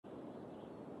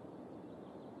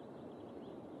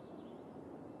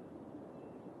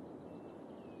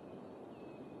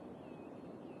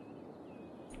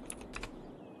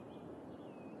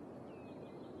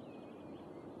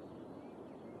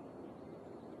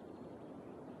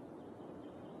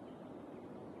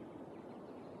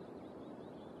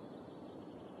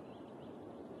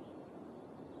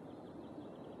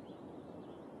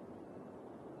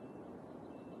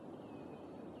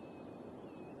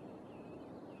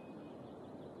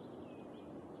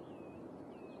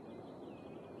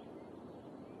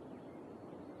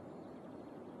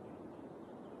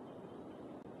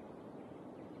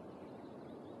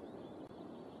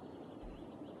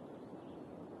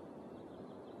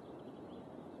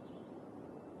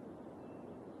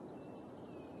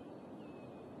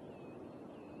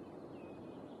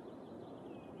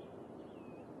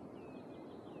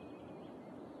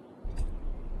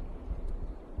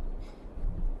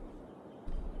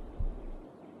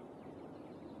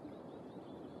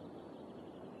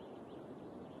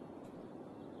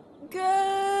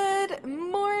Good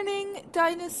morning,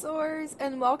 dinosaurs,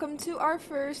 and welcome to our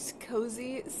first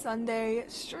Cozy Sunday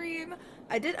stream.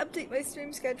 I did update my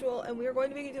stream schedule, and we are going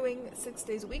to be doing 6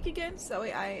 days a week again, so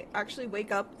I actually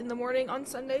wake up in the morning on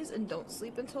Sundays and don't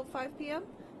sleep until 5 p.m.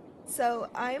 So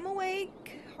I am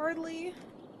awake, hardly.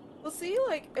 We'll see,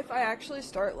 like, if I actually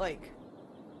start, like,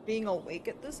 being awake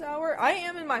at this hour. I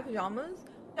am in my pajamas.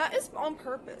 That is on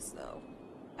purpose, though.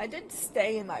 I did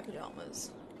stay in my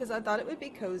pajamas because I thought it would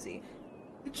be cozy.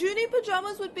 The Junie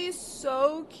pajamas would be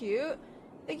so cute.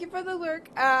 Thank you for the lurk,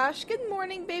 Ash. Good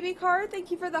morning, baby card. Thank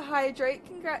you for the hydrate.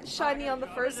 Congrats, Shiny, on the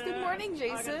first. Good morning,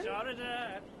 Jason.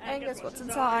 And guess what's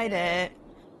inside it?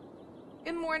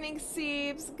 Good morning,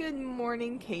 Siebes. Good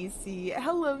morning, Casey.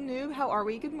 Hello, Noob. How are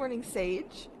we? Good morning,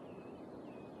 Sage.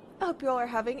 I hope you all are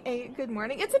having a good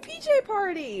morning. It's a PJ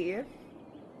party.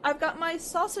 I've got my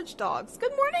sausage dogs.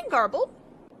 Good morning, Garbled.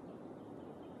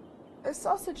 There's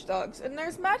sausage dogs, and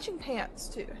there's matching pants,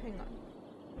 too. Hang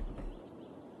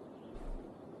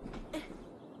on.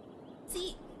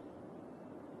 See?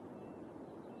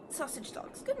 Sausage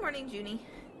dogs. Good morning, Junie.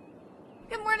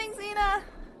 Good morning, Xena.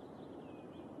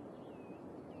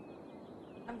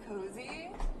 I'm cozy.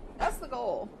 That's the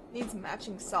goal. Needs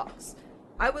matching socks.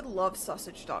 I would love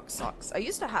sausage dog socks. I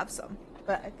used to have some,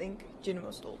 but I think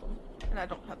Junimo stole them, and I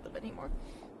don't have them anymore.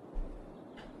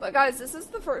 But guys, this is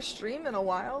the first stream in a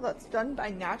while that's done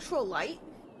by natural light.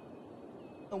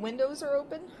 The windows are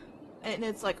open, and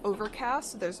it's like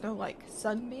overcast, so there's no like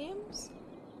sunbeams.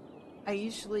 I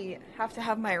usually have to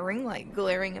have my ring light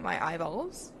glaring in my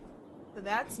eyeballs, so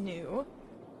that's new.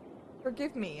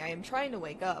 Forgive me, I am trying to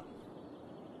wake up.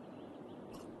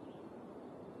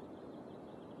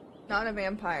 Not a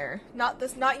vampire. Not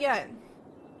yet.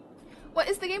 What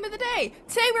is the game of the day?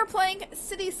 Today we're playing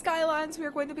City Skylines. We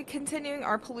are going to be continuing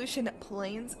our Pollution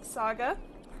Plains saga.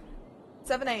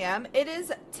 7 a.m. It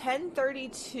is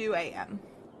 10:32 a.m.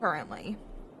 currently.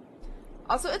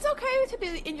 Also, it's okay to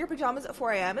be in your pajamas at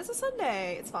 4 a.m. It's a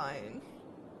Sunday. It's fine.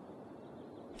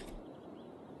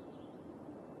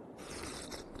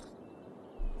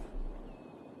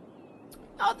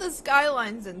 Not the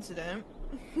Skylines incident.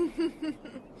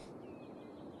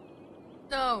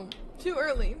 No, too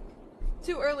early.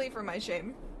 Too early for my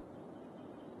shame.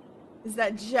 Is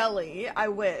that jelly? I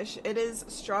wish. It is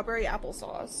strawberry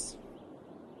applesauce.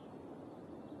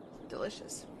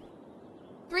 Delicious.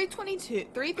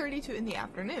 3:32 in the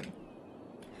afternoon.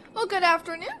 Well, good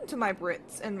afternoon to my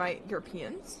Brits and my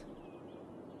Europeans.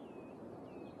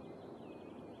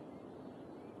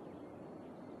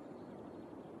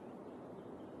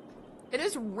 It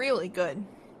is really good.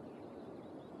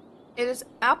 It is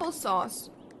applesauce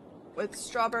with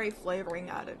strawberry flavoring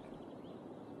added.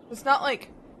 It's not like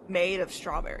made of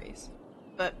strawberries,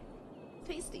 but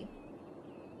tasty.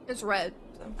 It's red,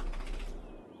 so.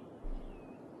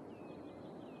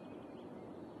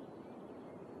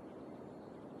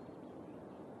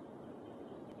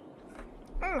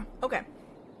 Okay.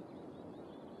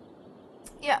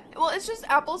 Yeah, well, it's just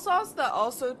applesauce that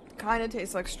also kind of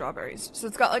tastes like strawberries. So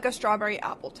it's got like a strawberry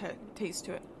apple taste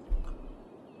to it.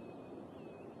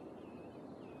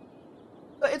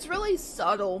 But it's really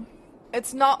subtle.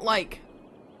 It's not like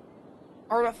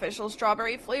artificial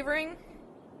strawberry flavoring.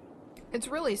 It's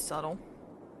really subtle.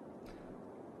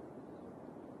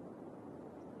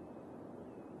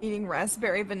 Eating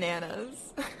raspberry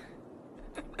bananas.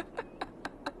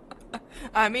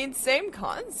 I mean, same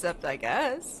concept, I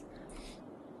guess.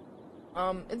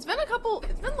 It's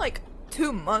been like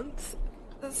 2 months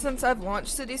since I've launched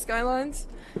City Skylines.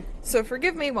 So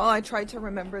forgive me while I try to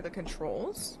remember the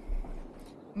controls.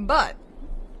 But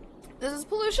this is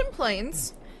Pollution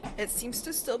Plains. It seems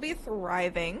to still be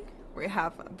thriving. We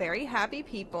have very happy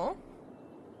people.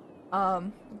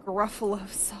 Gruffalo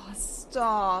sauce.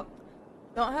 Stop.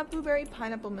 Don't have blueberry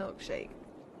pineapple milkshake.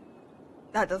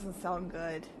 That doesn't sound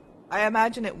good. I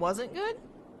imagine it wasn't good.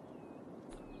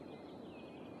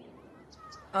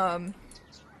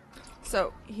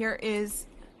 So here is.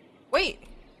 Wait.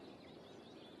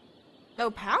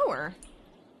 No power.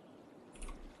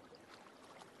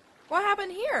 What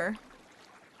happened here?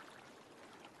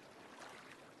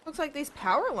 Looks like these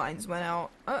power lines went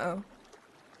out. Uh-oh.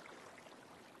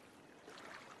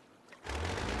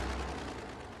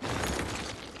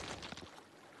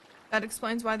 That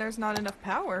explains why there's not enough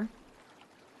power.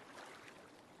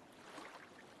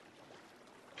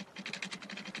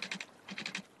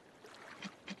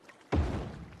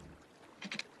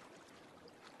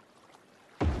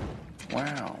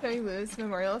 Wow. Jerry Lewis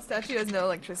Memorial Statue has no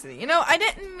electricity. You know, I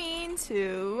didn't mean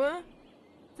to.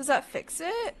 Does that fix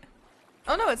it?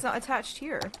 Oh no, it's not attached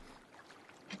here.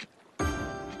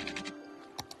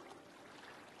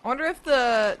 I wonder if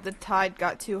the tide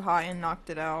got too high and knocked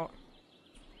it out.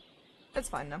 It's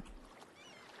fine though.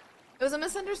 It was a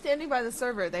misunderstanding by the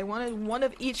server. They wanted one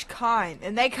of each kind,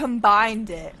 and they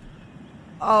combined it.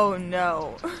 Oh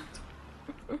no.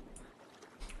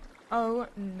 Oh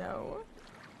no.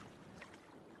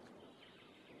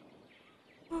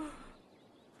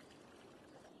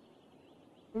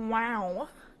 Wow.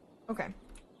 Okay.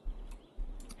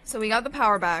 So we got the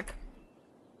power back.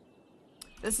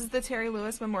 This is the Terry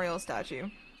Lewis Memorial Statue.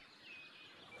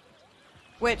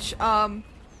 Which,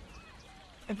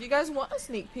 if you guys want a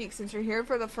sneak peek, since you're here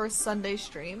for the first Sunday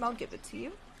stream, I'll give it to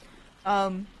you.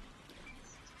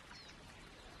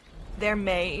 There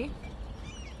may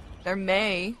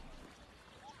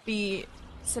be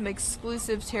some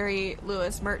exclusive Terry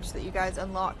Lewis merch that you guys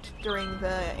unlocked during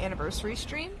the anniversary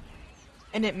stream.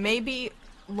 And it may be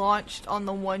launched on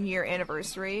the 1-year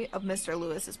anniversary of Mr.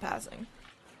 Lewis's passing.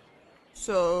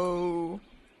 So...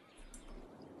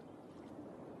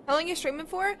 how long are you streaming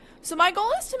for? So my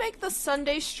goal is to make the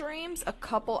Sunday streams a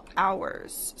couple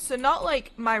hours. So not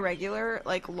like my regular,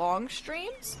 like, long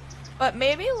streams, but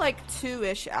maybe like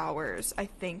 2-ish hours, I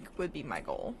think, would be my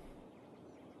goal.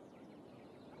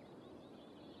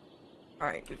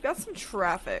 Alright, we've got some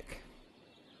traffic.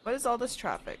 What is all this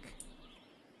traffic?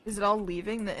 Is it all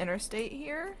leaving the interstate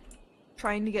here?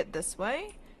 Trying to get this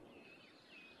way?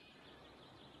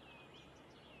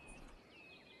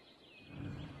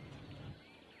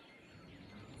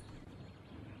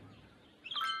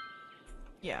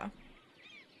 Yeah.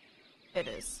 It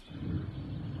is.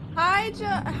 Hi,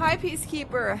 hi,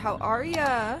 Peacekeeper. How are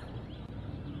ya?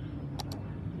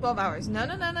 12 hours. No.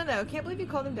 Can't believe you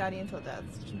called him daddy until death.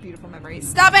 Such a beautiful memory.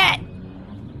 Stop it!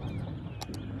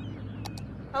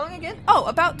 How long again? Oh,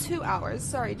 about 2 hours.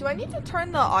 Sorry. Do I need to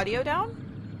turn the audio down?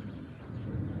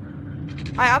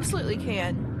 I absolutely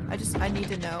can. I need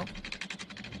to know.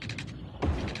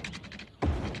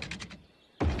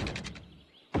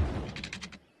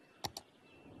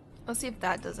 Let's see if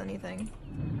that does anything.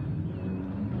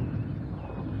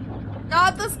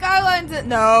 Not the skylines!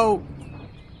 No!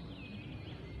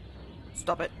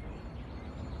 Stop it.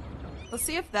 Let's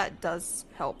see if that does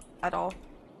help at all.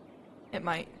 It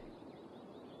might.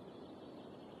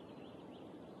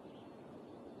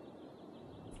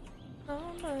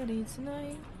 Somebody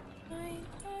tonight. Night.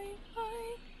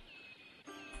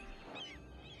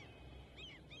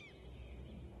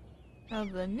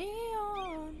 Of the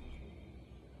neon.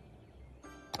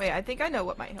 Wait, I think I know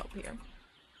what might help here.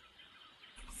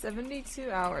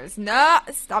 72 hours. Nah,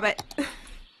 stop it.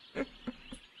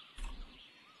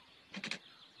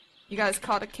 You guys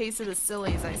caught a case of the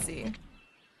sillies, I see.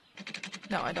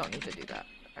 No, I don't need to do that,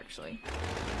 actually.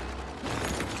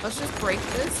 Let's just break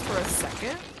this for a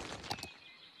second.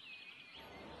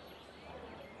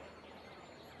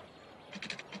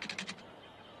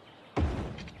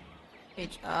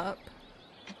 Page up.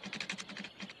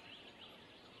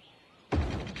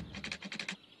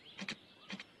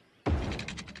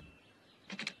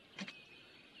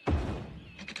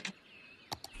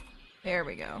 There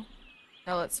we go.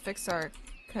 Now let's fix our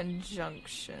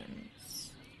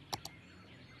conjunctions.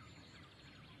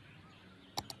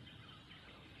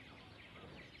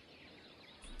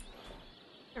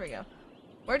 There we go.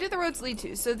 Where do the roads lead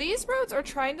to? So these roads are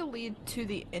trying to lead to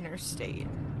the interstate.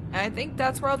 And I think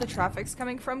that's where all the traffic's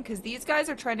coming from, because these guys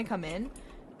are trying to come in,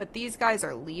 but these guys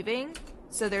are leaving,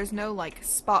 so there's no, like,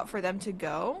 spot for them to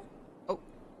go. Oh.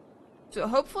 So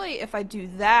hopefully if I do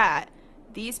that,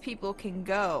 these people can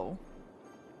go.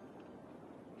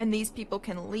 And these people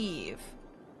can leave.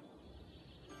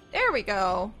 There we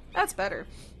go. That's better.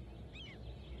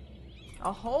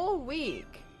 A whole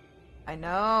week. I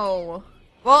know.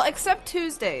 Well, except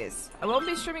Tuesdays. I won't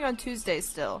be streaming on Tuesdays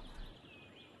still.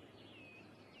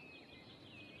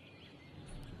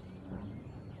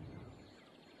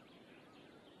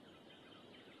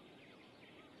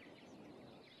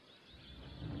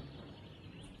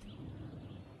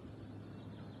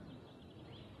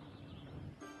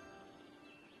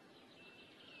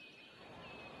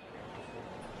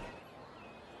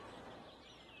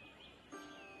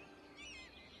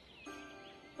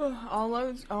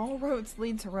 All roads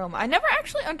lead to Rome. I never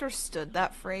actually understood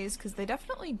that phrase, because they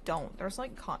definitely don't. There's,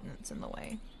 like, continents in the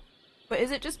way. But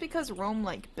is it just because Rome,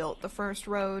 like, built the first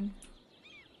road?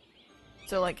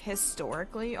 So, like,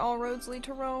 historically, all roads lead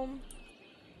to Rome?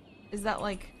 Is that,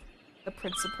 like, the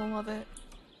principle of it?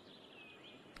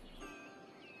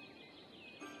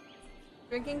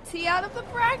 Drinking tea out of the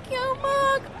Brachio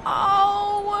mug!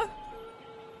 Oh!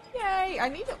 Yay! I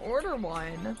need to order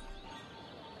one.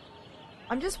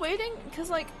 I'm just waiting, because,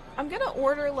 like, I'm gonna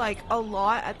order, like, a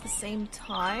lot at the same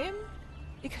time.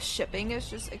 because shipping is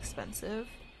just expensive.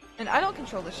 And I don't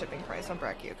control the shipping price on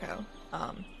Brachiojojo.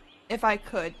 If I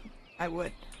could, I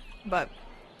would. But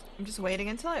I'm just waiting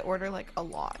until I order like a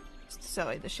lot,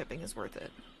 so the shipping is worth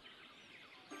it.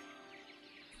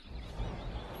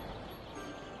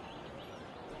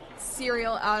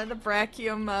 Cereal out of the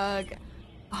Brachio mug.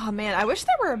 Oh man, I wish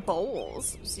there were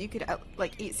bowls so you could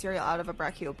like eat cereal out of a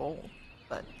Brachio bowl,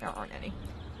 but there aren't any.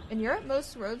 In Europe,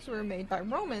 most roads were made by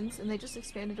Romans, and they just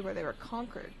expanded to where they were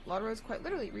conquered. A lot of roads quite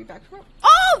literally read back to Rome.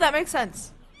 Oh, that makes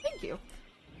sense. Thank you.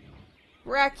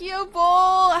 Brachio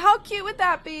bowl. How cute would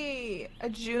that be? A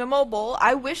Junimo bowl.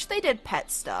 I wish they did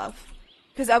pet stuff,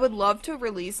 because I would love to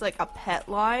release like a pet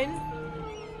line,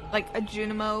 like a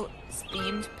Junimo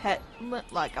themed pet,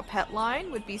 like a pet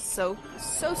line would be so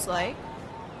slay.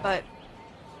 But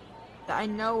that I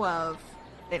know of,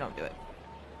 they don't do it.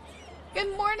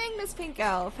 Good morning, Miss Pink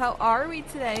Elf. How are we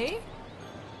today?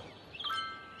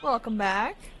 Welcome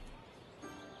back.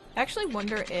 I actually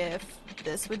wonder if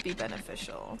this would be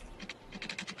beneficial.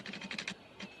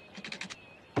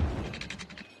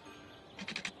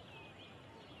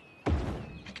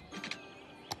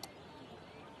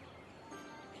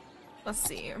 Let's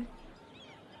see.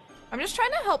 I'm just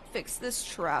trying to help fix this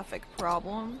traffic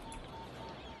problem.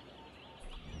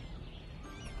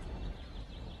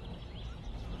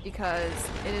 Because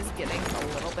it is getting a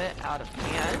little bit out of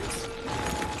hand.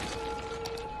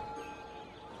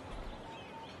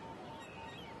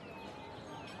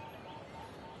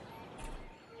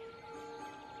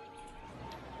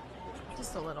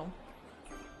 Just a little.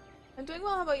 I'm doing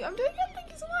well, how about you? I'm doing good,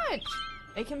 thank you so much!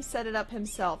 Make him set it up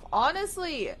himself.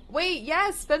 Honestly! Wait,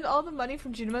 yes! Spend all the money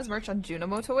from Junimo's merch on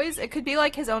Junimo toys? It could be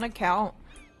like his own account.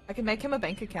 I can make him a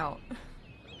bank account.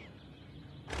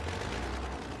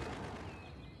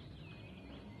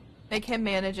 Make him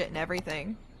manage it and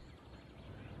everything.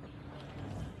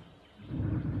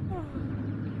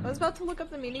 I was about to look up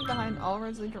the meaning behind All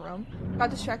Roads Lead to Rome. Got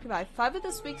distracted by 5 of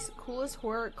this week's coolest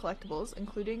horror collectibles,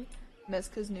 including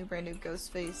Mezca's new brand new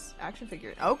Ghostface action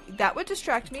figure. Oh, that would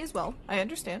distract me as well. I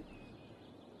understand.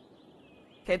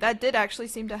 Okay, that did actually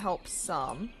seem to help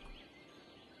some.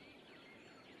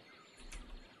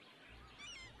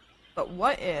 But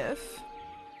what if...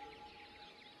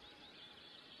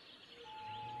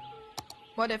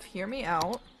 What if, hear me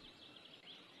out,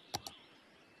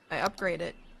 I upgrade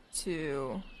it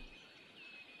to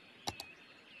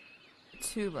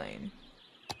 2-lane.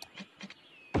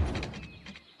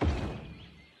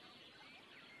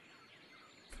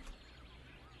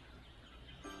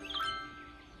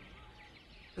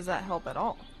 Does that help at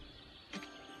all?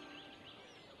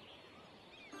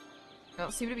 I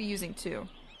don't seem to be using 2.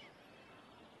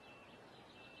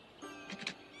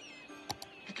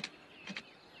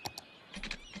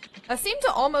 That seemed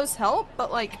to almost help,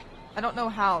 but like, I don't know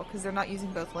how, because they're not using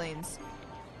both lanes.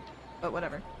 But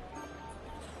whatever.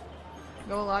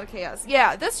 Go a lot of chaos.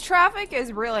 Yeah, this traffic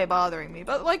is really bothering me,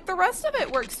 but like the rest of it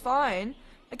works fine.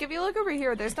 Like if you look over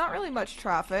here, there's not really much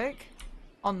traffic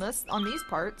on these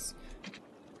parts.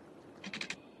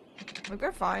 Like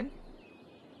they're fine.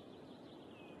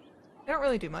 They don't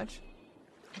really do much.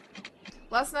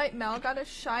 Last night, Mel got a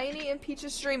shiny in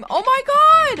Peach's stream. Oh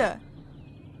my god!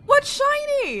 What's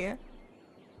shiny?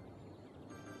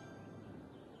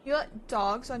 You let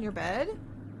dogs on your bed?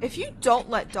 If you don't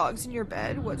let dogs in your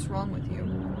bed, what's wrong with you?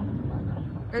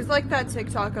 There's like that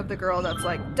TikTok of the girl that's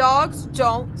like, dogs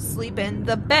don't sleep in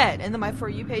the bed. And then my For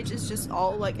You page is just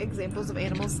all like examples of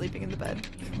animals sleeping in the bed.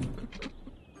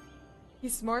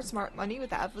 He's more smart money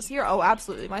with the Atlas here? Oh,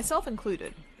 absolutely. Myself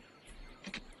included.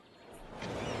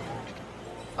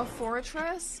 A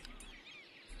fortress?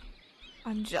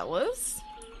 I'm jealous.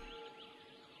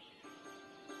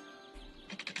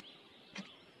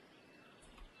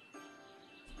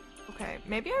 Okay,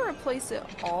 maybe I replace it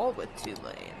all with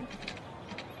 2-lane.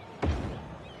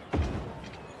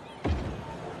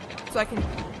 So I can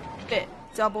fit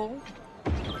double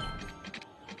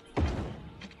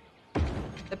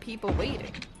the people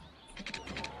waiting.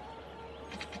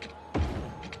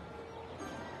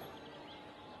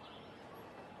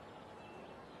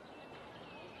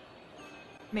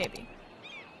 Maybe.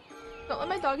 Don't let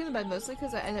my dog in the bed mostly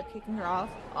because I end up kicking her off.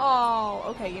 Oh,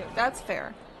 okay, that's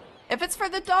fair. If it's for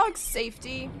the dog's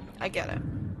safety, I get it.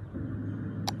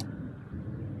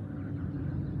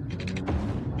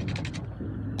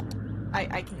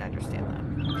 I can understand that.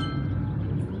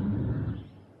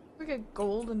 Like a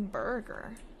golden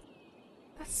burger.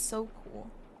 That's so cool.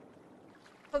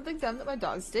 Something dumb that my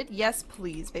dogs did? Yes,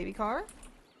 please, baby car.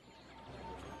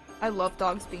 I love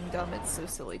dogs being dumb. It's so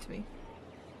silly to me.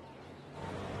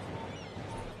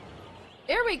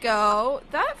 There we go.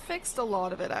 That fixed a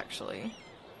lot of it, actually.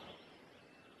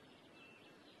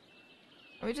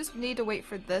 We just need to wait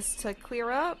for this to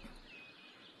clear up.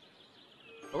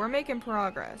 But we're making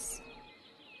progress.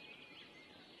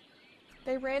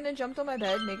 They ran and jumped on my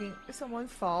bed, making someone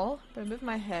fall. But I moved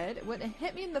my head. It went and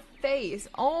hit me in the face.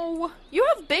 Oh, you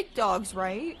have big dogs,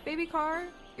 right, baby car?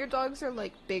 Your dogs are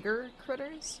like bigger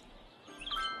critters.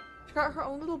 She got her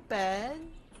own little bed.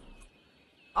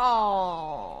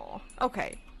 Oh,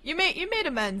 okay. You made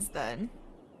amends then.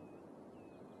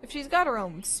 If she's got her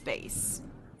own space,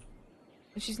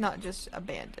 and she's not just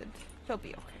abandoned, she'll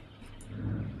be okay.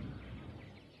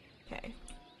 Okay.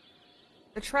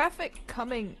 The traffic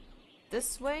coming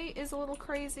this way is a little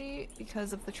crazy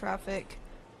because of the traffic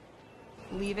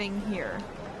leaving here.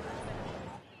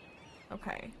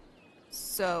 Okay.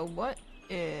 So what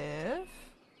if...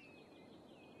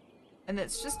 And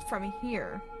it's just from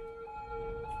here.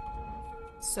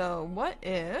 So what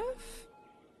if...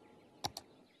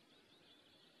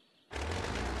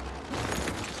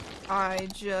 I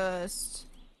just...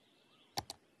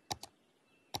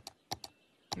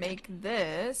 make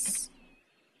this...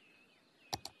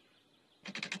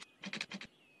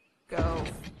 go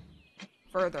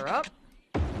further up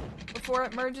before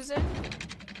it merges in.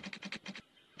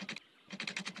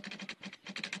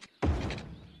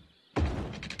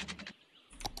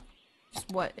 Just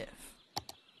what if?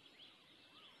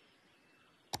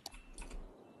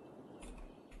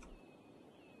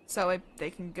 So they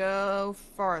can go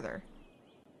farther.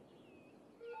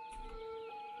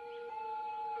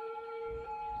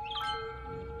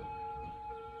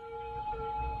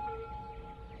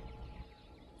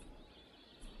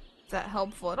 Is that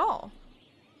helpful at all?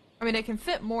 I mean, it can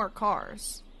fit more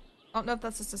cars. I don't know if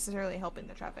that's necessarily helping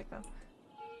the traffic, though.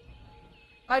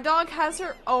 My dog has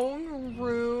her own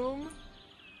room.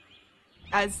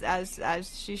 As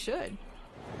she should.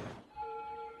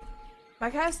 My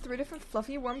cat has 3 different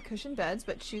fluffy, warm cushion beds,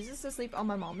 but chooses to sleep on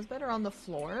my mom's bed or on the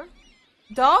floor.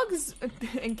 Dogs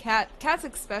and cats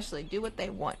especially, do what they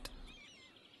want.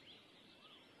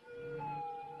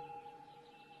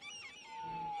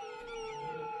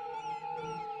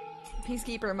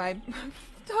 Peacekeeper, my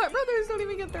brothers don't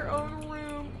even get their own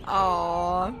room.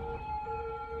 Aww.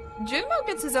 Junmo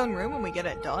gets his own room when we get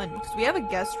it done, because we have a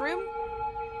guest room.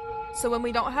 So when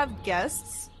we don't have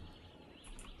guests,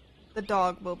 the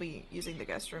dog will be using the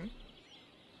guest room.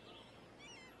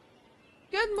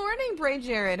 Good morning, Bray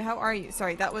Jared. How are you?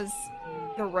 Sorry, that was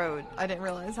the road. I didn't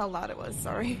realize how loud it was.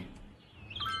 Sorry.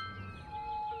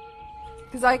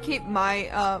 Because I keep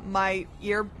my my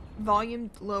ear volume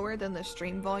lower than the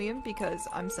stream volume because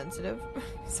I'm sensitive.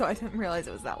 So I didn't realize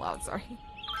it was that loud. Sorry.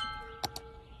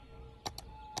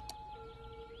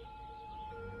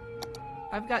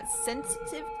 I've got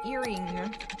sensitive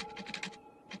hearing.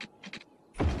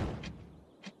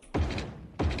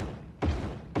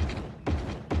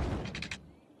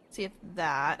 See if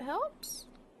that helps.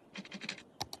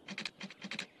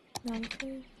 Life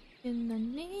in the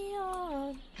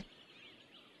neon.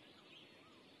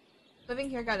 Living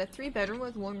here, got a 3-bedroom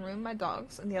with 1 room, my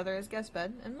dog's, and the other is guest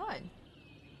bed, and mine.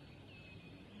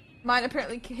 Mine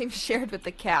apparently came shared with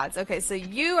the cats. Okay, so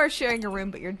you are sharing a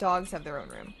room, but your dogs have their own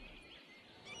room.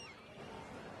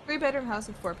 3-bedroom house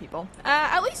with 4 people.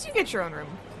 At least you get your own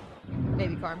room.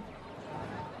 Baby Carm.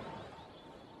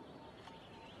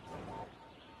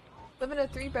 Live in a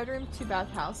 3-bedroom, 2-bath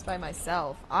house by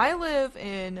myself. I live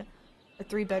in a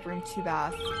 3-bedroom,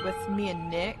 2-bath with me and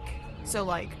Nick. So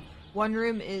like, one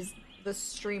room is the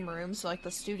stream room, so like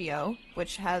the studio,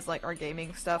 which has like our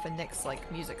gaming stuff and Nick's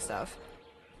like music stuff.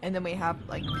 And then we have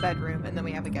like bedroom, and then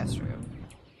we have a guest room.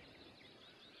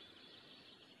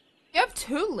 You have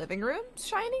 2 living rooms,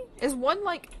 Shiny? Is one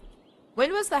like...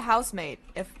 When was the house made,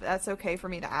 if that's okay for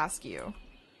me to ask you?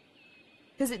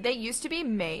 Because they used to be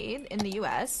made in the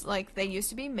US, like they used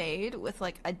to be made with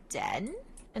like a den,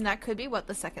 and that could be what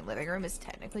the second living room is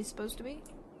technically supposed to be.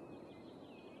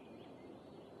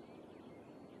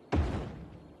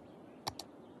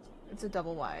 It's a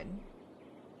double wide.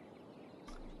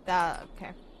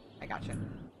 Okay. I gotcha.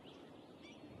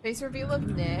 Face reveal of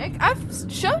Nick.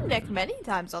 I've shown Nick many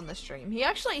times on the stream.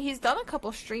 He's done a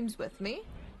couple streams with me.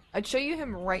 I'd show you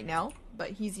him right now, but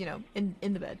he's, you know, in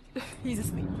the bed. He's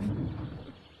asleep.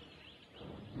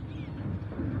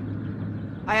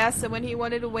 I asked him when he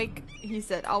wanted to wake. He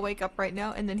said, I'll wake up right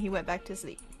now, and then he went back to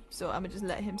sleep. So I'm gonna just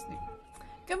let him sleep.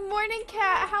 Good morning,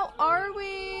 cat. How are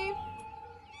we?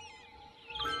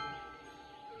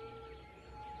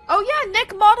 Oh yeah,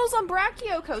 Nick models on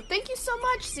Brachiojojo. Thank you so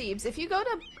much, Siebes. If you go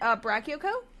to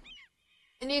Brachiojojo,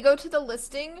 and you go to the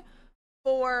listing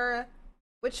for...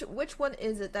 Which one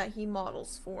is it that he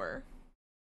models for?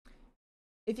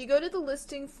 If you go to the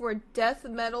listing for Death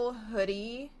Metal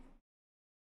Hoodie...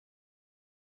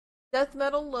 Death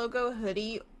metal logo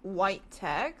hoodie, white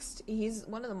text. He's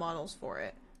one of the models for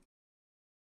it.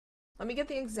 Let me get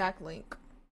the exact link.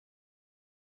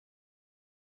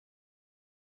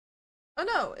 Oh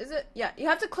no, is it? Yeah, you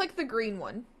have to click the green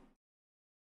one.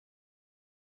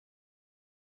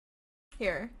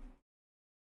 Here.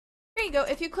 There you go.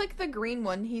 If you click the green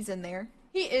one, he's in there.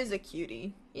 He is a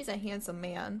cutie. He's a handsome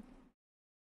man.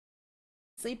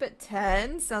 Sleep at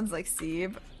 10? Sounds like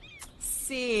Sieb.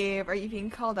 Sieb, are you being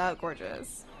called out,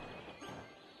 gorgeous?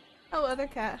 Hello, other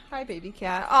cat. Hi, baby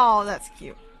cat. Oh, that's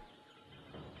cute.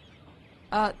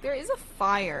 There is a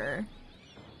fire.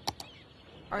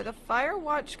 Are the fire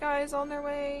watch guys on their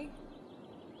way?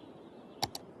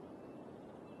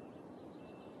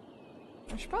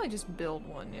 I should probably just build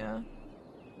one, yeah.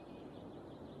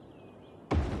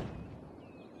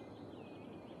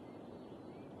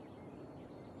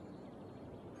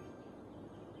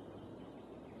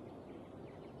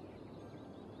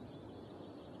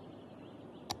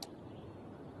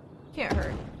 Can't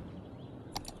hurt.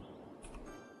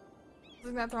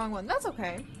 Isn't that the wrong one? That's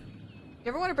okay. You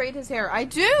ever want to braid his hair? I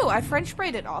do! I French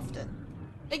braid it often.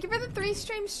 Thank you for the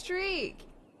 3-stream streak!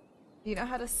 Do you know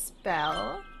how to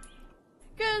spell?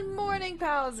 Good morning,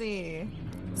 Palsy!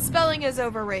 Spelling is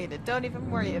overrated. Don't even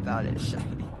worry about it,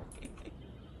 Shiny.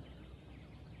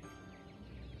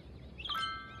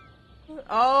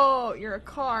 Oh, you're a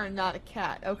car, not a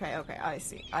cat. Okay, okay, I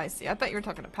see. I see. I thought you were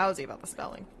talking to Palsy about the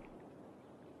spelling.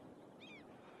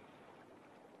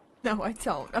 No, I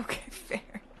don't. Okay, fair.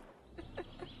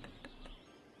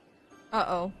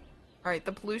 Uh-oh. Alright,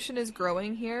 the pollution is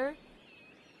growing here.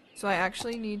 So I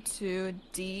actually need to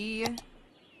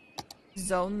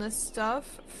zone this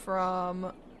stuff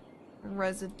from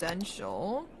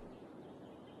residential.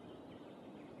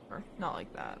 Or not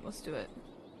like that. Let's do it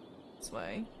this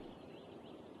way.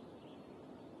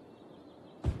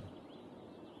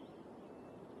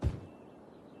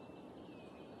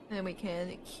 And then we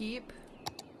can keep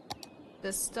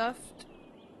this stuff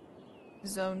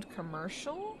zoned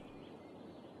commercial.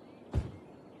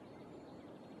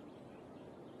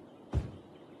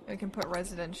 We can put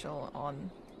residential on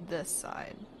this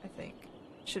side, I think.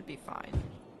 Should be fine.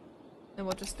 Then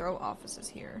we'll just throw offices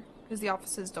here. Because the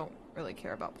offices don't really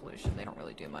care about pollution. They don't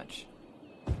really do much.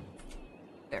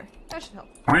 There. That should help.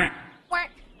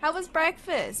 How was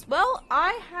breakfast? Well,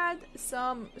 I had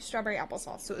some strawberry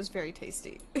applesauce, so it was very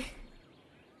tasty.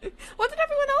 What did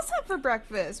everyone else have for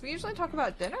breakfast? We usually talk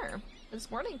about dinner. It's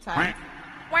morning time.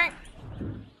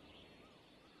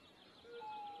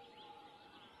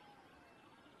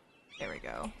 There we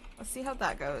go. Let's see how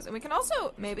that goes. And we can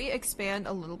also maybe expand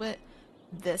a little bit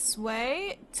this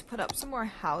way to put up some more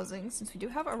housing since we do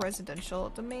have a residential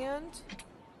demand.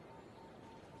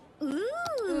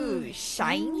 Ooh,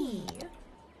 shiny.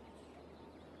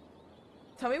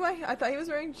 Tell me why I thought he was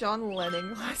wearing John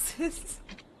Lennon glasses.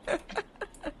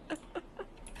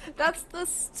 That's the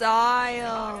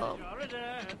style.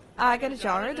 I got a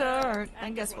jar of dirt,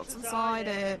 and guess what's inside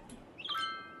it?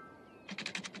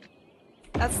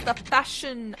 That's the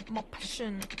fashion. More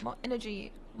passion, more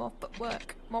energy, more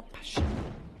footwork, more passion,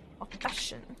 more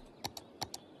fashion.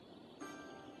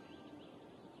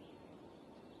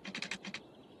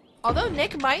 Although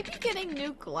Nick might be getting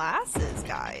new glasses,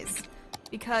 guys,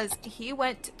 because he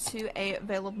went to a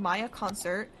Veil of Maya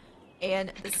concert,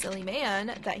 and the silly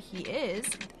man that he is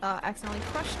accidentally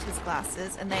crushed his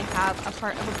glasses, and they have a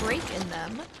part of a break in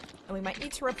them, and we might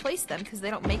need to replace them because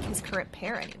they don't make his current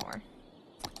pair anymore.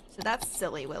 So that's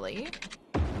silly Willy.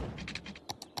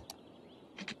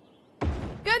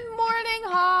 Good morning,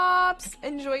 Hops!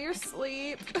 Enjoy your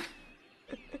sleep.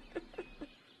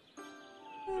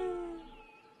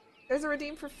 There's a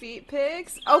redeem for feet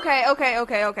pics? Okay.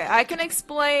 I can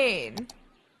explain.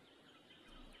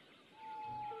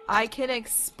 I can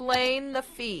explain the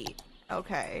feet.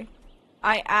 Okay.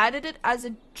 I added it as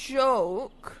a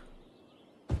joke.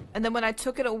 And then when I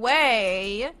took it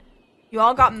away, you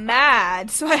all got mad,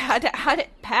 so I had to add it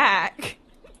back.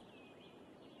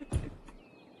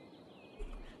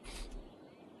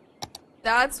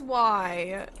 That's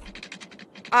why.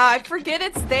 I forget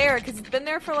it's there, because it's been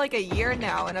there for like a year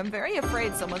now, and I'm very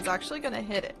afraid someone's actually gonna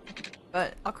hit it.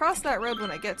 But I'll cross that road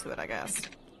when I get to it, I guess.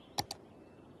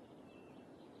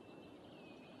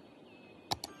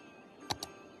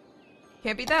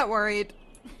 Can't be that worried.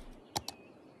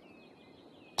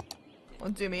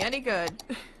 Won't do me any good.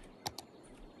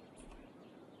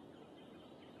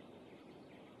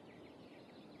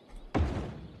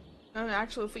 No,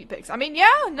 actual feet pics. I mean,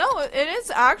 yeah, no, it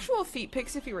is actual feet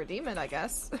pics if you redeem it, I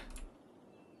guess.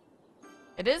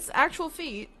 It is actual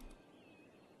feet.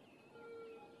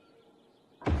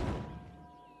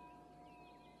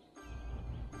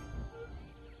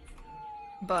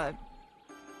 but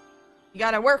you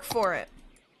gotta work for it.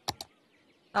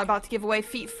 Not about to give away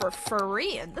feet for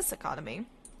free in this economy.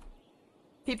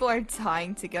 People are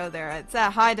dying to go there. It's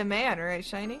at high demand, right,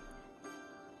 Shiny?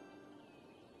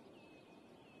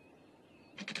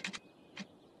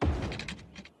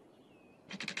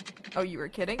 Oh, you were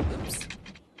kidding? Oops.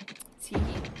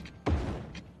 Teehee.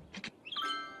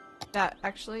 That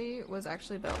actually was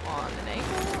built on an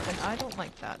angle, and I don't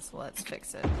like that, so let's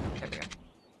fix it. There we go.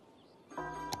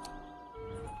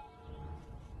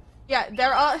 Yeah,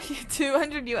 they're all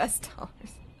 200 US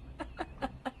dollars.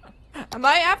 I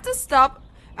might have to stop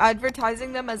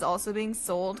advertising them as also being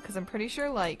sold, because I'm pretty sure,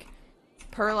 like,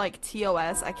 per, like,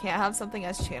 TOS, I can't have something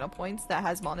as channel points that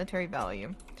has monetary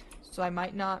value. So I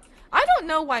might not. I don't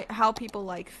know how people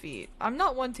like feet. I'm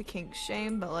not one to kink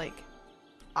shame, but, like,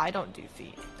 I don't do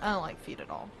feet. I don't like feet at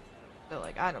all. So,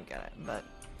 like, I don't get it, but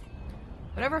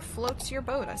whatever floats your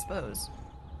boat, I suppose.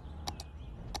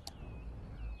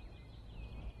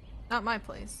 Not my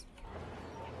place.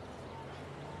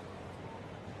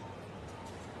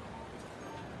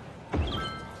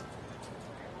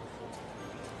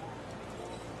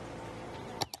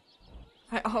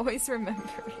 I always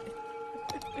remember it.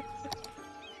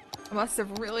 I must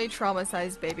have really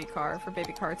traumatized Baby Car for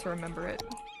Baby Car to remember it.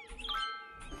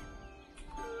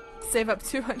 Save up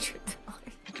 $200.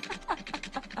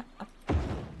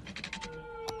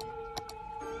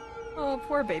 Oh,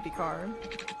 poor Baby Car.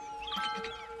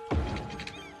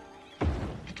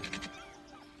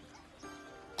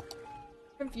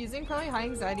 Confusing, probably high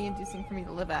anxiety inducing for me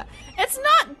to live at. It's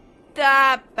not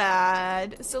that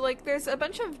bad. So, like, there's a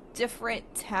bunch of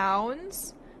different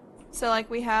towns. So, like,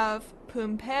 we have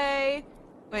Pohnpei,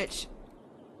 which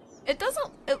it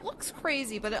looks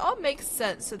crazy, but it all makes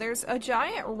sense. So there's a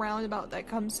giant roundabout that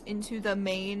comes into the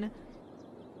main,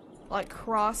 like,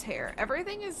 crosshair.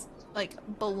 Everything is, like,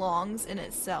 belongs in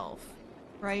itself,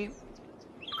 right?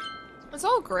 It's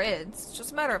all grids. It's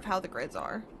just a matter of how the grids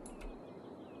are.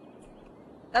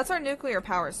 That's our nuclear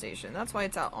power station. That's why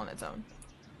it's out on its own.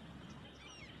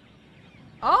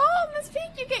 Oh, Miss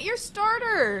Pink, you get your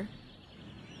starter!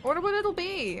 I wonder what it'll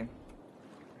be.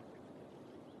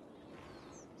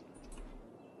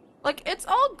 Like, it's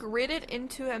all gridded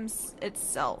into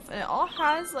itself, and it all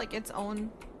has, like, its own,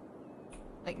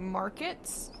 like,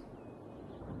 markets.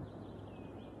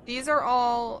 These are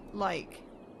all, like,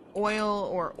 oil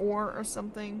or ore or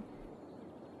something.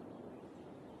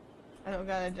 I don't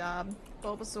got a job.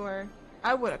 Bulbasaur.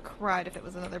 I would have cried if it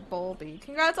was another Bulby.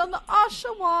 Congrats on the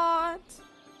Oshawott!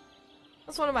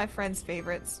 That's one of my friend's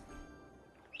favorites.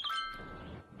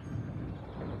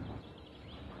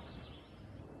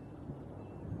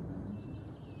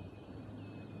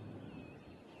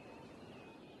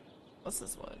 What's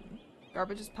this one?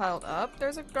 Garbage is piled up?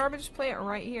 There's a garbage plant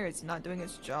right here. It's not doing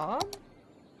its job?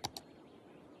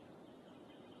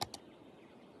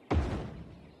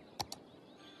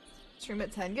 Stream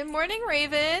at 10. Good morning,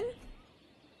 Raven!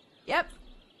 Yep.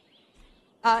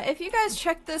 If you guys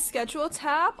check the schedule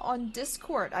tab on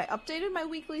Discord, I updated my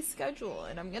weekly schedule,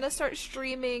 and I'm gonna start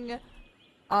streaming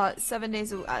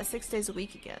 6 days a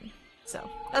week again. So,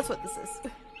 that's what this is.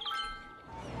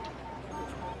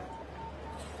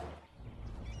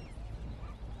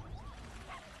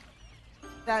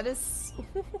 That is...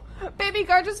 Baby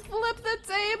Gar just flipped the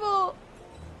table!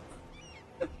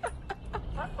 It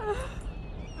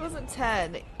wasn't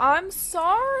 10. I'm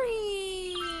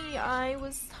sorry! I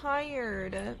was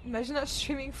tired. Imagine not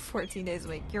streaming 14 days a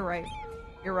week. You're right.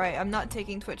 You're right. I'm not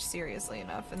taking Twitch seriously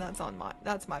enough, and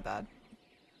that's my bad.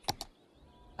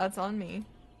 That's on me.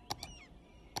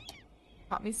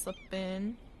 Caught me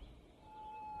slipping.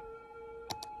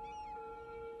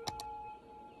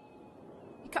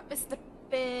 You caught me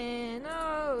slipping.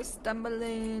 Oh,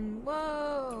 stumbling.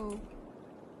 Whoa.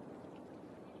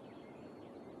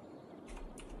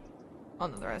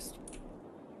 On the rest.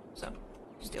 So,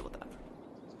 just deal with that.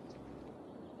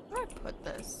 Where do I put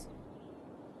this?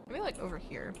 Maybe like over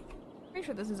here. Pretty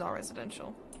sure this is all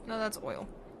residential. No, that's oil.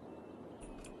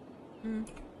 Hmm.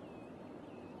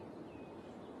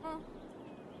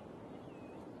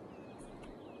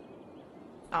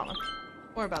 I don't know.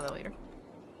 More about that later.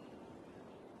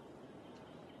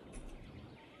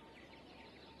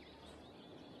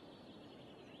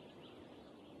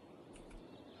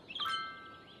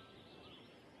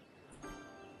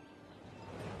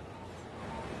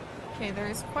 Okay, there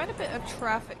is quite a bit of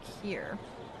traffic here.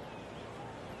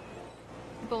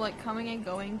 People like coming and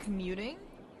going, commuting.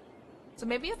 So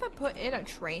maybe if I put in a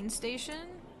train station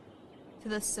to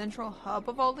the central hub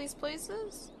of all these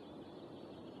places,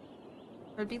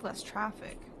 there'd be less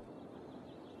traffic.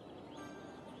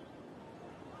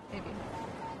 Maybe.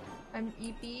 I'm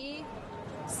EP.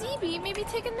 CB, maybe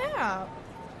take a nap.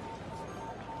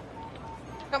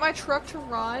 Got my truck to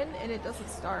run and it doesn't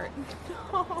start.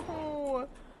 No.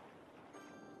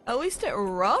 At least it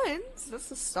runs. That's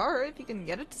the start, if you can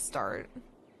get it to start.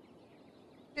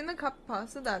 In the cup of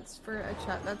pasta, that's for a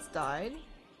chat that's died.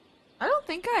 I don't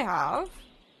think I have.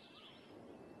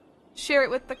 Share it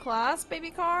with the class,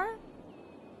 baby car.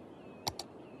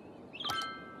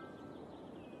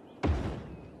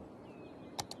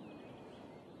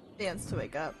 Dance to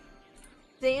wake up.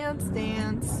 Dance,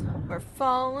 dance. We're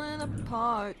falling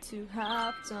apart to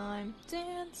halftime.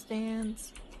 Dance,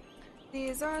 dance.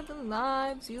 These are the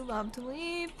lives you love to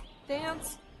leave.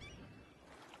 Dance.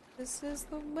 This is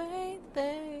the way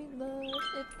they love.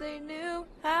 If they knew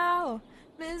how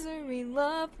misery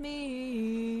loved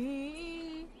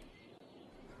me.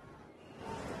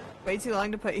 Way too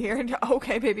long to put here.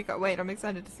 Okay, baby car. Wait, I'm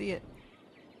excited to see it.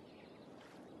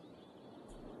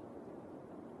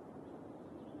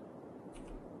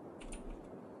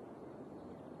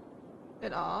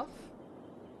 It off.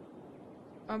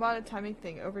 I'm about a timing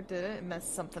thing. Overdid it and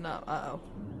messed something up. Uh-oh.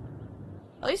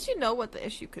 At least you know what the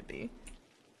issue could be.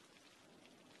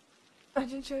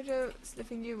 Imagine Jojo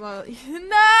sniffing you while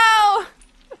No!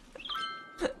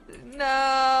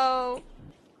 No!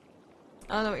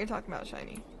 I don't know what you're talking about,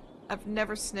 Shiny. I've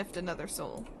never sniffed another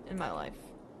soul in my life.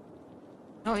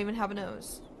 I don't even have a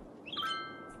nose.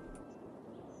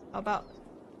 How about...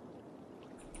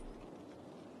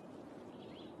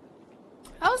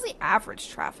 How's the average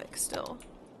traffic still?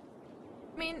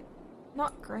 I mean,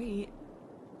 not great,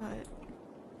 but...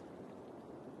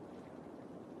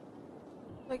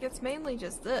 Like, it's mainly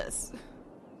just this.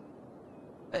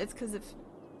 But it's because of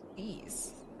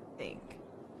these, I think.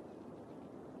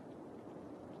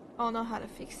 I don't know how to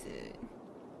fix it.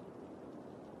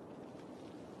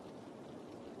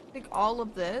 I think all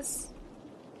of this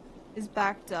is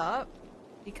backed up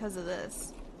because of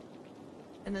this.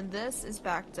 And then this is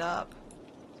backed up.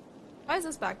 Why is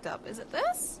this backed up? Is it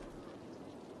this?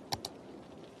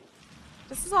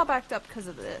 This is all backed up because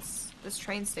of this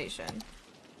train station.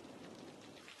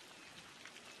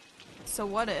 So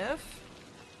what if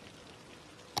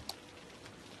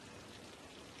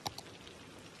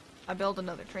I build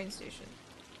another train station?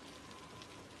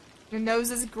 Your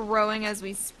nose is growing as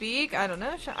we speak. I don't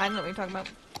know. I don't know what you're talking about.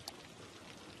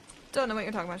 Don't know what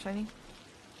you're talking about, Shiny.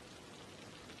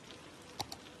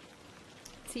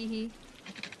 Teehee.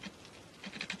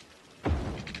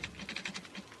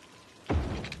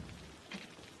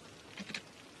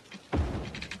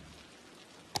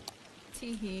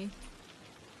 Teehee.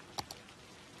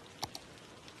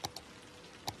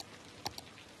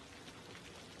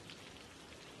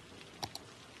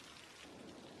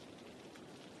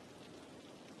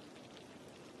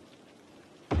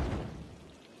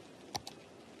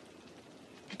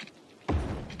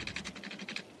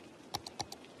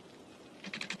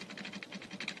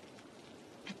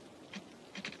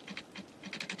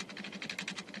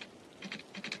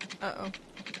 Uh-oh.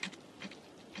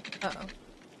 Uh-oh.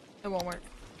 It won't work.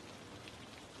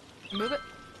 Move it.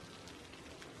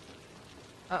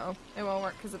 Uh-oh. It won't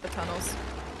work because of the tunnels.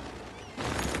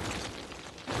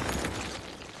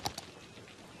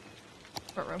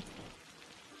 Front row.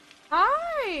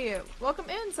 Hi! Welcome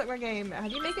in, Suck My Game. How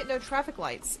do you make it no traffic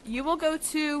lights? You will go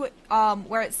to,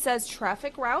 where it says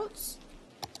traffic routes,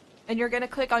 and you're gonna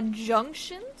click on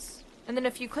junctions, and then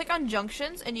if you click on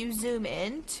junctions and you zoom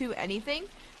in to anything,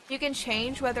 you can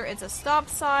change whether it's a stop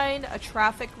sign, a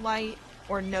traffic light,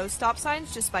 or no stop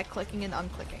signs just by clicking and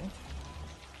unclicking.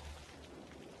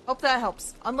 Hope that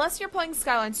helps. Unless you're playing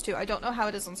Skylines 2. I don't know how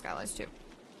it is on Skylines 2.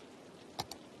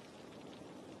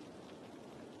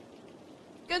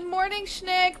 Good morning,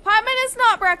 Schnick. Pie mine is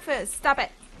not breakfast. Stop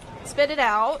it. Spit it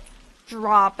out.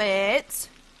 Drop it.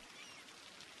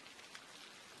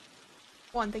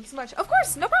 One, thank you so much. Of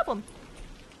course, no problem.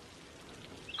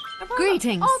 No problem.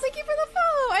 Greetings. Oh, thank you for the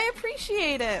follow. I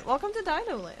appreciate it. Welcome to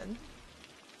Dino Land.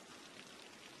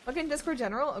 Look in Discord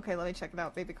General? Okay, let me check it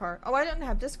out, baby car. Oh, I don't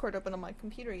have Discord open on my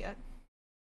computer yet.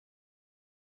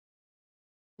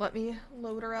 Let me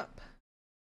load her up.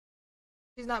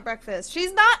 She's not breakfast.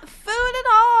 She's not food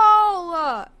at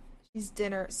all! She's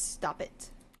dinner. Stop it.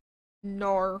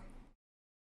 Nor.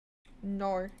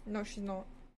 Nor. No, she's not.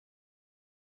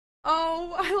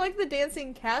 Oh, I like the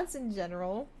dancing cats in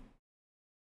general.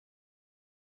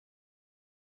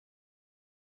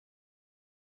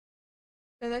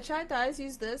 When the chat dies,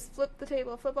 use this. Flip the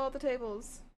table. Flip all the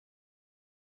tables.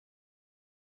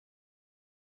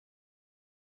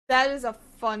 That is a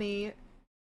funny...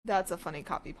 That's a funny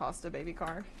copy pasta, baby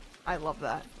car. I love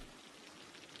that.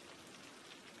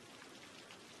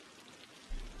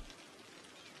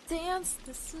 dance,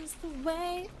 this is the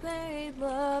way they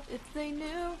love. If they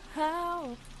knew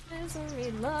how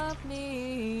misery loved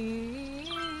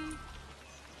me.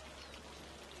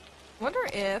 Wonder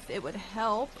if it would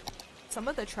help some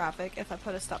of the traffic if I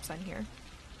put a stop sign here.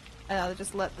 And I'll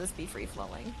just let this be free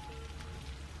flowing.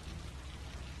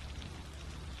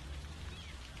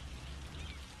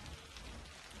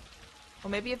 Or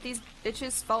maybe if these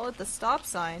bitches followed the stop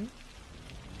sign.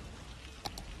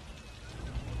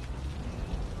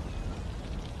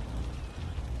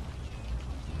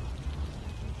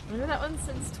 Remember that one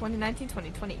since 2019,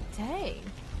 2020. Dang.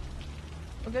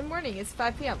 Well, good morning. It's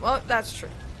 5 p.m. Well, that's true.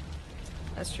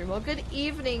 That's true. Well, good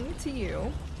evening to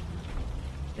you.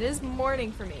 It is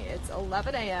morning for me. It's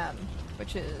 11 a.m.,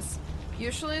 which is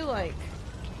usually like...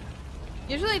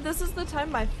 Usually this is the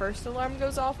time my first alarm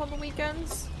goes off on the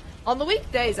weekends. On the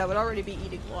weekdays, I would already be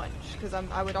eating lunch, because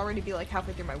I would already be like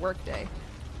halfway through my workday.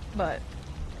 But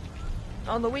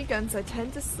on the weekends, I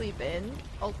tend to sleep in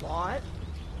a lot,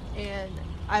 and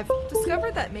I've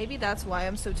discovered that maybe that's why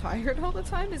I'm so tired all the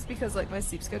time, is because like my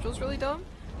sleep schedule's really dumb.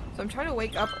 So I'm trying to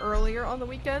wake up earlier on the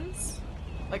weekends.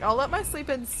 Like, I'll let my sleep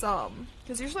in some,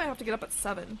 because usually I have to get up at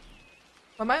 7.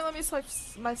 I might let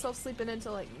myself sleep in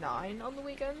until like 9 on the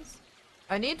weekends.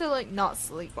 I need to like not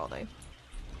sleep all day.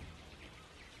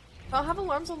 I'll have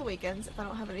alarms on the weekends if I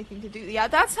don't have anything to do. Yeah,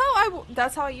 that's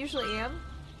how I usually am.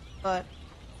 But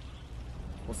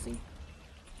we'll see.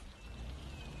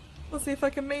 We'll see if I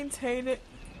can maintain it.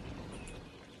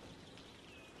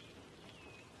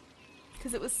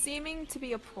 Because it was seeming to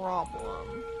be a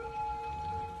problem.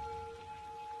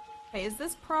 Hey, is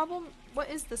this problem? What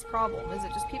is this problem? Is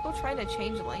it just people trying to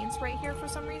change lanes right here for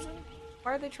some reason?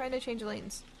 Why are they trying to change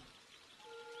lanes?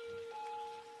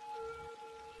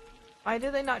 Why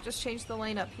do they not just change the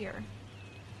lane up here?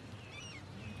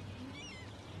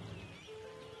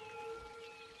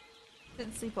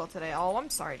 Didn't sleep well today. Oh,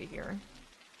 I'm sorry to hear.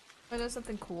 I know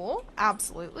something cool?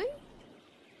 Absolutely.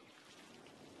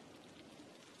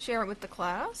 Share it with the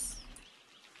class.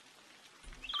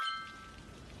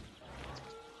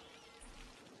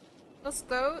 Let's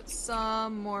throw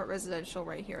some more residential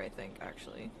right here, I think,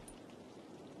 actually.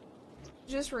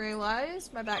 Just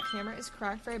realized my back camera is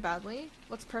cracked very badly.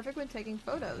 Looks perfect when taking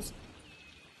photos.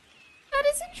 That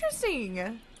is interesting!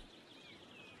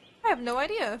 I have no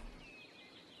idea.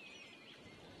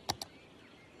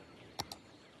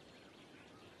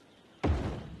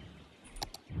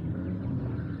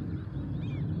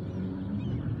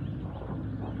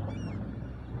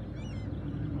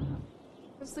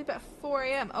 Sleep at 4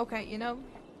 a.m. Okay, you know,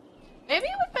 maybe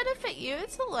it would benefit you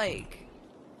to, like,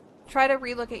 try to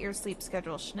relook at your sleep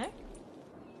schedule, Schnick.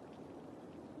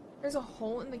 There's a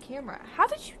hole in the camera. How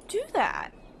did you do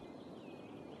that?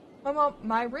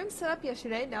 My room set up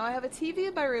yesterday. Now I have a TV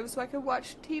in my room so I can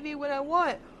watch TV when I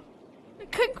want.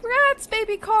 Congrats,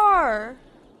 baby car!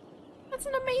 That's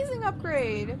an amazing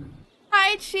upgrade.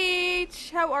 Hi,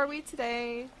 Cheech! How are we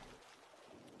today?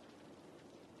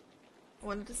 I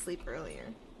wanted to sleep earlier.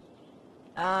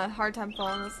 Hard time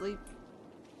falling asleep.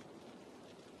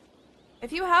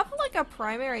 If you have like a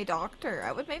primary doctor,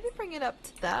 I would maybe bring it up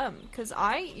to them, because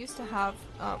I used to have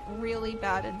really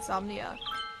bad insomnia.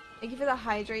 Thank you for the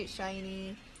hydrate,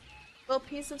 shiny. Little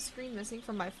piece of screen missing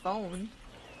from my phone.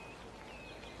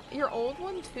 Your old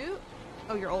one too?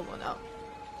 Oh, your old one, oh.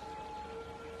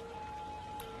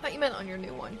 Thought you meant on your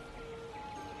new one.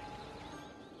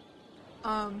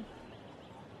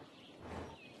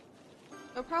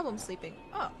 No problem sleeping.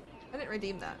 Oh, I didn't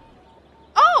redeem that.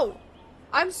 Oh!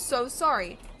 I'm so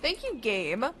sorry. Thank you,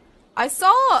 game. I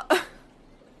saw...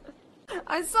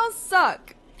 I saw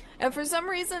suck. And for some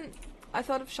reason, I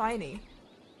thought of shiny.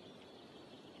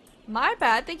 My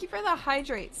bad. Thank you for the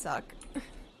hydrate, suck.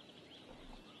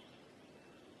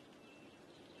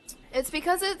 It's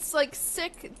because it's like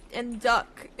sick and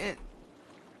duck.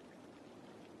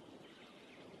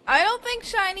 I don't think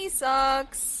shiny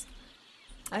sucks.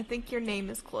 I think your name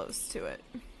is close to it.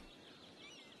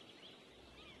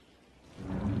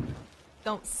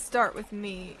 Don't start with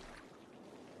me.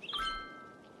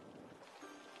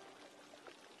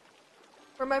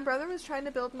 When my brother was trying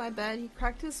to build my bed, he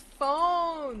cracked his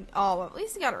phone. Oh, well, at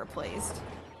least he got it replaced.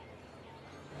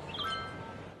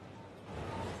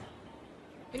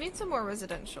 We need some more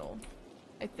residential,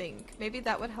 I think. Maybe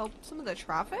that would help some of the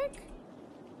traffic?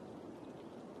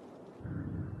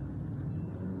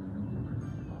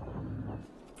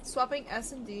 Swapping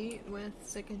S&D with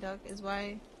sick and duck is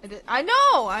why I did. I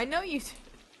know you did.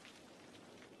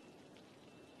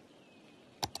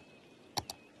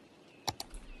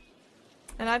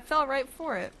 And I fell right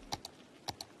for it.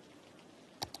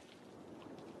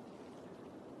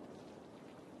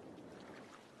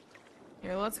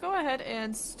 Here, let's go ahead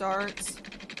and start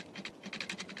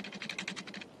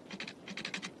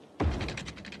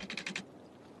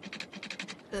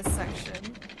this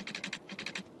section.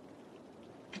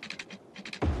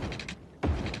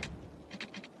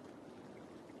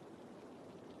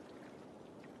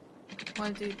 I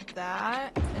want to do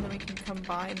that, and then we can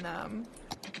combine them.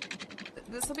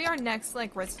 This will be our next,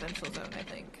 like, residential zone, I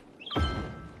think.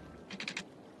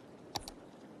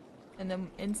 And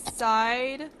then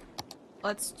inside,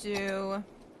 let's do...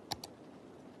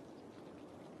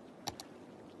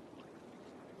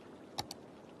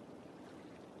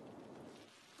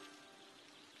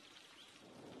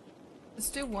 Let's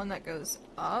do one that goes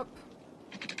up.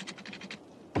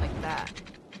 Like that.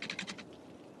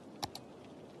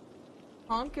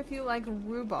 Honk if you like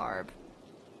rhubarb.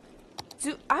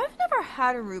 I've never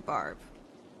had a rhubarb.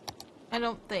 I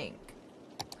don't think.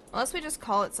 Unless we just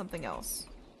call it something else.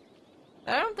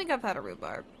 I don't think I've had a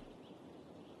rhubarb.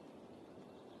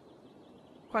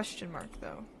 Question mark,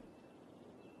 though.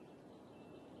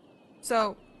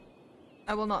 So,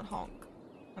 I will not honk.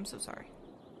 I'm so sorry.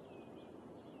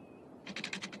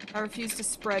 I refuse to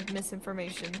spread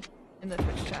misinformation in the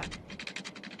Twitch chat.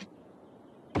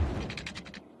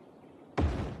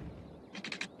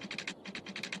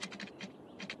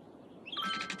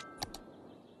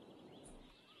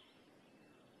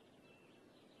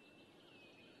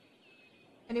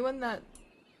 Anyone that...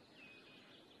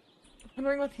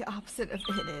 wondering what the opposite of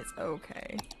it is.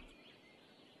 Okay.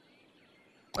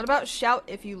 What about shout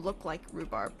if you look like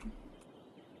rhubarb?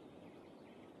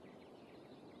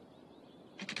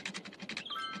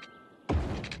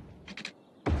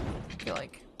 I feel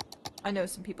like I know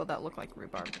some people that look like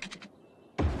rhubarb.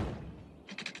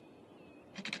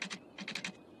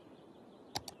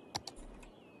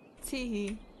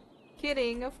 Teehee.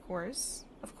 Kidding, of course.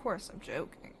 Of course, I'm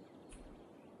joking.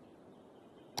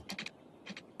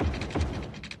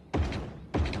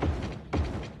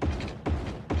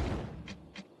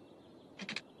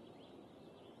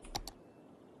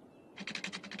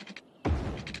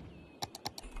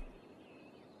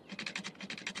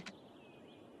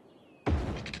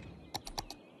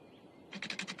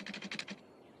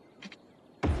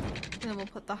 And then we'll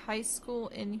put the high school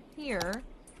in here.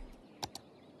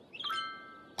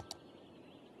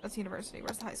 That's university.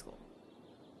 Where's the high school?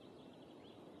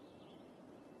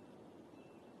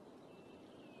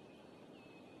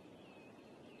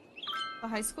 The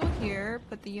high school here.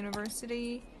 Put the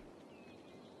university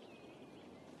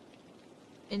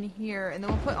in here. And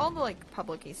then we'll put all the, like,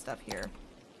 public-y stuff here.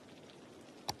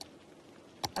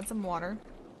 Add some water.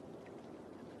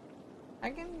 I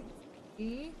can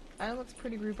see... That looks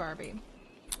pretty rhubarby.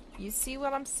 You see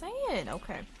what I'm saying?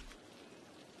 Okay.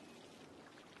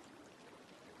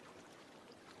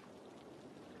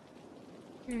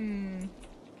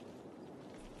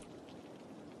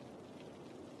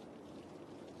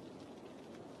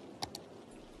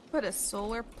 Put a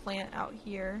solar plant out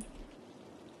here.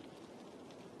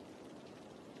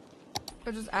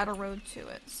 Or just add a road to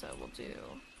it, so we'll do...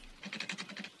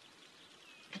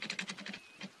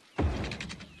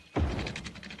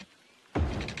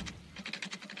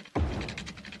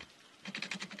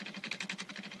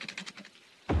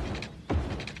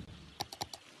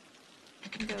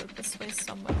 go this way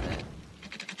some with it.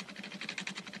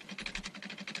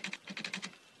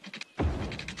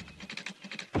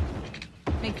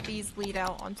 Make these lead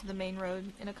out onto the main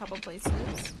road in a couple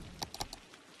places.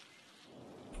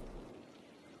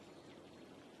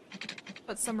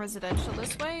 Put some residential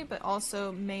this way, but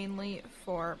also mainly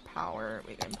for power.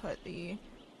 We can put a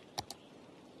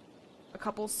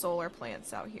couple solar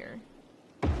plants out here.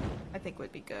 I think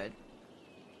would be good.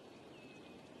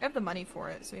 I have the money for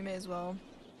it, so we may as well.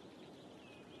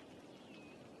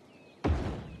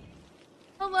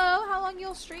 Hello, how long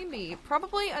you'll stream be?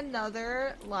 Probably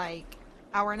another, like,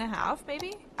 hour and a half,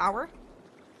 maybe? Hour-ish.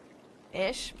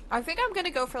 I think I'm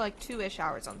gonna go for, like, 2-ish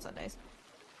hours on Sundays.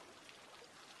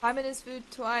 I'm in his food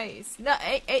twice. No,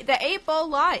 the 8-ball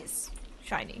lies,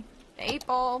 Shiny. The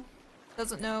 8-ball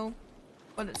doesn't know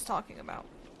what it's talking about.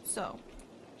 So,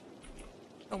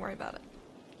 don't worry about it.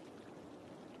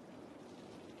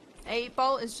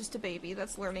 8-ball is just a baby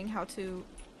that's learning how to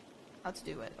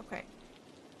do it. Okay.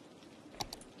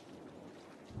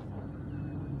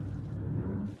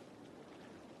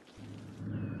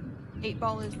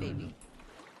 8-ball is baby.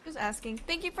 Just asking.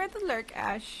 Thank you for the lurk,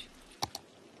 Ash.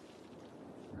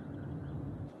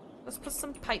 Let's put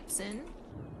some pipes in.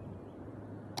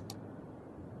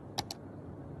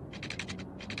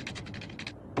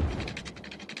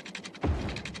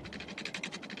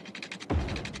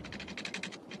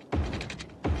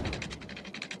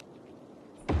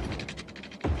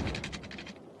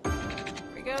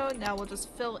 go. Now we'll just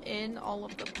fill in all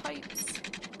of the pipes.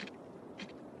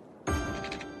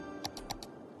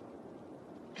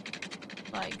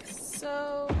 Like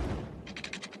so.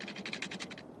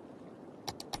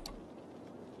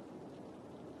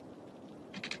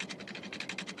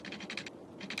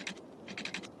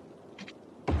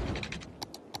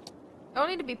 They don't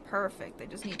need to be perfect, they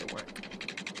just need to work.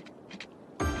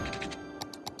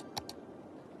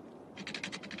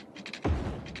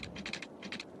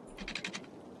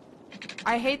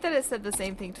 I hate that it said the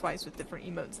same thing twice with different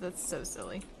emotes. That's so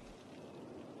silly.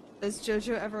 Does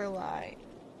Jojo ever lie?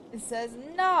 It says,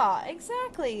 nah,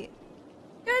 exactly.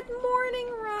 Good morning,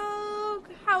 Rogue.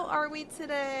 How are we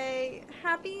today?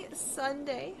 Happy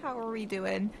Sunday. How are we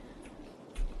doing?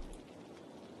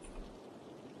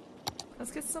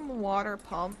 Let's get some water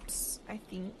pumps, I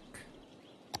think.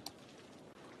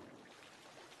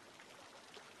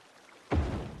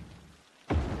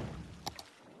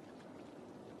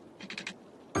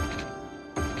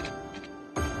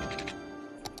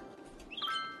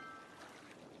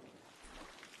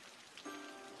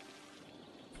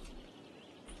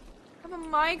 I have a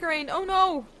migraine. Oh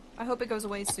no! I hope it goes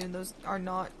away soon. Those are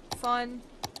not fun.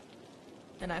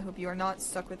 And I hope you are not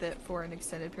stuck with it for an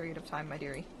extended period of time, my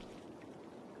dearie.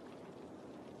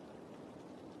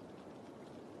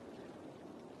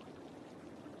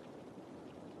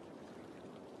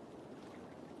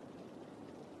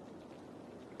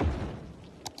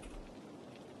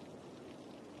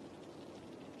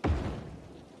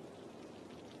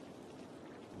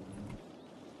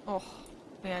 Oh,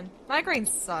 man. Migraines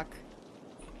suck.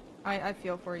 I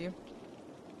feel for you.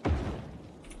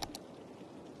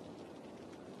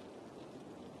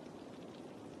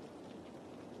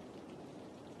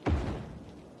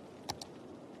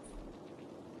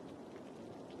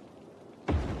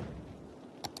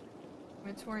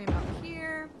 Auditorium out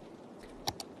here.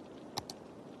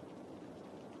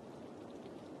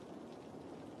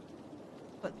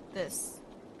 Put this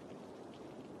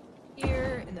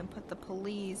here, and then put the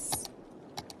police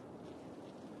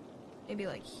maybe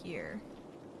like here.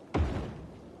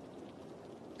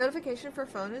 Notification for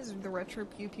phone is the retro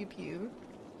pew pew pew.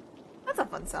 That's a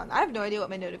fun sound. I have no idea what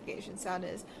my notification sound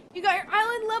is. You got your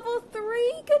island level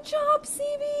 3? Good job,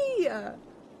 CV!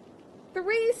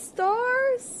 3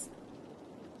 stars?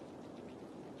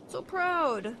 So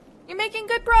proud. You're making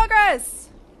good progress!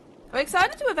 I'm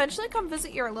excited to eventually come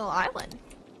visit your little island.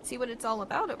 See what it's all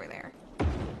about over there.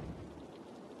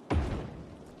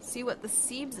 See what the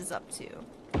Siebes is up to.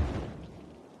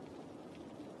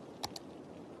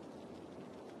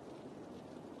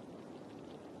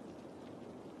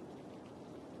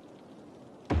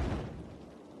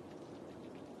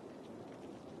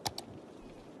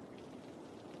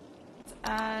 Let's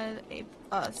add a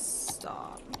bus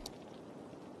stop.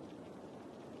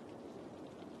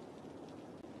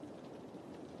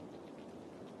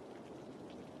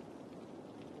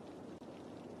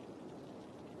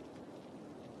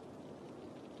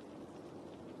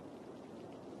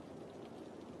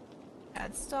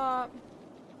 Add stop.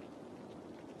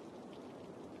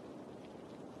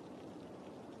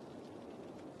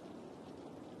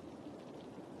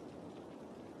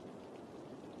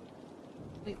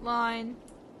 Complete line.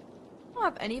 I don't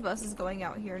have any buses going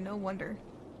out here, no wonder.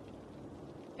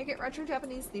 I get retro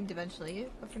Japanese themed eventually,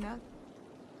 but for now,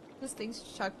 just things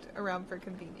chucked around for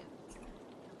convenience.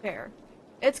 Fair.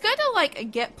 It's good to like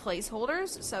get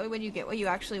placeholders, so when you get what you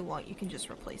actually want, you can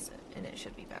just replace it, and it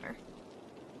should be better.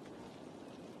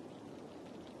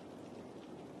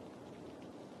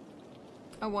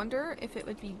 I wonder if it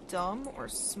would be dumb or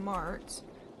smart.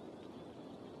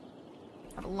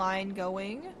 Have a line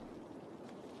going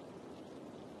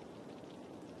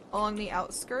along the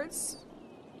outskirts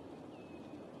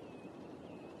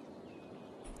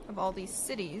of all these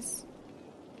cities.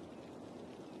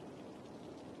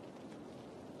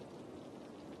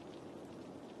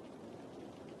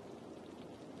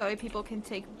 That way people can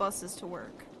take buses to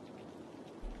work.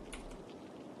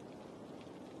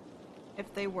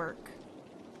 If they work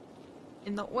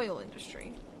in the oil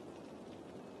industry.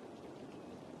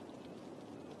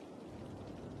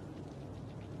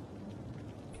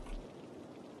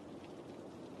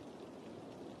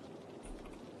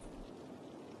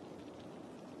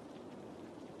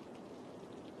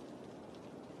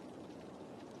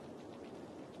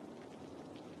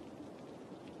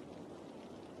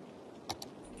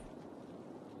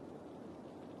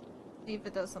 See if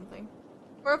it does something.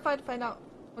 Or if I'd find out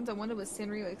ones I wanted was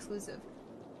Sanrio exclusive.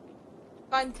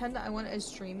 Find 10 that I want as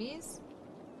streamies.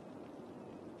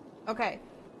 Okay,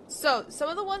 so some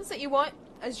of the ones that you want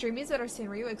as streamies that are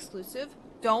Sanrio exclusive,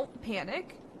 don't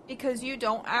panic. because you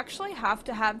don't actually have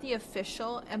to have the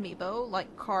official amiibo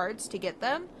like cards to get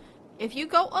them. If you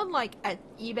go on like at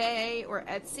eBay or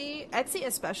Etsy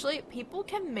especially, people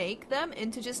can make them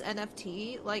into just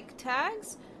NFT like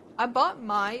tags. I bought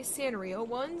my Sanrio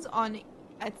ones on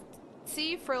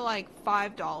Etsy for like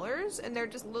 $5, and they're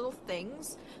just little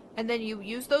things. And then you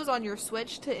use those on your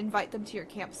Switch to invite them to your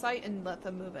campsite and let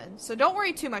them move in. So don't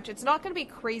worry too much. It's not going to be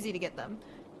crazy to get them.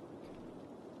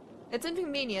 It's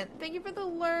inconvenient. Thank you for the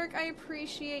lurk. I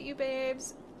appreciate you,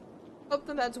 babes. Hope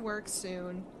the meds work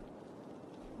soon.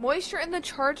 Moisture in the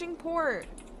charging port.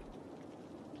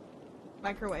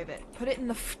 Microwave it. Put it in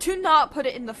the... Do not put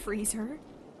it in the freezer.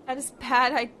 That is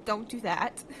bad. I don't do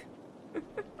that.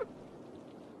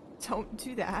 Don't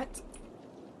do that.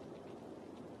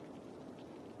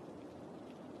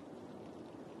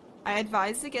 I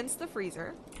advise against the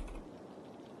freezer.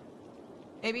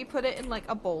 Maybe put it in like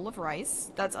a bowl of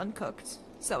rice that's uncooked,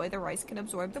 so that way the rice can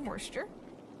absorb the moisture.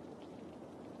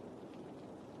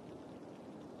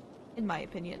 In my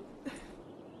opinion.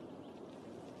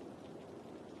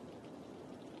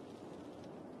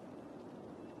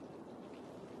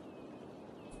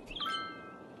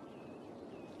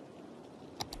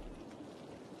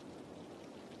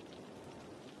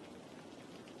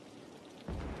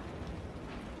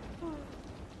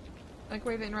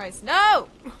 Microwave it in rice. No!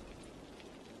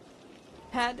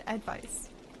 Bad advice.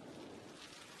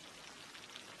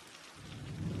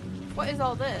 What is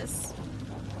all this?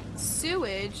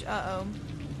 Sewage? Uh-oh.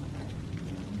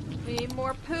 We need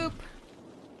more poop.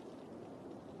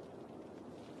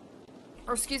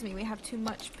 Or excuse me, we have too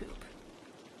much poop.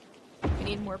 We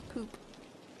need more poop.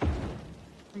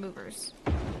 Removers.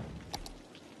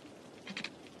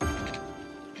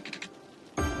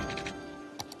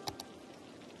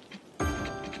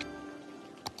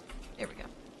 There we go.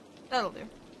 That'll do.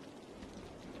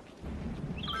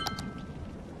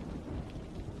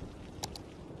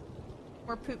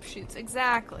 More poop shoots.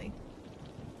 Exactly.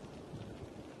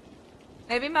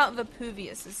 Maybe Mount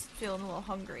Vepuvius is feeling a little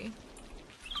hungry.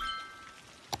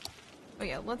 Oh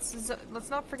yeah, let's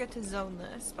not forget to zone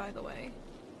this, by the way.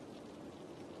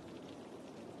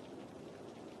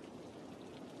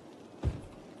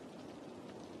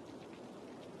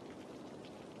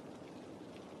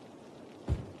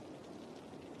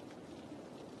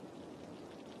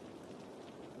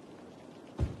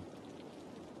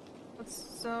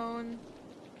 Let's zone...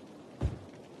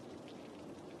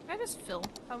 Can I just fill?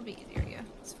 That would be easier, yeah.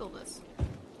 Let's fill this.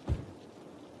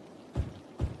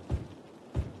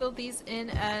 Fill these in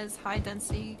as high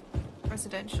density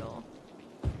residential.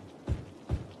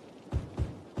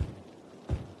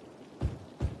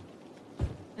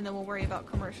 And then we'll worry about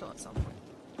commercial at some point.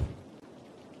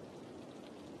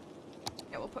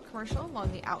 Yeah, we'll put commercial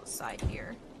along the outside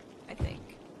here, I think.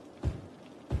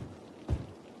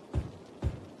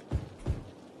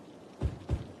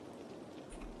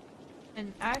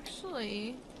 And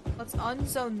actually, let's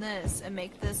unzone this and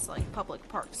make this like public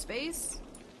park space.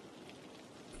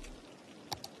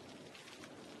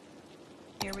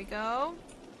 Here we go.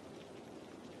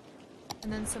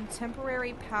 And then some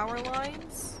temporary power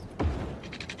lines.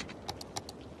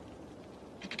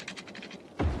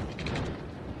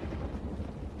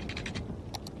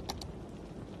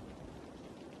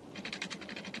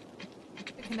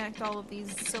 To connect all of these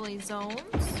silly zones.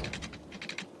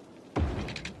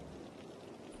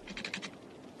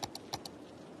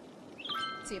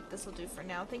 See if this will do for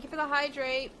now. Thank you for the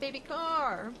hydrate, baby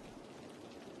car.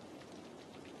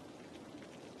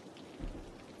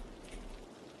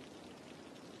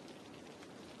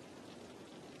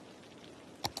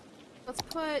 Let's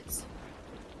put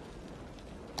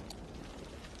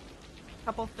a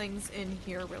couple things in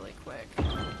here really quick.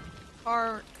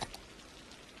 Park.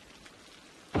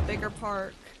 A bigger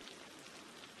park.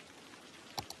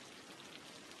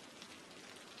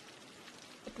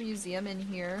 Put the museum in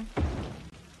here.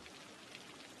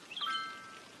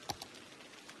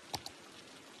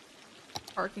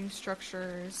 Parking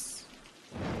structures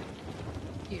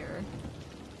here.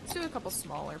 Let's do a couple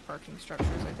smaller parking structures,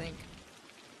 I think.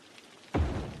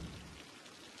 And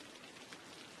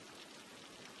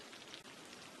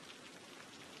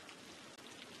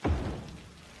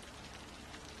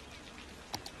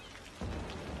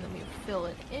then we fill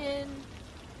it in.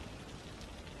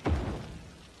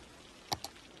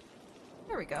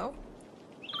 There we go.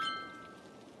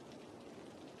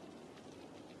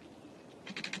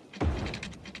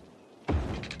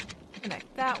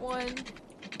 Connect that one.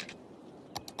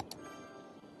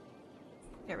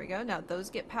 There we go. Now those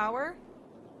get power.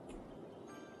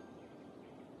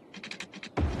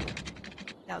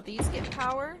 Now these get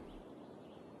power.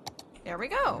 There we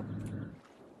go.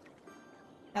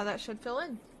 Now that should fill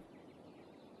in.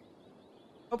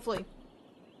 Hopefully.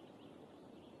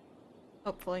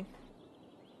 Hopefully.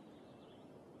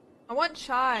 I want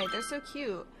chai. They're so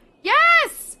cute.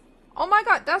 Yes! Oh my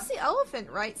god, that's the elephant,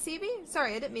 right, CB?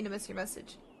 Sorry, I didn't mean to miss your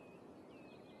message.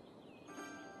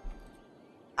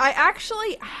 I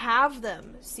actually have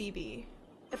them, CB.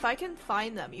 If I can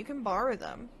find them, you can borrow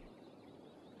them.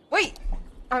 Wait!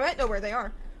 I might know where they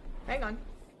are. Hang on.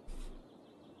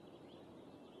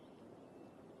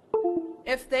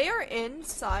 If they are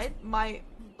inside my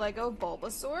Lego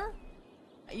Bulbasaur,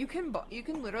 you can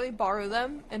literally borrow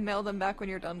them and mail them back when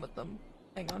you're done with them.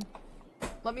 Hang on.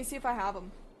 Let me see if I have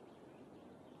them.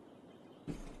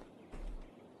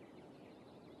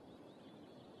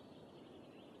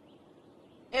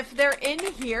 If they're in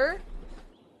here,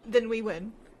 then we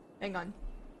win. Hang on.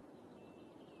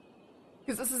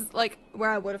 Because this is, like, where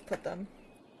I would have put them.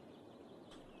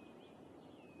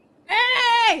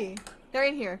 Hey! They're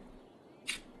in here.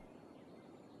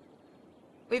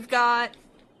 We've got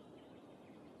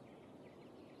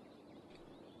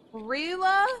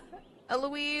Rila,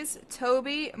 Eloise,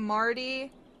 Toby,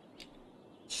 Marty,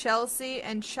 Chelsea,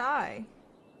 and Chai.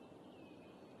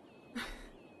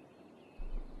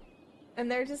 And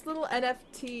they're just little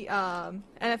NFT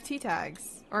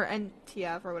tags, or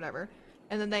NTF or whatever.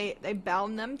 And then they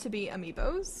bound them to be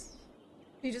amiibos.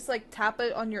 You just like tap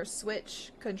it on your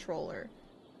Switch controller,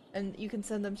 and you can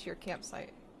send them to your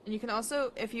campsite. And you can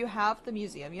also, if you have the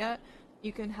museum yet,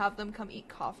 you can have them come eat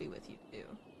coffee with you too.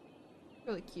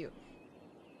 Really cute.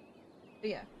 But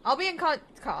yeah, I'll be in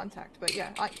contact, but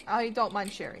yeah, I don't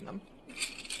mind sharing them.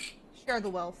 Share the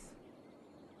wealth.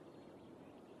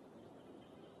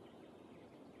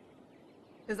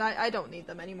 Because I don't need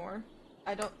them anymore.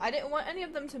 I didn't want any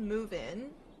of them to move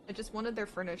in. I just wanted their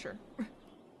furniture.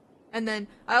 And then,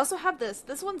 I also have this.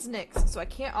 This one's Nick's, so I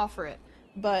can't offer it.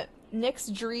 But Nick's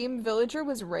dream villager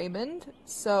was Raymond,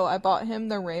 so I bought him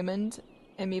the Raymond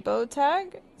amiibo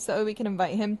tag, so we can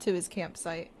invite him to his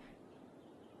campsite.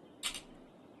 I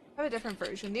have a different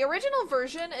version. The original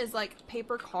version is like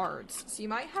paper cards, so you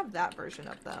might have that version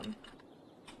of them.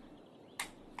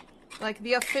 Like,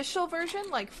 the official version,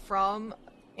 like, from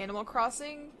Animal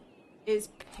Crossing, is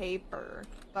paper.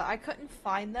 But I couldn't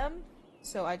find them,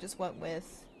 so I just went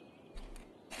with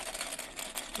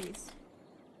these.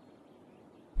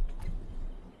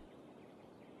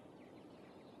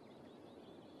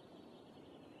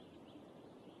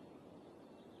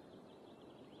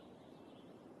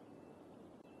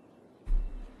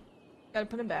 Gotta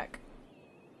put them back.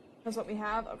 That's what we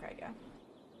have? Okay, yeah.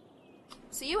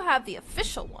 So you have the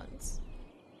official ones.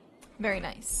 Very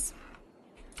nice.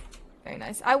 Very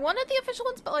nice. I wanted the official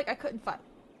ones, but like I couldn't find.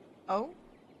 Oh?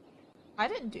 I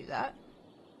didn't do that.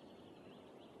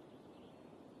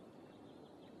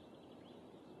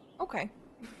 Okay.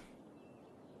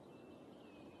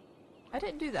 I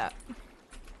didn't do that.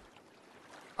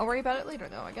 I'll worry about it later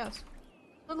though, I guess.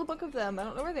 Little book of them. I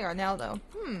don't know where they are now though.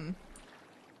 I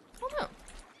don't know.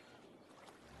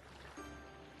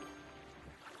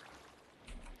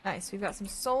 Nice, we've got some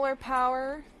solar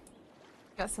power.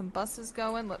 Got some buses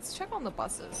going. Let's check on the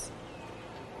buses.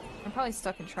 I'm probably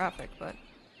stuck in traffic, but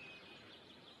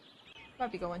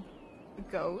might be going. A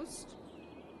ghost?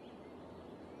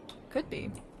 Could be.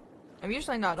 I'm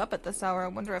usually not up at this hour. I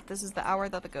wonder if this is the hour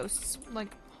that the ghosts,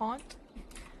 like, haunt?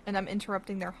 And I'm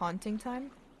interrupting their haunting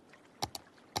time?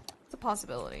 It's a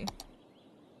possibility.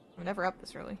 I'm never up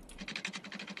this early.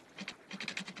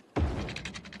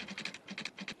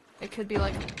 It could be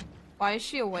like, why is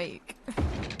she awake?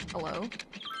 Hello?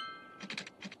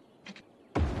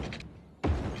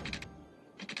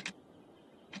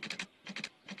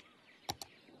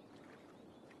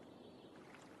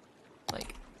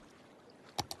 Like...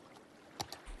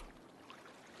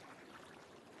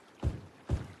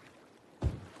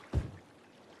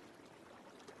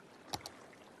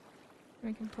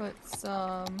 We can put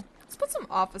some... Let's put some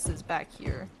offices back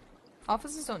here.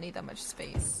 Offices don't need that much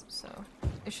space, so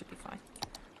it should be fine.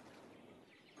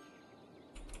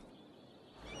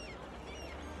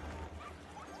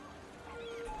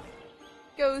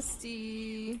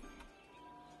 Ghosty.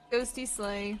 Ghosty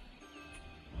sleigh.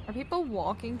 Are people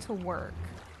walking to work?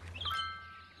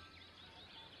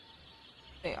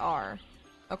 They are.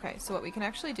 Okay, so what we can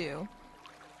actually do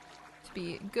to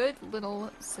be good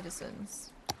little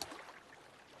citizens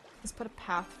is put a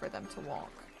path for them to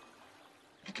walk.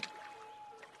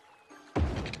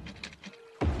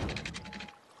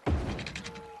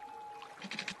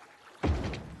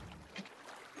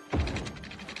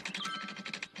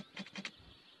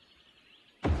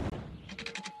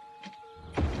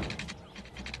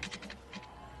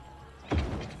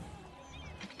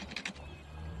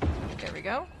 we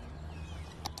go.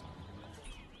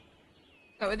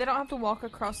 Oh, they don't have to walk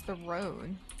across the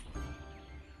road.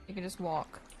 You can just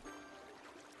walk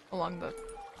along the...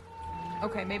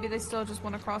 Okay, maybe they still just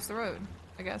want to cross the road,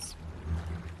 I guess.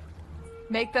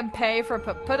 Make them pay for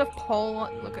put a pole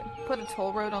on, put a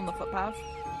toll road on the footpath.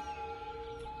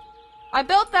 I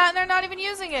built that and they're not even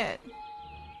using it.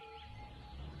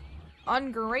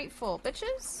 Ungrateful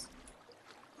bitches.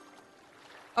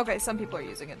 Okay, some people are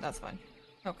using it. That's fine.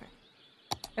 Okay.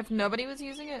 If nobody was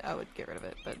using it, I would get rid of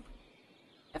it. But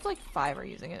if like 5 are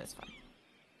using it, it's fine.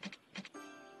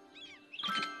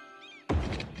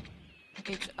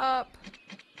 H up.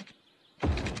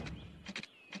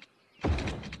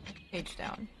 H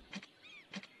down.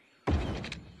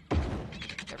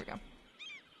 There we go.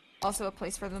 Also a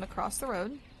place for them to cross the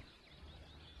road.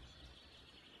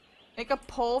 Make a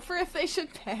poll for if they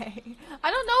should pay.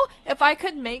 I don't know if I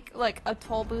could make like a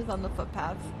toll booth on the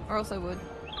footpath, or else I would.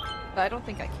 But I don't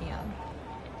think I can.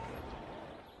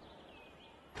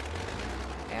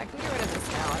 Okay, I can get rid of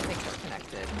this now. I think they're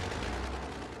connected.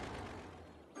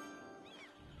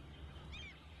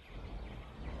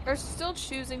 They're still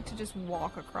choosing to just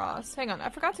walk across. Hang on, I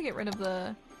forgot to get rid of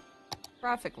the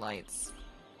traffic lights.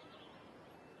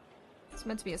 It's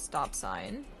meant to be a stop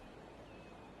sign.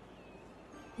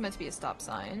 Meant to be a stop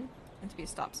sign. Meant to be a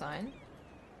stop sign.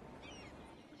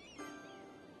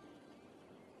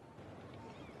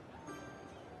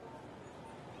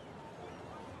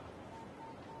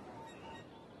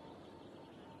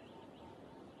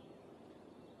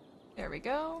 There we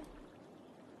go.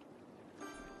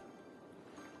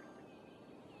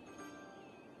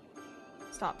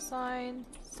 Stop sign,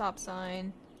 stop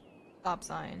sign, stop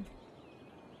sign,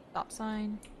 stop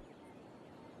sign,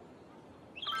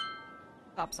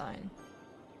 stop sign.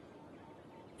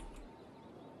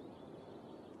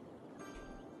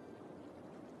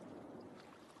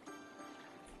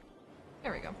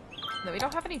 There we go. No, we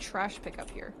don't have any trash pickup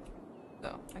here,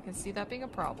 so I can see that being a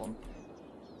problem.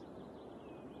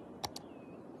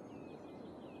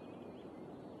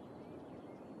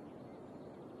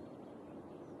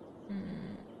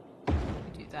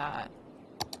 Do that.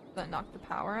 Does that knock the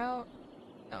power out?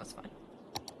 No, it's fine.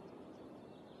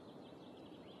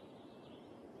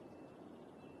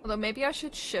 Although maybe I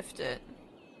should shift it.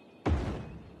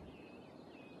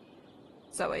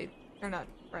 So wait, they're not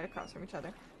right across from each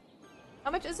other.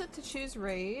 How much is it to choose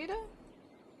raid?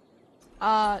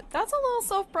 That's a little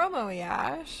self-promo-y,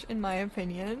 Ash, in my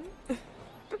opinion.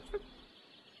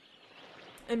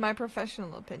 In my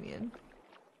professional opinion.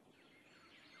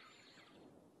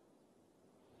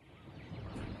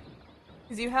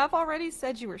 Because you have already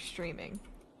said you were streaming.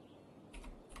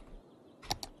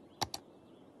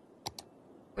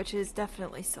 Which is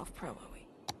definitely self-promo-y.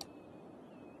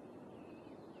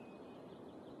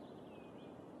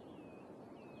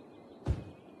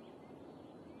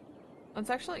 Let's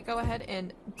actually go ahead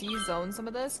and de-zone some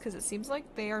of this, because it seems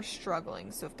like they are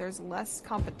struggling. So if there's less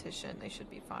competition, they should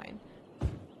be fine.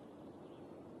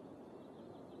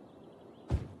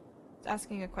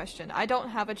 Asking a question. I don't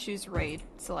have a choose raid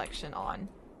selection on.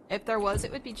 If there was,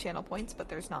 it would be channel points, but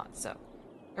there's not, so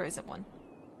there isn't one.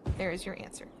 There is your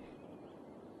answer.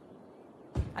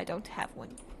 I don't have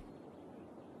one.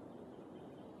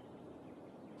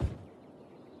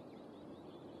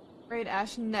 Raid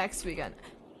Ash next weekend.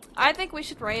 I think we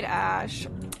should raid Ash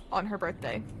on her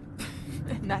birthday.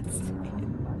 And that's it.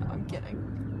 No, I'm kidding.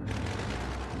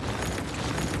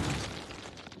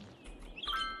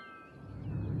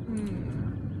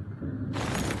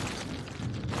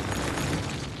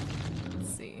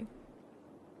 Let's see.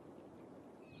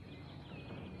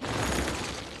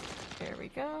 There we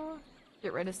go.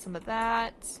 Get rid of some of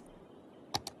that.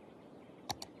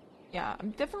 Yeah,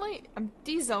 I'm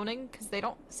de-zoning because they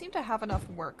don't seem to have enough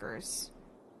workers.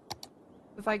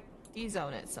 If I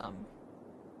de-zone it some,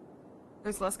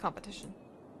 there's less competition.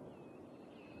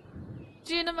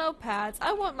 Genimo Pats.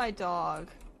 I want my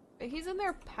dog. But he's in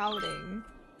there pouting.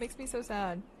 Makes me so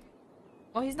sad.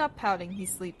 Well, he's not pouting,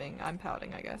 he's sleeping. I'm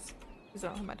pouting, I guess. Because I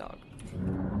don't have my dog.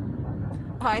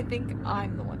 I think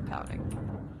I'm the one pouting.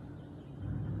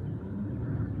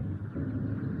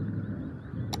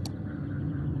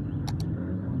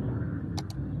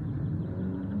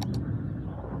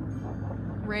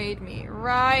 Raid me.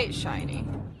 Right, Shiny.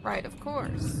 Right, of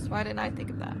course. Why didn't I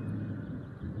think of that?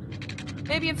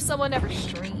 Maybe if someone ever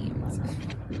streams.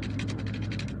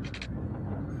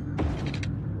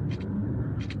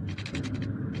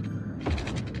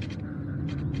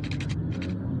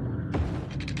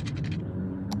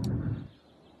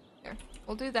 There.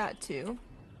 We'll do that too.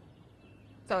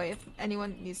 So if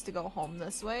anyone needs to go home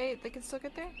this way, they can still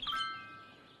get there.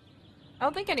 I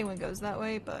don't think anyone goes that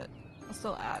way, but I'll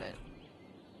still add it.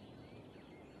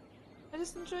 I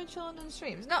just enjoy chilling in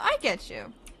streams. No, I get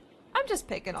you. I'm just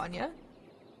picking on you.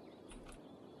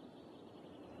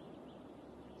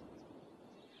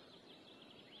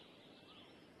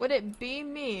 Would it be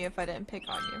me if I didn't pick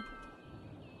on you?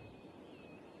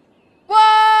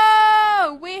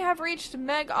 Whoa! We have reached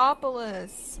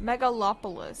Megalopolis.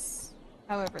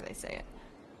 However they say it.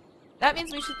 That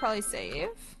means we should probably save.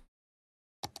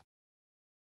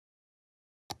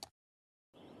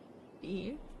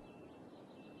 E.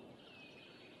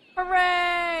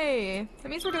 Hooray! That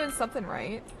means we're doing something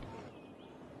right.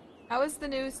 How is the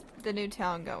new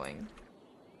town going?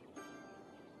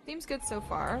 Seems good so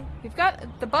far. We've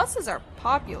got the buses are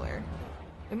popular.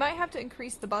 We might have to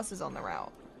increase the buses on the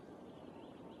route.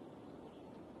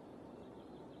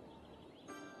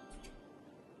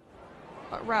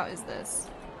 What route is this?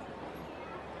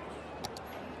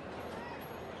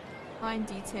 Find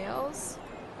details.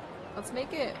 Let's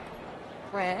make it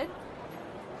red.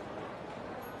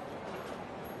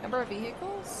 Number of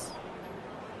vehicles?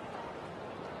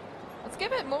 Let's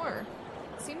give it more.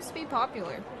 Seems to be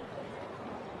popular.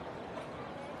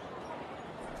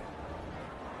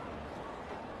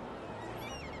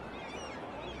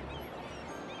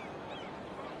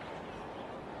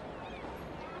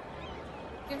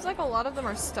 Seems like a lot of them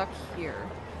are stuck here.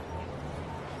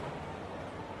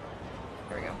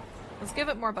 There we go. Let's give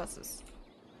it more buses.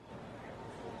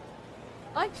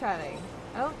 I like chatting.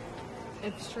 I don't...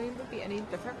 If stream would be any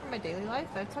different from my daily life,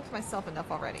 I've talked to myself enough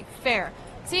already. Fair.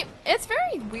 See, it's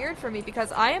very weird for me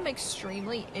because I am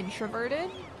extremely introverted.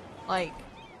 Like,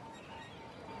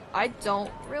 I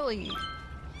don't really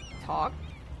talk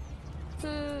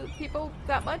to people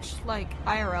that much, like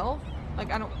IRL.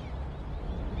 Like, I don't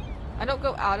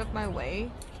go out of my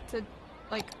way to,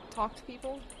 like, talk to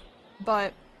people,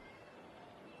 but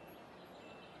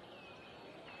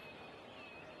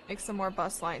make some more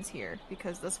bus lines here,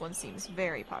 because this one seems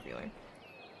very popular.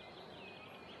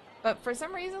 But for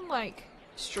some reason, like,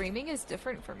 streaming is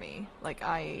different for me. Like,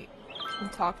 I can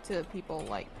talk to people,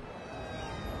 like,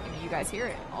 you guys hear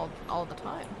it all the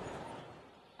time.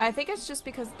 I think it's just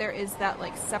because there is that,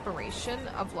 like, separation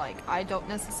of, like, I don't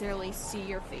necessarily see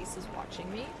your faces watching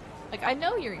me. Like, I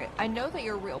know that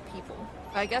you're real people,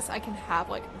 but I guess I can have,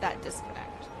 like, that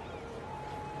disconnect.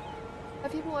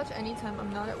 Have people watch anytime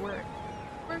I'm not at work.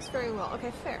 Works very well.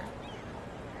 Okay, fair.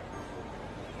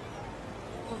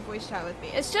 Won't voice chat with me.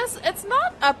 It's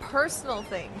not a personal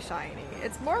thing, Shiny.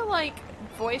 It's more like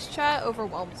voice chat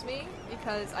overwhelms me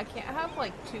because I can't have,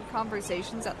 like, 2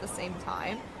 conversations at the same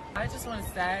time. I just want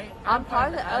to say, I'm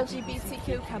part of the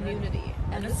LGBTQ community,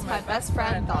 and this is my best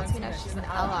friend, Valentina. She's an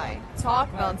ally. Talk,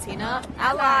 Valentina.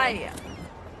 Ally!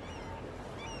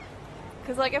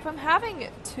 Because, like, if I'm having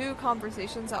 2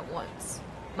 conversations at once,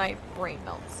 my brain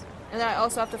melts. And then I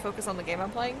also have to focus on the game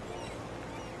I'm playing.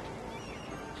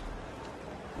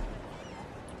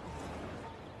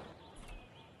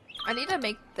 I need to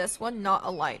make this one not a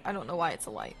light. I don't know why it's a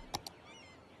light.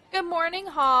 Good morning,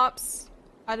 Hops.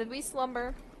 How did we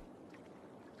slumber?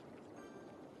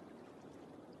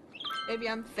 Maybe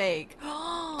I'm fake.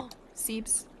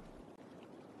 Seeps.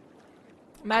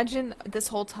 Imagine this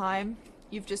whole time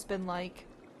you've just been like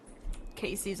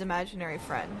Casey's imaginary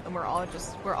friend and we're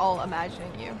all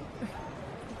imagining you.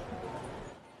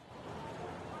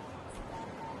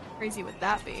 Crazy would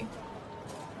that be?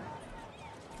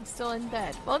 I'm still in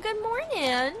bed. Well, good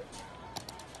morning!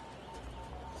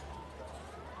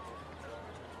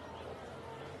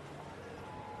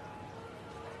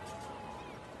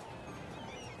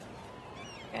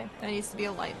 Okay, that needs to be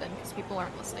a light then, because people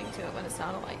aren't listening to it when it's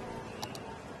not a light.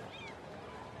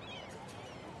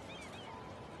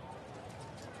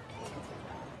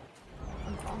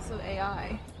 And also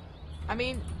AI. I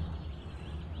mean,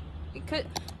 it could...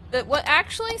 What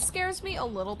actually scares me a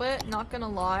little bit, not gonna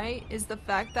lie, is the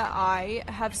fact that I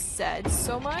have said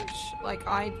so much. Like,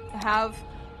 I have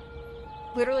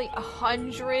literally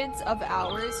hundreds of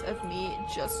hours of me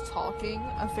just talking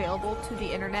available to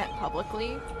the internet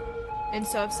publicly. And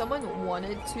so if someone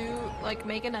wanted to, like,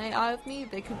 make an AI of me,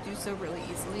 they could do so really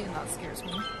easily, and that scares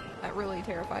me. That really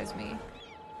terrifies me.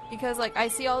 Because, like, I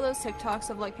see all those TikToks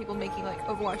of, like, people making, like,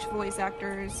 Overwatch voice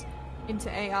actors into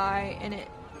AI, and it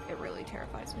really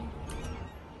terrifies me.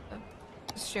 So,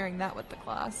 just sharing that with the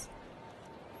class.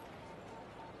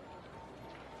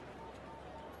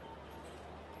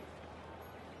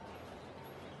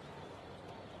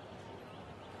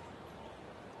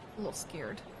 A little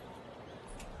scared.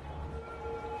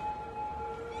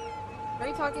 What are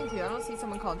you talking to? I don't see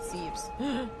someone called Siebes.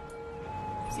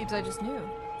 Siebes I just knew.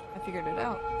 I figured it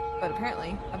out. But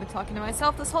apparently, I've been talking to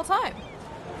myself this whole time.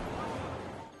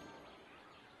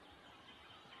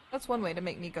 That's one way to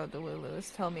make me go to Lulu, is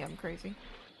tell me I'm crazy.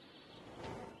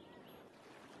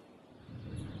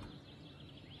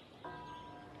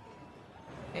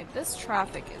 Okay, this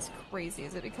traffic is crazy.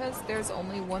 Is it because there's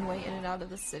only one way in and out of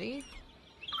the city?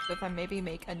 So if I maybe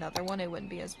make another one, it wouldn't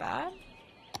be as bad?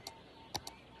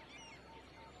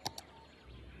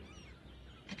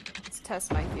 Let's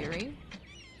test my theory.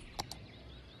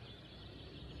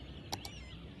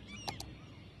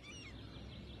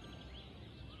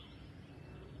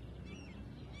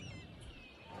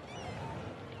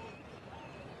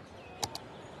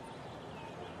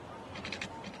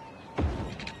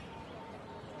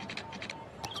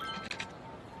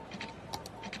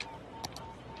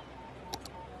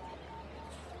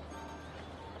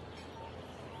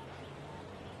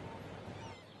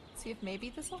 See if maybe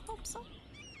this will help some.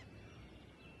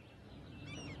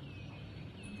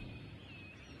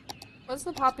 What's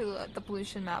the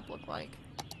pollution map look like?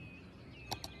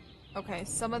 Okay,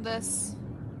 some of this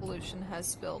pollution has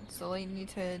spilled, so I need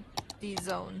to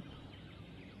de-zone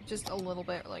just a little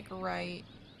bit, like right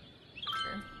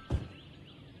here.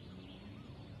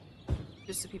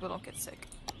 Just so people don't get sick.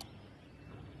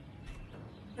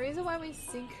 The reason why we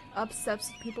sync up steps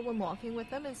with people when walking with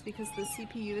them is because the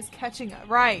CPU is catching up.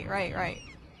 Right.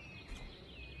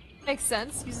 Makes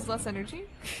sense. Uses less energy.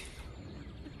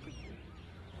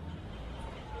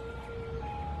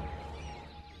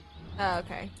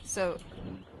 Okay, so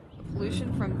the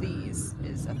pollution from these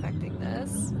is affecting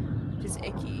this, which is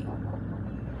icky.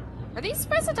 Are these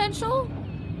residential?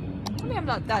 I mean, I'm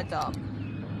not that dumb.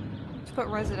 Just put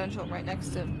residential right next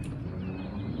to...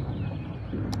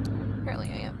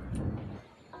 Apparently I am.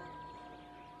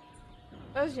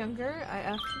 When I was younger, I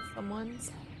effed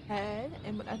someone's head,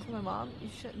 and when I told my mom, you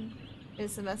shouldn't,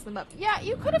 is to mess them up. Yeah,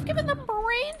 you could have given them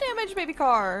brain damage, baby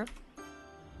car!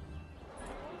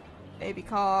 Baby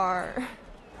car.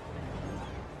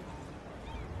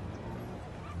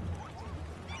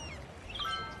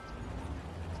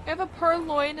 I have a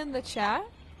purloin in the chat.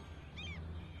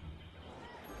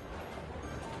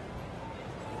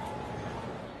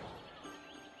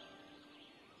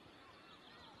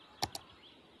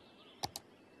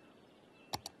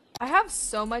 I have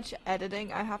so much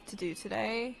editing I have to do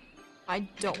today. I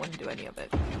don't want to do any of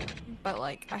it. But,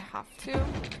 like, I have to.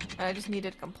 And I just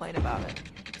needed to complain about it.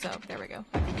 So, there we go.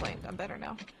 I complained. I'm better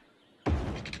now.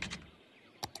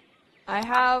 I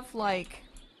have, like,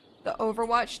 the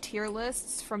Overwatch tier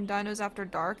lists from Dinos After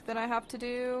Dark that I have to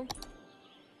do.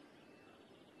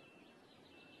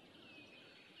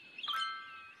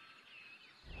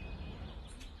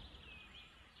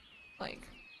 Like...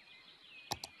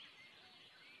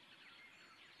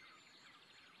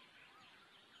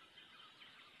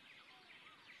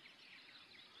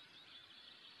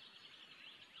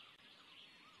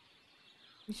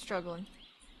 I'm struggling.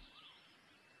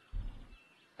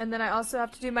 And then I also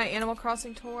have to do my Animal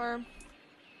Crossing tour.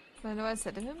 I know I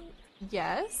said to him,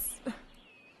 yes. What'd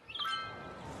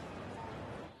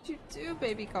you do,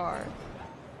 baby car?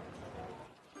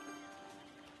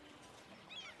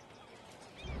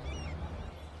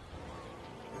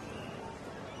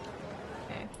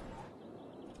 Okay.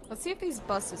 Let's see if these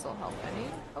buses will help any.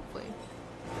 Hopefully.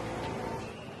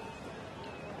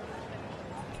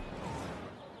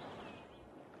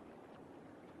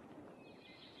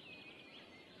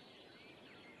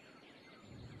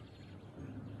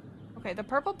 Okay, the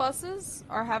purple buses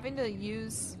are having to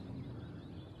use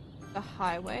the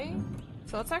highway.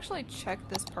 So let's actually check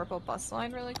this purple bus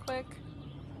line really quick.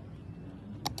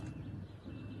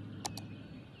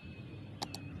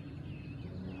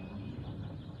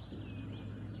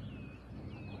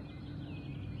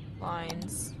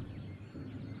 Lines.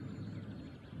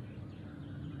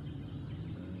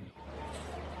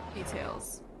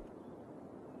 Details.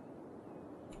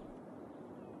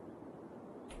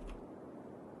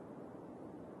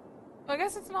 I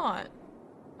guess it's not.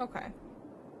 Okay.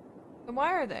 Then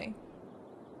why are they?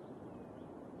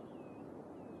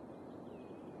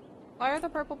 Why are the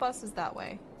purple buses that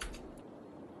way?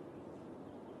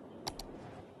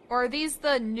 Or are these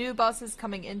the new buses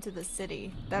coming into the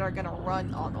city that are gonna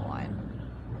run on the line?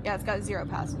 Yeah, it's got 0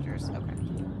 passengers. Okay.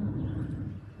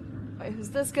 Wait, who's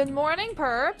this? Good morning,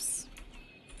 perps!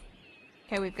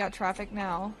 Okay, we've got traffic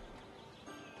now.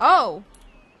 Oh!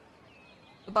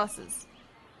 The buses.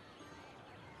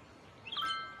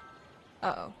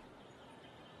 Uh-oh.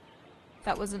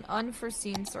 That was an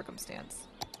unforeseen circumstance.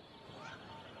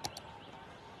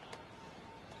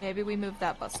 Maybe we move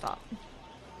that bus stop.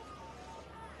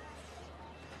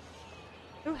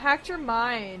 Ooh, hacked your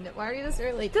mind. Why are you this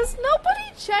early? Does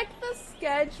nobody check the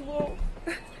schedule?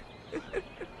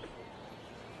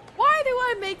 Why do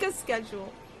I make a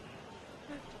schedule?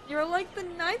 You're like the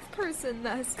 9th person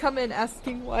that has come in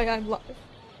asking why I'm live.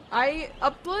 I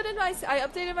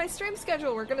updated my stream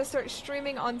schedule. We're gonna start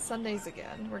streaming on Sundays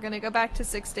again. We're gonna go back to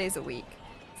 6 days a week.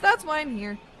 So that's why I'm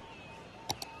here.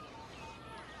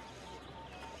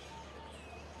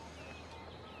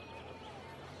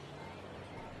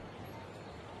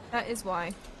 That is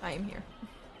why I am here.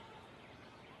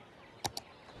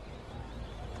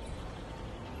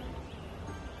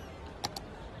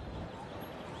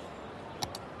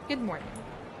 Good morning.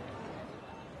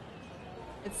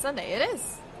 It's Sunday. It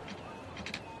is.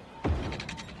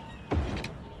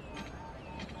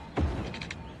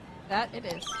 That it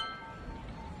is.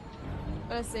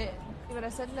 But I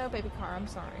said no, baby car. I'm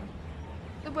sorry.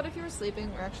 So what if you were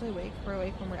sleeping? We're actually awake. We're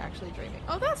awake when we're actually dreaming.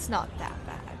 Oh, that's not that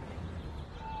bad.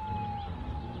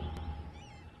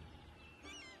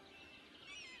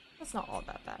 That's not all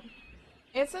that bad.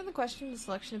 Answer the question: the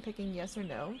selection of picking yes or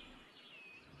no.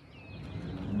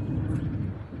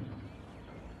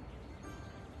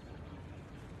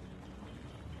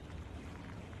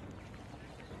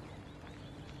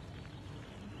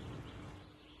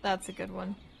 That's a good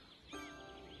one.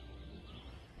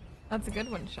 That's a good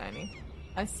one, Shiny.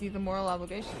 I see the moral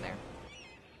obligation there.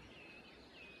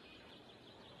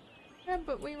 Yeah,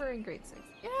 but we were in grade 6.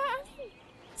 Yeah,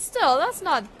 still, that's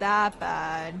not that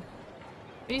bad.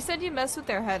 But you said you messed with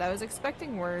their head. I was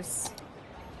expecting worse.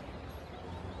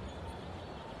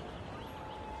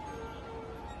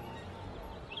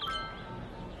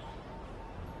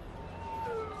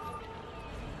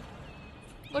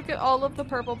 Look at all of the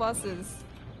purple buses.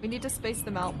 We need to space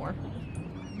them out more.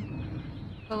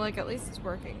 But like, at least it's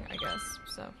working, I guess,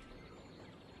 so.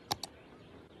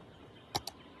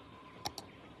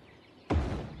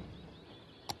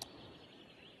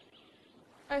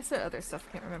 I said other stuff,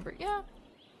 can't remember. Yeah.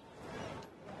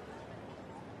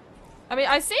 I mean,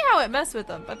 I see how it messed with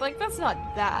them, but like, that's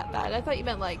not that bad. I thought you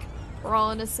meant like, we're all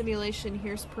in a simulation,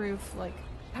 here's proof, like,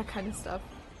 that kind of stuff.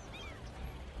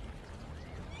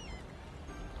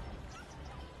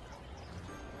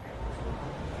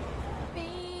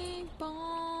 Bing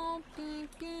bong, bing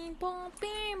bing bong,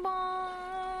 bing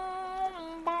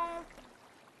bong, bong.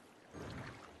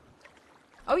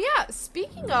 Oh yeah,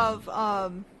 speaking of,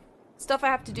 stuff I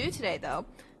have to do today, though.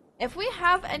 If we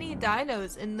have any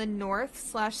dinos in the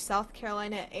North/South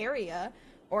Carolina area,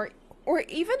 or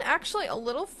even actually a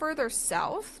little further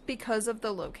south because of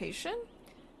the location,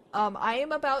 I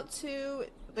am about to,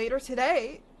 later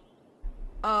today,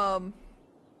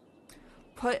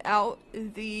 put out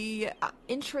the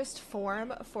interest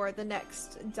form for the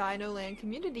next Dino Land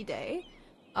Community Day.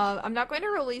 I'm not going to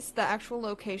release the actual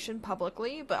location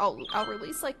publicly, but I'll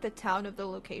release like the town of the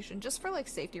location just for like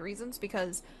safety reasons,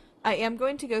 because I am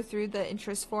going to go through the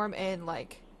interest form and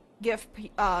like give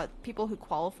people who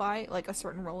qualify like a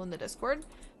certain role in the Discord.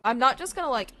 I'm not just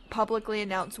gonna like publicly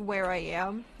announce where I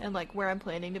am and like where I'm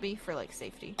planning to be for like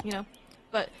safety, you know.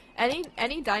 But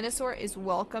any dinosaur is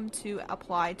welcome to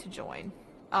apply to join.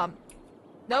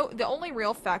 No, the only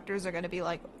real factors are going to be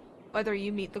like whether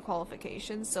you meet the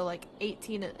qualifications, so like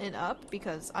 18 and up,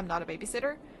 because I'm not a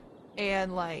babysitter,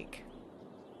 and like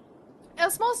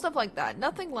small stuff like that.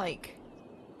 Nothing like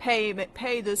pay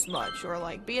this much or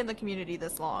like be in the community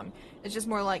this long. It's just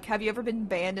more like, have you ever been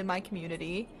banned in my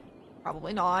community?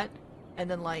 Probably not. And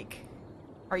then like,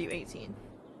 are you 18?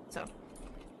 So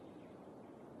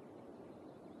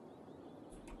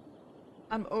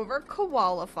I'm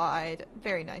overqualified.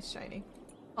 Very nice, Shiny.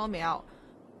 Call me out.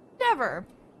 Never.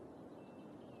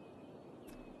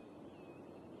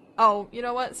 Oh, you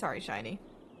know what? Sorry, Shiny.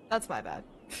 That's my bad.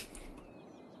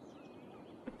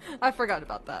 I forgot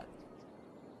about that.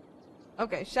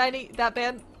 Okay, Shiny, that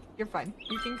band, you're fine.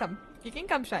 You can come. You can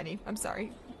come, Shiny. I'm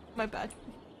sorry. My bad.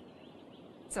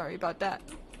 Sorry about that.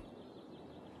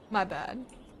 My bad.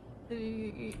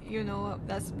 You know what?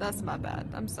 That's my bad.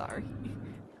 I'm sorry.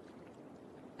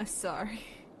 I'm sorry.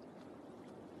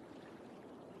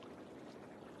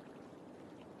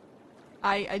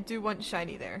 I do want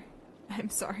Shiny there. I'm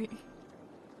sorry.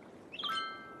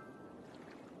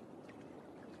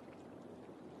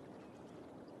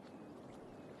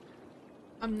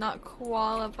 I'm not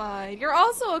qualified. You're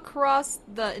also across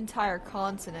the entire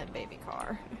continent, baby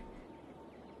car.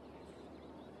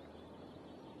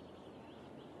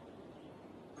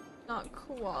 Not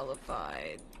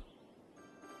qualified.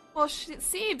 Well,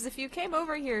 Seebs, if you came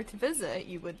over here to visit,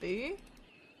 you would be.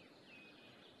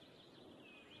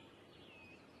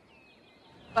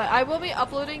 But I will be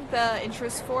uploading the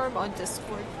interest form on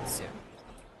Discord soon.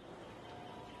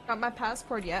 Got my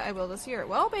passport yet. I will this year.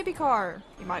 Well, baby car,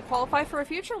 you might qualify for a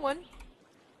future one.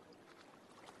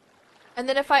 And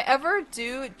then if I ever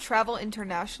do travel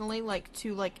internationally, like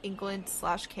to like England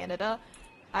 / Canada,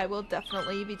 I will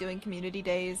definitely be doing community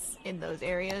days in those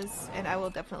areas, and I will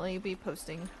definitely be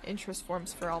posting interest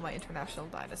forms for all my international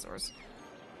dinosaurs.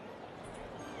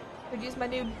 Could use my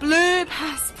new blue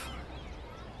passport.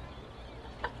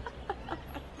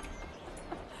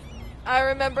 I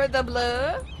remember the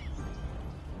blue.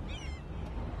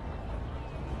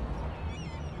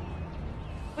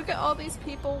 Look at all these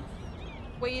people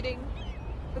waiting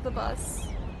for the bus.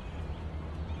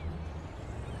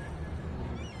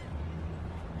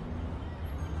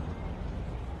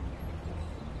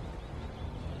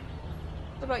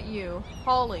 What about you?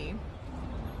 Holly.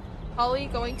 Holly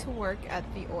going to work at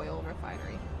the oil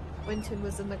refinery. Winton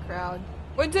was in the crowd.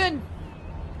 Winton!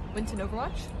 Winton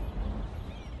Overwatch?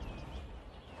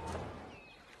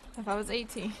 If I was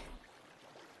 18.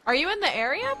 Are you in the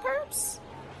area, perps?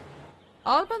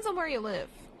 All depends on where you live.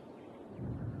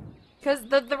 Because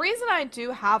the reason I do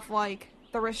have, like,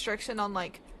 the restriction on,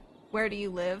 like, where do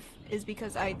you live is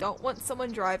because I don't want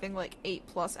someone driving, like,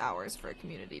 8+ hours for a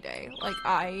community day. Like,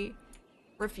 I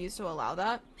refuse to allow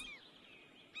that.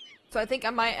 So I think I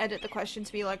might edit the question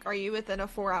to be like, are you within a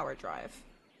 4-hour drive?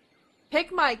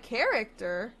 Pick my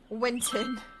character,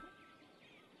 Winton.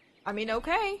 I mean,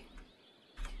 okay.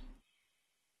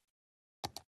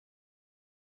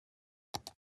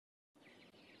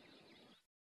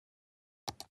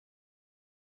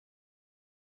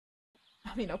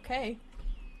 I mean, okay.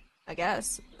 I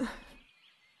guess.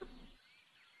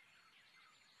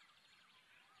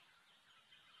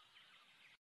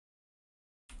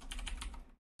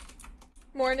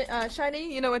 Morning,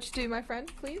 Shiny, you know what you do, my friend,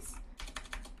 please?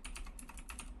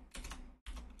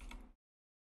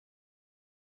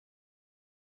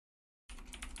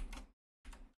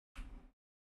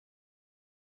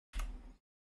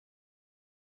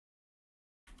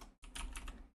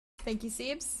 Thank you,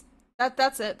 Siebes.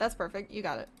 That's it. That's perfect. You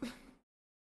got it.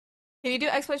 Can you do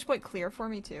exclamation point clear for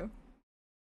me too?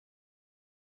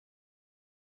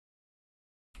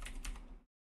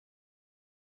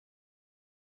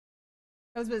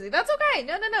 I was busy. That's okay.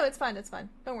 No, no, no. It's fine. It's fine.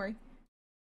 Don't worry.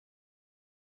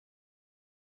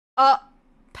 Uh,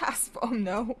 pass. Oh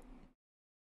no.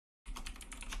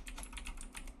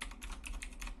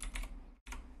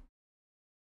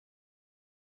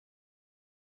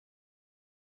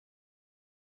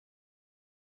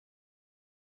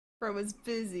 Bro was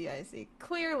busy, I see.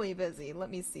 Clearly busy. Let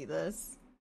me see this.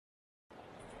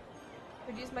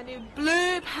 Could use my new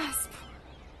blue passport.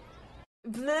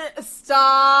 Blue.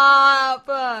 Stop!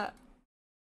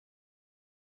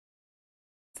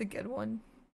 It's a good one.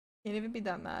 Can't even be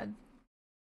that mad.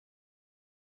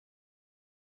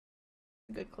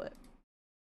 A good clip.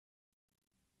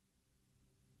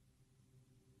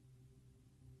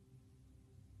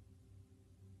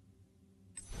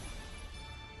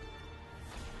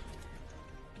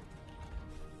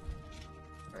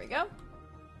 There we go.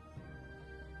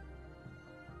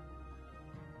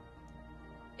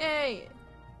 Yay!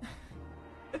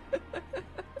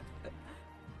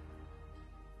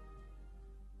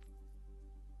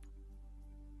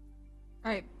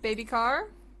 Alright, baby car.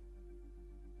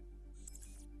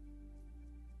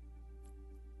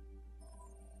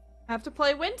 I have to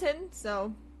play Winton,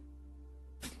 so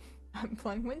I'm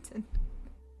playing Winton.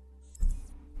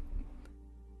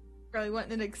 Really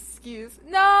wanting an excuse.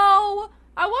 No!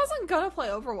 I wasn't gonna play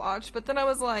Overwatch, but then I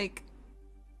was like,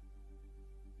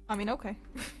 I mean, okay.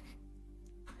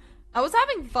 I was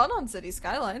having fun on City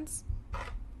Skylines.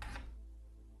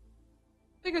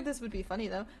 Figured this would be funny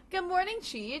though. Good morning,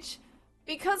 Cheech.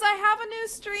 Because I have a new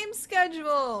stream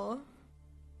schedule.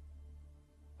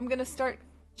 I'm gonna start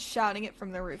shouting it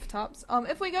from the rooftops.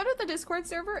 If we go to the Discord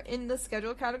server in the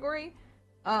schedule category,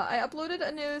 I uploaded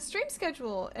a new stream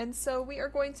schedule, and so we are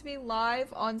going to be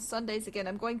live on Sundays again.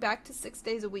 I'm going back to 6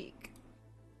 days a week.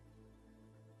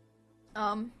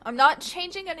 I'm not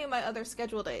changing any of my other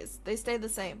schedule days. They stay the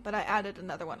same, but I added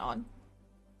another one on.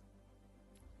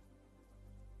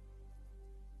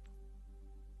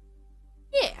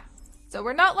 Yeah. So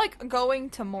we're not, like, going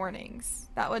to mornings.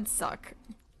 That would suck.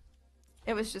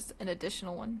 It was just an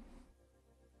additional one.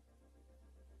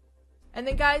 And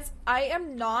then, guys, I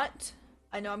am not...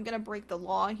 I know I'm gonna break the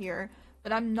law here,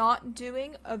 but I'm not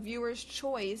doing a viewer's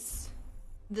choice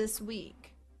this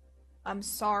week. I'm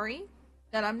sorry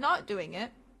that I'm not doing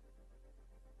it.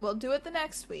 We'll do it the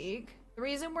next week. The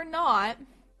reason we're not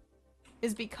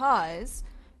is because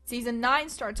Season 9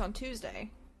 starts on Tuesday.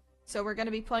 So we're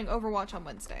gonna be playing Overwatch on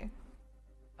Wednesday.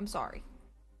 I'm sorry.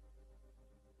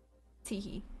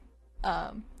 Teehee.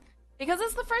 Because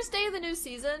it's the first day of the new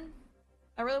season,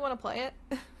 I really want to play it.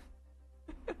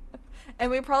 And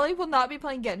we probably will not be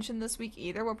playing Genshin this week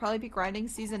either. We'll probably be grinding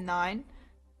Season 9.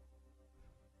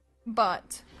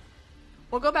 But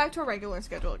we'll go back to a regular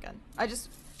schedule again. I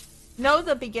just know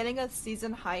the beginning of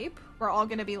season hype, we're all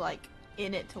going to be like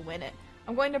in it to win it.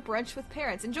 I'm going to brunch with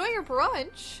parents. Enjoy your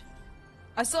brunch!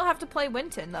 I still have to play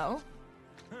Winton though.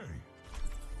 Hey.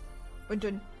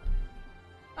 Winton.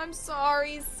 I'm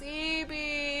sorry,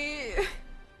 CB.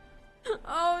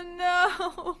 Oh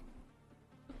no.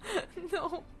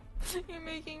 No. You're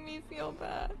making me feel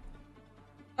bad.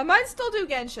 I might still do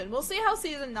Genshin. We'll see how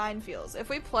Season 9 feels. If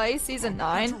we play Season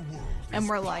 9 and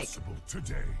we're like...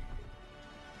 Today.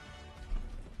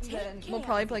 Then we'll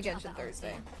probably play Genshin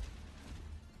Thursday.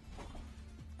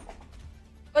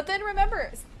 But then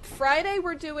remember, Friday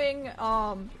we're doing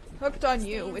Hooked on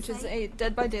You, which is a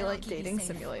Dead by Daylight dating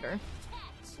simulator.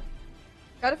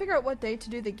 Gotta figure out what day to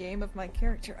do the game of my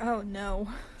character. Oh no.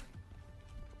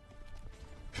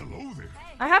 Hello there.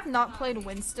 I have not played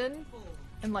Winston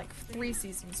in like 3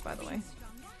 seasons, by the way.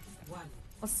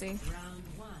 Let's see.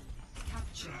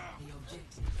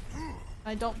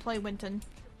 I don't play Winton.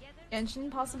 Genshin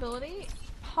possibility?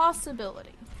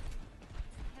 Possibility.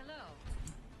 Hello.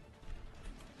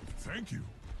 Thank you.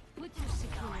 Put your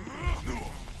security.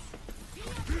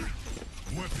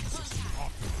 Weapon system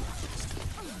optimized.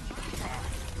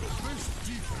 This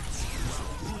defense is a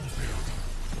good barrier.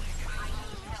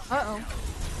 Uh-oh.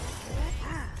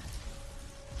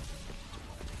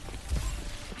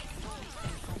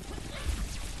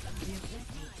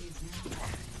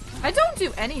 I don't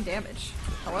do any damage.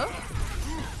 Hello?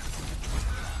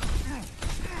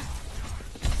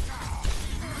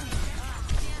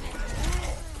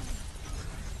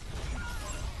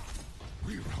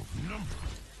 We're outnumbered.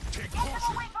 Take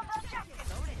caution.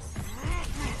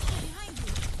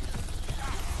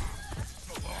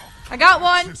 I got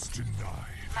one! Access denied.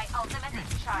 My ultimate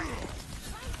is charged.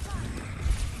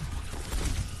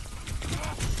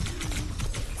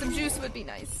 Some juice would be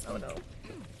nice. Oh no.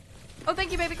 Oh,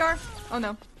 thank you, baby car. Oh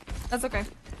no. That's okay.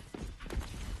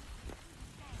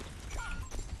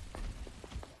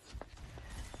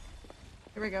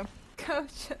 Here we go. Go,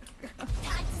 Jojo.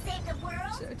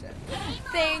 Jojo.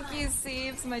 Thank you,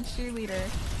 Siebes, my cheerleader.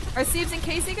 Are Siebes and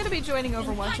Casey going to be joining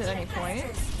Overwatch at any point?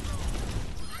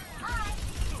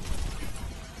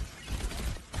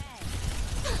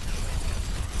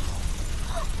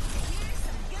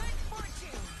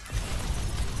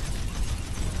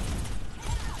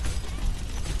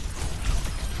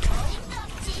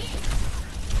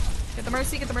 Get the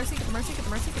mercy, get the mercy, get the mercy, get the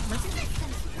mercy, get the mercy.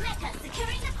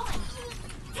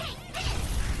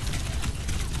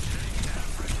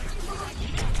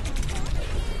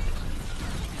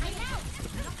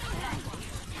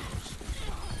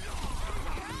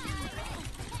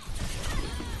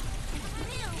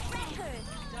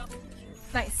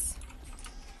 Nice.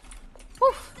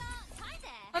 Whew.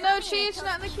 Oh no, Cheech,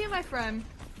 not in the queue, my friend.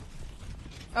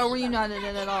 Oh, were you not in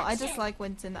it at all? I dislike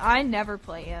Winston. I never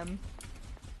play him.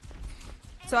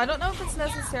 So I don't know if it's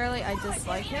necessarily I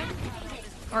dislike him,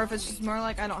 or if it's just more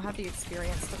like I don't have the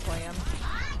experience to play him.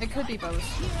 It could be both.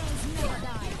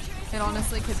 It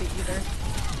honestly could be either.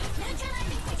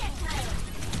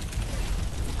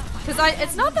 Because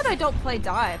it's not that I don't play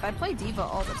dive. I play diva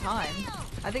all the time.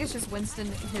 I think it's just Winston,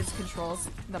 his controls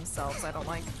themselves I don't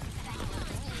like.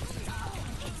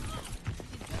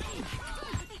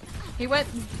 He went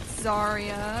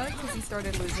Zarya because he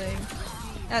started losing.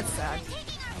 That's sad.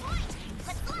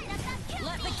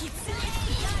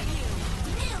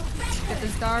 Get the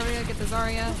Zarya, get the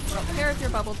Zarya. Don't care if you're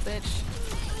bubbled, bitch.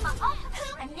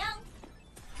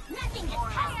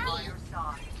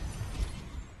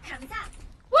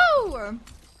 Woo!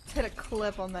 Hit a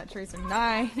clip on that tracer.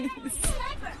 Nice.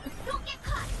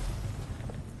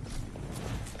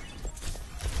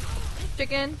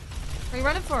 Chicken. What are you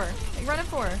running for? What are you running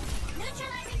for?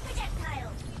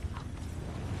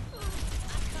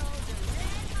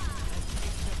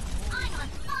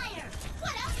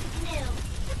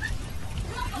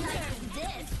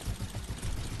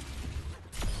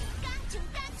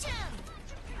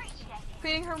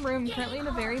 Cleaning her room, currently in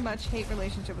a very much hate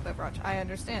relationship with Overwatch. I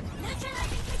understand.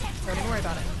 Don't even worry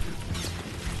about it.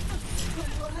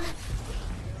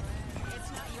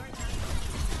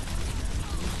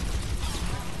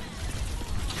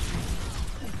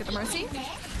 Get the mercy.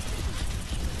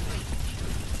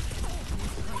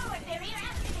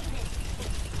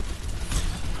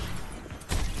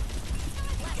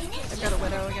 I've got a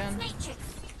widow again.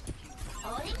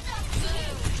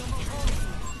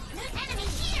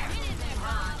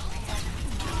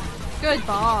 Good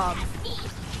Bob.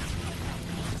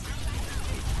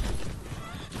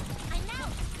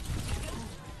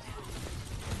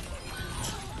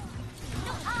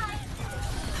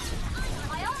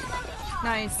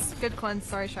 Nice. Good cleanse.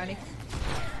 Sorry, Shiny.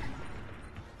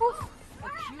 Whew.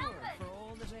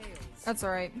 That's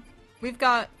alright. We've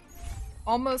got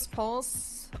almost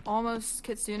Pulse, almost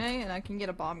Kitsune, and I can get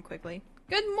a bomb quickly.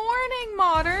 Good morning,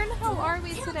 Modern! How are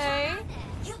we today?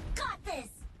 You got this.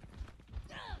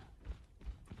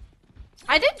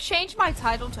 I did change my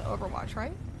title to Overwatch,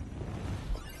 right?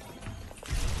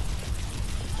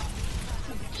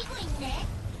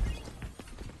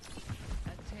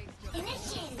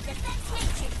 Initiating defense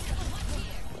matrix.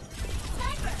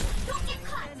 Sniper, don't get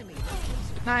caught.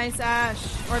 Nice, Ash.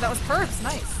 Or that was Perps.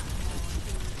 Nice.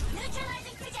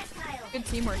 Neutralizing projectile. Good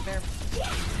teamwork there.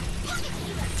 Yeah. Pocket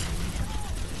healer.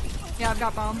 Yeah, I've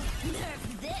got bomb.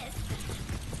 Nerf this.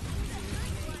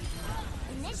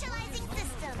 Initializing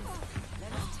system.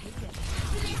 Let us take it.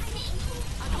 Listening.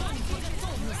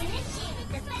 Initiating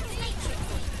defense matrix.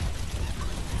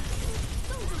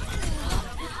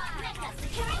 Mecha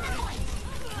securing the point.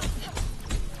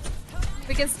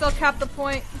 We can still cap the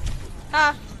point.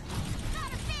 Ah.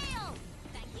 Gotta fail.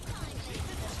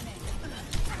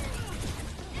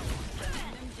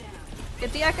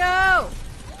 Get the echo!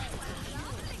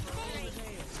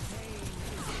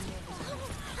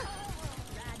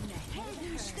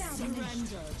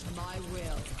 Surrender to my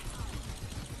will.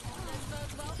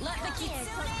 Let the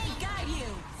Kitsune guide you.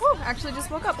 Woo, actually just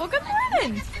woke up. Well, good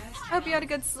morning! I hope you had a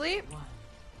good sleep.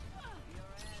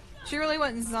 She really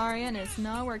went Zarya and it's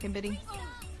not working, Biddy.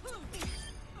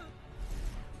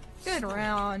 Good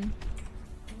round.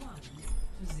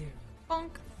 Bonk.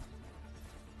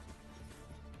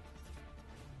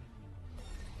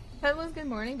 That was good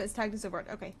morning, but it's tagged as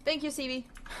overboard. Okay, thank you, CB.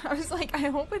 I was like, I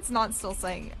hope it's not still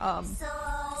saying, So,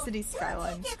 City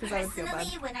Skylines, because I would feel bad.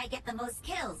 personally when I get the most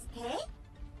kills, okay?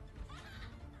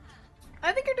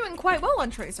 I think you're doing quite well on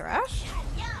Tracer, Ash.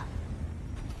 Yeah.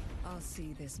 I'll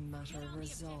see this matter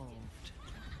resolved.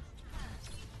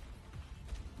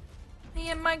 Me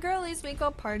and my girlies, we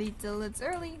go party till it's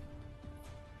early.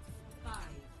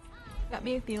 Got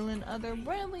me feeling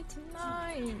otherworldly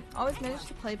tonight. Always manage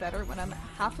to play better when I'm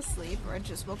half asleep or I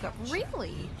just woke up.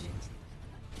 Really?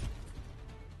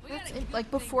 That's it. Like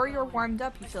before you're warmed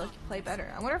up, you feel like you play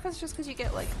better. I wonder if it's just because you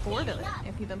get like bored of it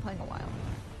if you've been playing a while.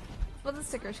 Love the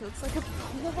sticker. She looks like a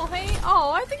boy.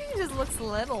 Oh, I think he just looks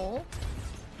little.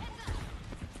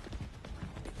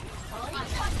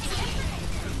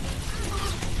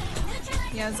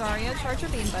 Yeah, Zarya, charge your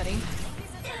beam, buddy.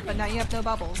 But now you have no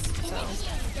bubbles, so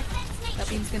that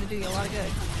beam's gonna do you a lot of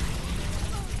good.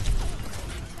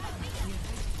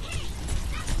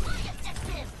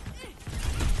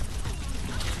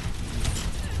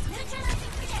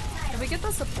 If we get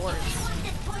the support,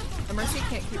 the Mercy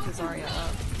can't keep the Zarya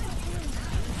up.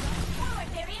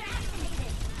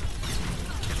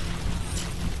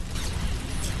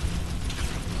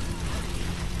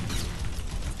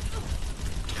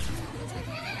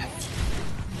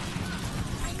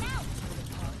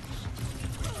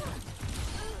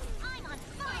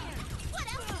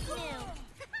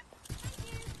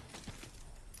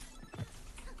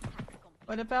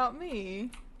 What about me?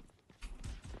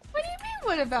 What do you mean,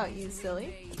 what about you,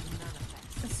 silly?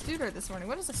 A Studer this morning.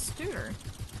 What is a Studer?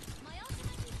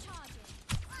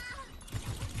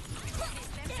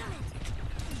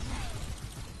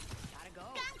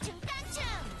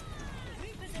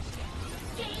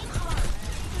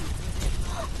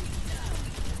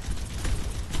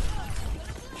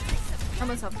 I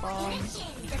must have bombs.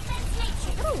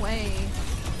 Get away.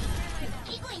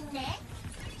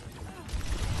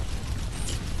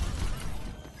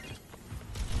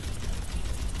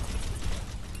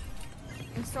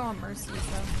 I'm still on Mercy,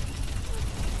 so.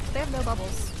 They have no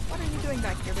bubbles. What are you doing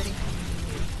back here, Biddy?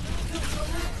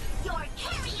 Your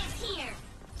carry is here.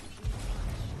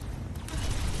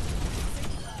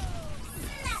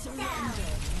 Snap down.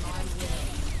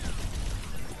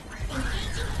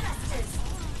 Engaging thrusters.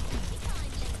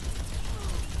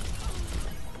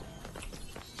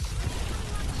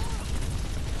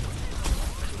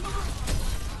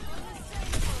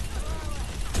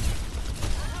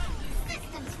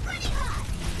 Systems running hot.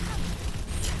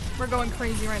 We're going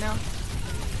crazy right now.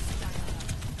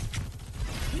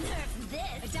 Nerf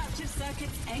this. Adaptive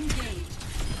circuits engaged.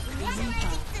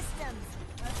 Modernizing systems.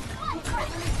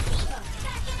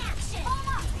 Back in action.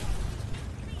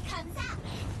 Comes out.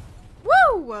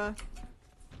 Woo!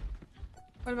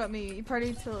 What about me? You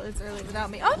party till it's early without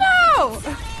me. Oh no!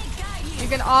 You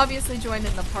can obviously join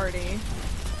in the party.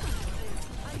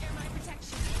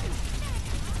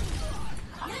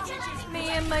 Me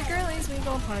and my girlies, we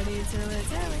gon' party till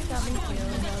it's early. Got me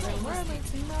feeling otherworldly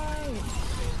tonight.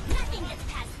 Nothing gets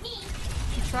past me.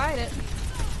 You tried it.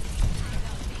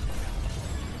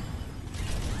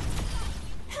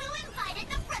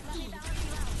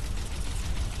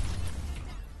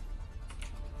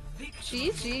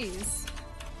 GG's.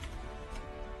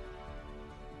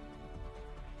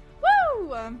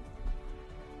 Woo!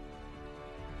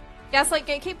 Gaslight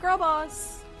Gatekeep Girl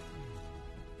Boss.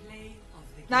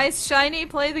 Nice, shiny,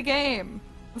 play the game.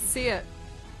 Let's see it.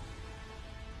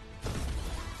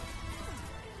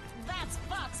 That's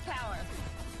box power.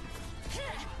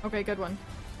 Okay, good one.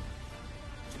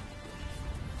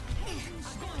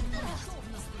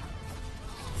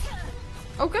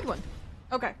 Oh, good one.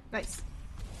 Okay, nice.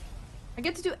 I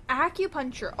get to do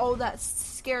acupuncture. Oh, that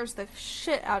scares the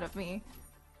shit out of me.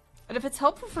 But if it's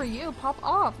helpful for you, pop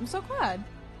off. I'm so glad.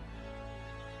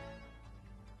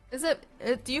 Is it,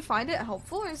 do you find it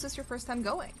helpful, or is this your first time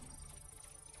going?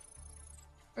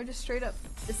 Or just straight up,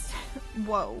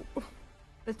 whoa.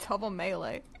 The double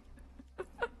melee.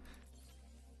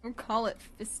 Or call it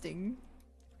fisting.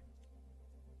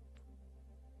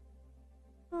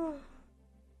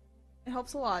 It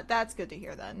helps a lot. That's good to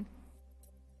hear then.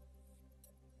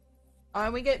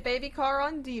 And we get baby car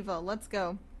on Diva. Let's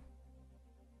go.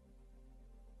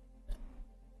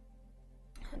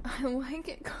 I like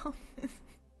it comments.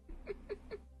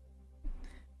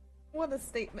 What a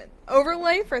statement.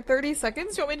 Overlay for 30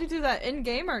 seconds? You want me to do that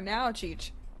in-game or now,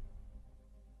 Cheech?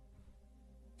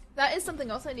 That is something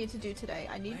else I need to do today.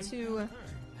 I need to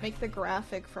make the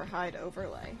graphic for hide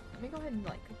overlay. Let me go ahead and,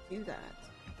 like, do that.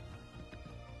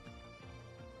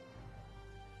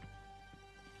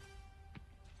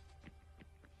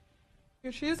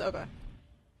 Here she is? Okay.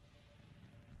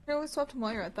 Here we swapped to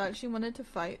Moira. I thought she wanted to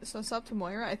fight, so swap to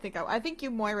Moira. I think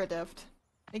you Moira diffed.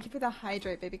 Thank you for the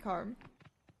hydrate, baby Carm.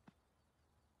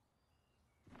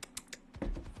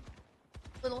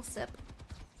 Little sip.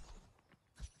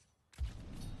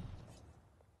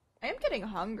 I am getting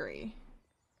hungry.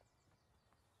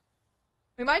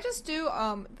 We might just do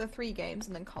the 3 games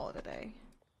and then call it a day.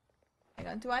 Hang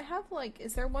on, do I have like,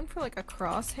 is there one for like a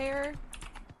crosshair?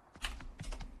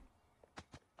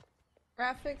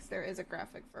 Graphics? There is a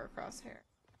graphic for a crosshair.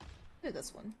 Do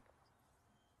this one.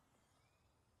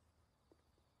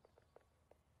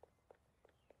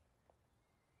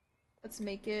 Let's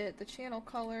make it the channel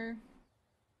color.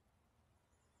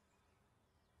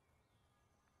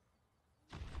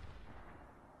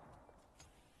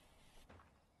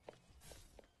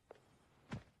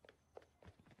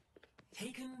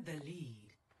 Taken the lead.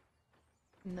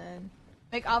 And then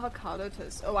make avocado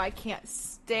toast. Oh, I can't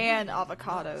stand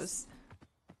avocados.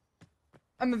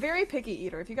 I'm a very picky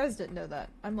eater, if you guys didn't know that.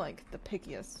 I'm like the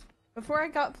pickiest. Before I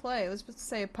got play, I was supposed to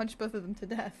say I punched both of them to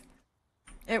death.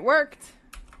 It worked!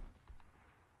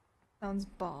 Sounds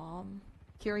bomb.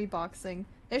 Kiri boxing.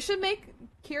 They should make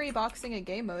Kiri boxing a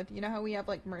game mode. You know how we have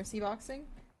like Mercy boxing?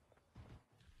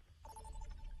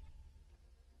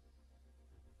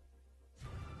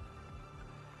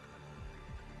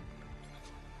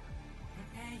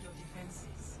 Prepare your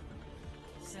defenses.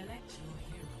 Select your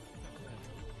hero.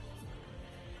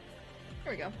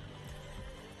 Here we go.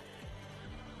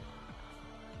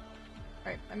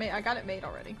 Alright, I got it made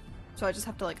already. So I just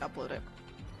have to like upload it.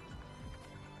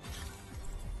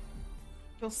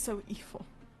 Feels so evil.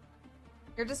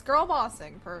 You're just girl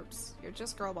bossing, perps. You're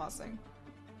just girl bossing.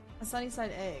 A sunny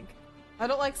side egg. I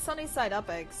don't like sunny side up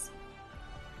eggs.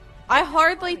 I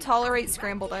hardly tolerate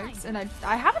scrambled eggs, and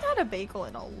I haven't had a bagel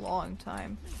in a long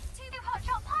time. Two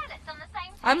hotshot pilots on the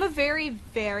same team. I'm a very,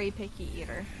 very picky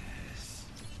eater.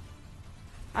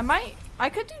 I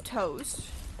could do toast.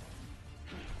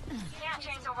 Can't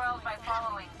change the world by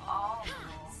following all the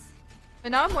rules.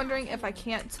 But now I'm wondering if I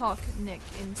can't talk Nick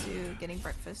into getting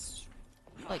breakfast,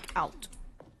 like, out.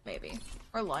 Maybe.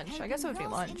 Or lunch. I guess it would be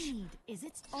lunch. Is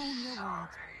its own reward.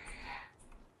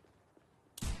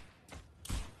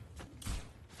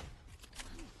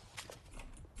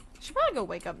 Should probably go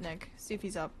wake up Nick, see if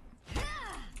he's up.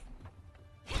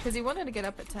 Because he wanted to get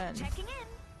up at 10. Checking in.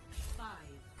 5,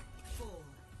 4,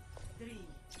 3,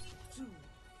 2,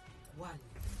 1.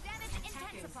 Damage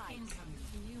intensified.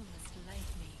 You must like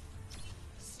me.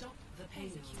 Stop the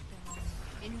payload.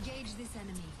 Engage this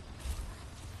enemy.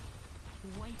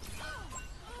 Wait.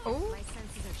 Oh, My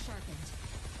senses are sharpened.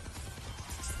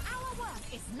 Our work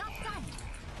is not done.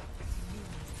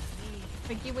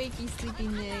 wakey wakey sleepy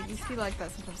Nick. You see like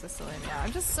that sometimes I still am. Yeah,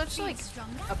 I'm just such like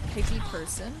a picky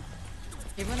person.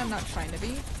 Even when I'm not trying to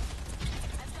be.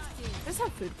 I just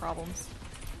have food problems.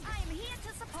 I'm here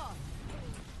to support.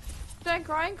 Should I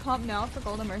grind comp now for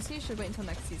Golden Mercy? Should wait until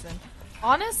next season.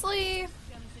 Honestly,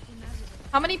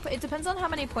 it depends on how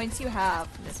many points you have,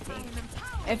 Misty.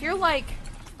 If you're like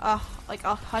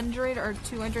 100 or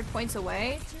 200 points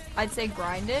away, I'd say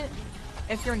grind it.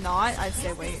 If you're not, I'd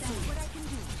say wait.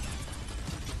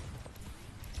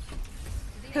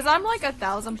 Because I'm like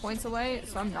 1,000 points away,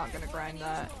 so I'm not gonna grind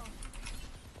that.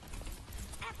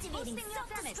 Activating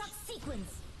self-destruct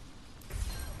sequence.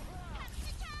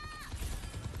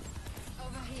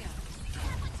 Over here.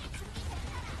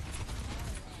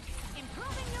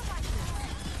 Improving your vitals.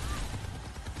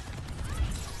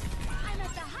 I'm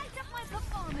at the height of my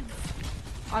performance.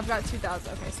 I've got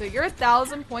 2,000. Okay, so you're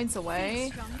 1,000 points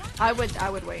away. I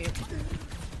would wait.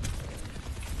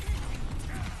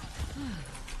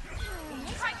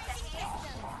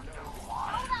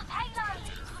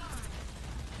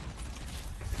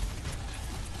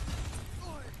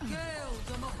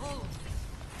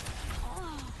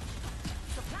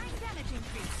 Supplying damage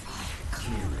increase.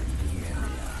 Clearing the area.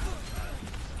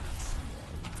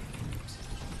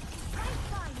 Right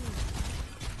by you.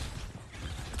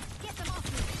 Get them off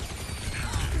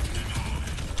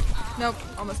me. Nope,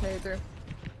 almost made it through.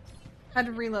 Had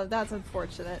to reload. That's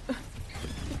unfortunate.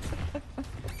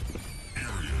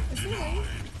 Is he late?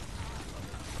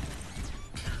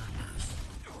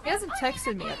 He hasn't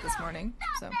texted me yet this morning,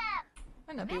 so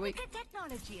might not be awake. Medical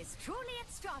technology is truly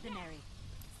extraordinary.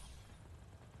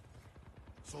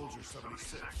 Soldier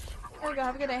 76. There we go.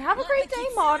 Have a good day. Have a great day,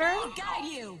 Modern. Guide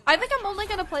you. I think I'm only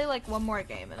gonna play like one more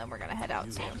game and then we're gonna head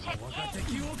out soon. I'm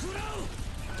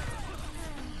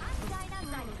Dinah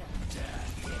Zyder.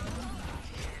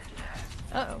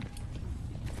 Uh oh.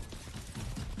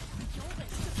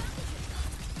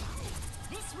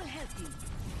 This will help you.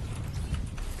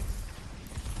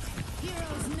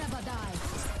 Heroes never die.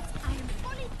 I am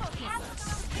fully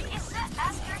focused. Is that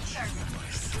after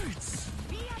service?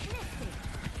 Be uplifted.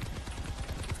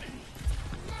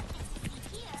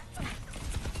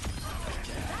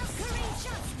 Valkyrie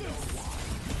justice.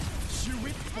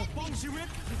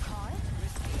 Recall.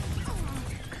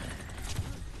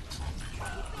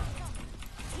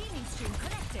 Healing stream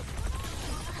connected.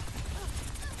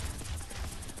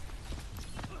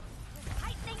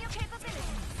 Heightening your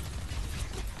capabilities.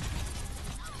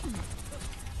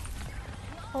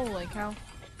 Holy cow.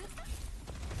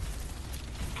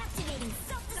 Activating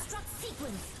self-destruct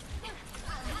sequence.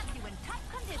 I'll have you in tight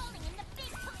condition.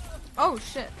 Oh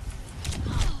shit.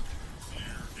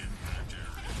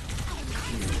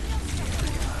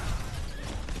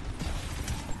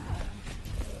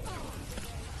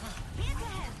 Here to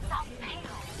help.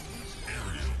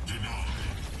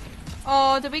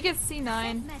 Oh, did we get C9?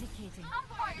 Medicating. I'm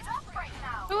fired up right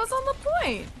now. Who was on the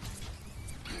point?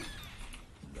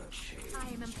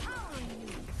 I am empowering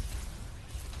you.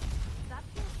 That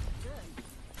feels good.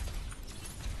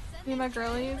 Me and my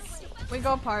girlies. We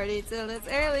go party till it's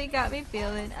early. Got me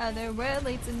feeling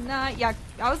otherworldly tonight. Yeah,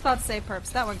 I was about to say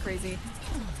perps. That went crazy.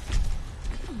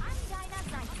 I'm Dinah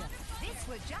Zyder. This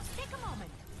will just take a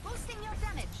moment. Boosting your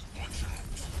damage.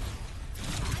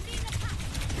 I'm being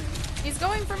attacked. He's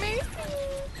going for me.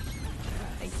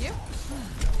 Thank you.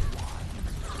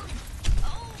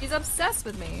 He's obsessed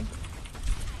with me.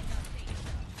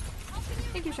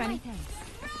 Thank you, Shiny.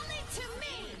 Rally to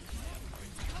me.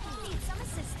 Need some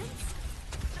assistance?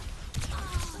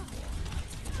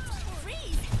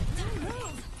 Freeze! Don't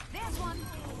move. There's one.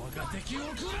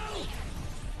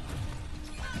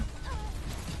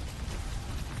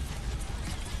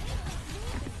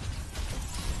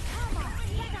 Come on,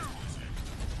 get out.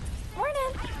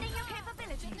 Morning. Heightening your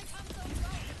capabilities.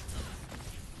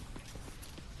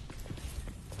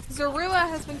 Zorua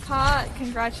has been caught.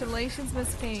 Congratulations,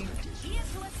 Miss Pink.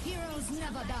 Here's to us heroes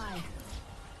never die.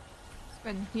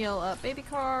 Been heal up, baby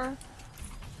car.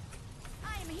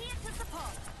 I am here to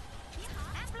support.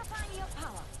 Amplifying your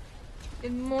power.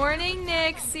 Good morning,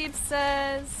 Nick. Seep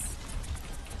says.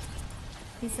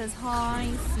 He says hi,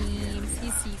 Seeps.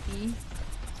 He's Seepy.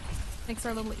 Nick's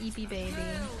our little Eepy baby.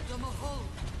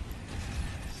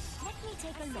 Let me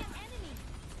take a look.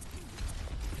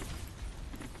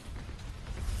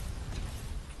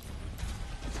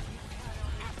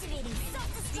 Activating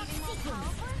self-destruct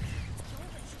sequence.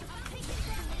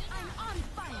 I'm on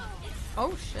fire.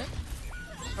 Oh shit.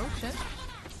 Oh shit.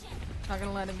 Not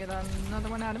gonna let him get another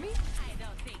one out of me. I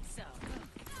don't think so.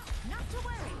 Not to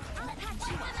worry. I'll patch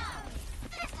you up.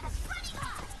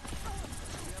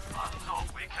 No,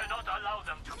 we cannot allow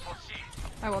them to proceed.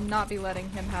 I will not be letting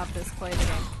him have this play today.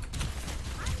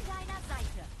 I'm Dinah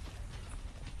Zyder.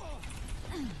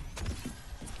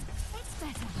 It's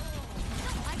better.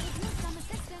 I could use some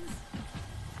assistance.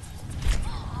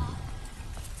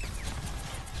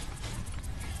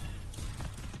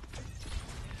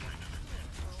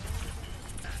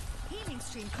 Healing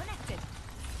stream connected.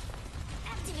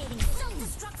 Activating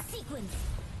self-destruct sequence.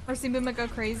 Or see Buma go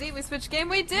crazy? We switched game?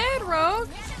 We did, Rogue!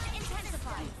 Damage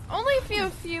intensified. Only a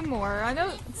few more. I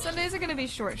know Sundays are gonna be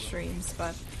short streams,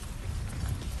 but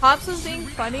Pops was being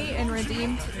funny and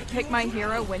redeemed pick my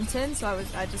hero Winton, so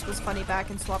I just was funny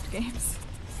back and swapped games.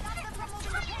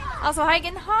 Also,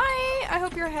 Hagen, hi! I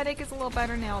hope your headache is a little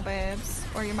better now, babes.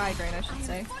 Or your migraine, I should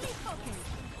say.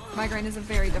 Migraine is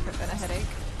very different than a headache.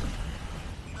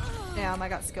 Damn, I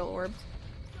got skill orbed.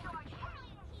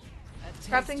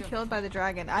 Trapped and killed by the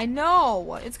dragon. I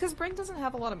know! It's because Brink doesn't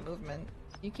have a lot of movement.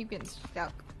 You keep getting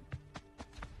stuck.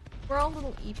 We're all a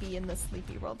little eepy in this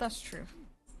sleepy world, that's true.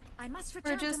 I must We're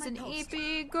return to just my an post.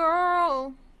 eepy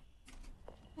girl.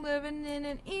 Living in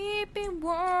an eepy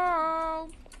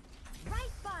world.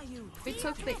 Right by you. We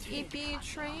took the eepy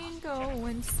train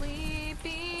going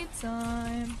sleepy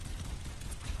time.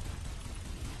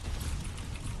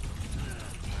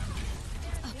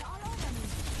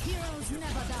 Heroes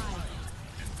never die.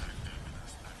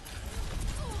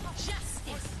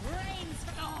 Justice reigns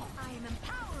for all. I am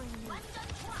empowering you.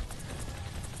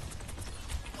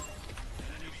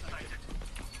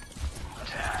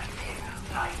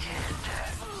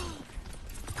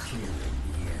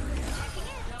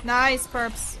 Nice,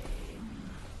 perps.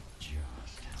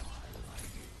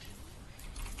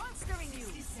 Monstering you.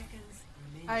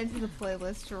 I need the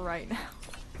playlist right now.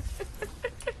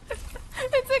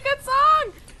 It's a good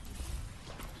song!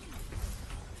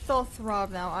 Still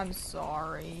throb now, I'm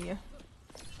sorry.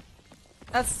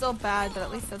 That's still bad, but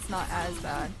at least that's not as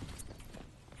bad.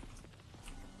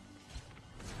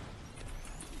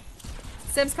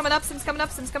 Sim's coming up, Sim's coming up,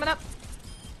 Sim's coming up!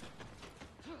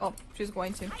 Oh, she's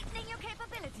going to. Heightening your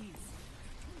capabilities.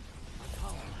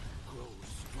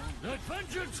 Let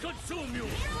vengeance consume you!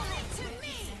 To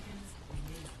me.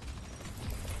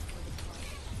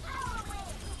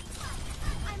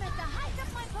 I'm at the height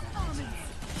of my performance.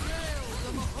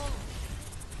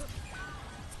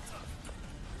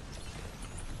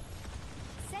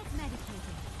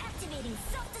 Self-medicating. Activating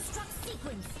self-destruct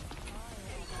sequence.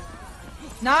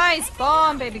 Nice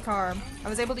bomb, baby car. I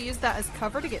was able to use that as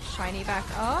cover to get shiny back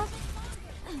up.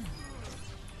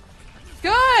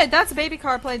 Good! That's a baby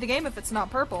car play the game if it's not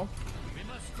purple.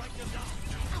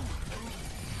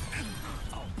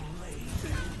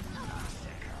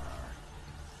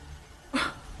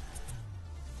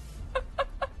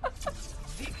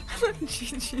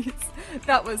 GG's.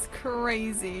 That was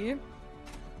crazy.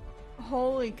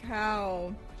 Holy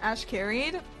cow. Ash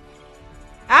carried?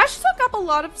 Ash took up a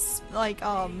lot of, like,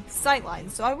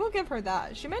 sightlines, so I will give her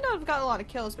that. She may not have gotten a lot of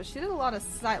kills, but she did a lot of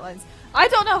sightlines. I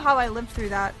don't know how I lived through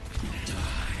that.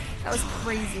 That was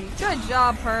crazy. Good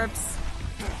job, perps.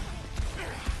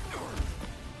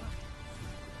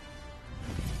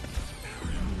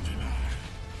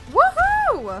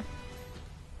 Woohoo!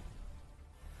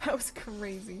 That was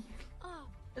crazy.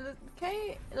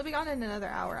 Okay, it'll be gone in another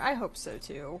hour. I hope so,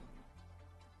 too.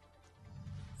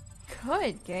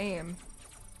 Good game.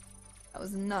 That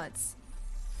was nuts.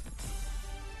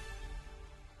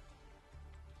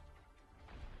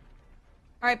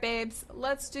 Alright, babes.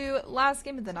 Let's do last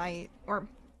game of the night. Or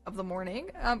of the morning.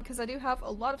 Because I do have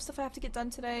a lot of stuff I have to get done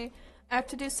today. I have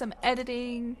to do some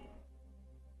editing.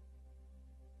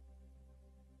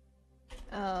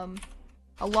 A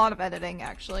lot of editing,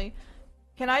 actually.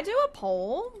 Can I do a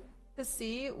poll to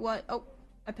see what... Oh,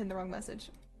 I pinned the wrong message.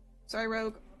 Sorry,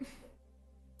 Rogue.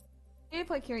 I need to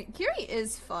play Kiri. Kiri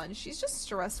is fun. She's just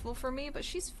stressful for me, but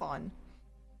she's fun.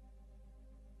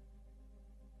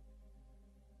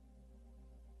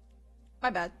 My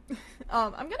bad.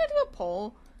 I'm gonna do a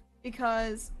poll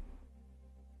because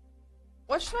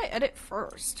what should I edit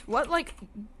first? What, like,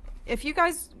 if you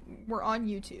guys were on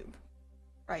YouTube,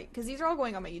 right? Because these are all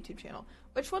going on my YouTube channel.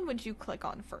 Which one would you click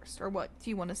on first, or what do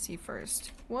you want to see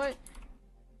first? What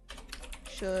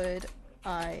should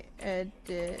I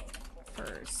edit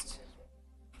first?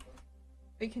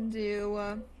 We can do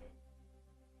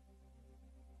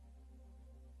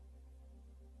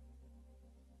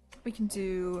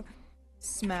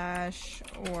Smash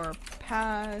or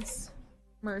Pass,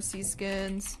 Mercy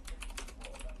Skins,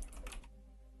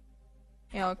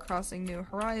 Animal Crossing New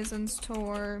Horizons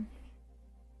tour,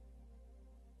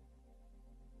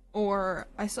 or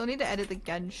I still need to edit the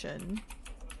Genshin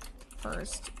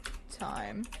first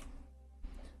time.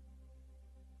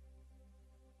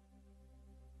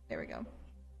 There we go.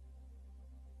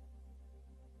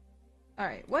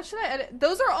 Alright, what should I edit?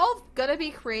 Those are all gonna be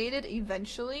created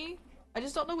eventually. I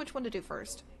just don't know which one to do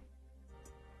first.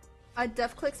 I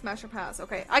def click Smash or Pass.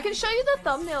 Okay, I can show you the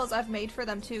thumbnails I've made for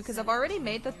them too, because I've already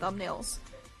made the thumbnails.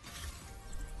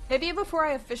 Maybe before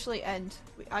I officially end,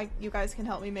 you guys can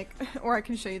help me make, or I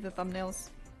can show you the thumbnails.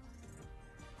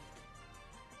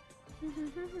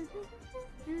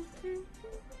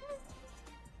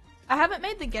 I haven't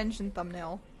made the Genshin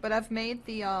thumbnail, but I've made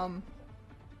the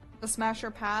The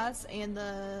Smasher Pass and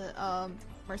the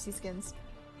Mercy skins.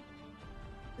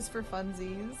 Just for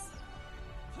funsies.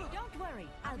 Don't worry,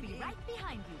 I'll be right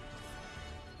behind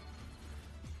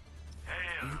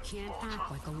you. You can't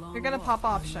act like a lone You're gonna wolf pop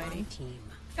off, on my Shiny. team.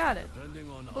 Got it.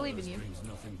 Depending on Believe others in you. brings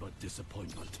nothing but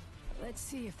disappointment. Let's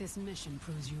see if this mission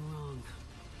proves you wrong.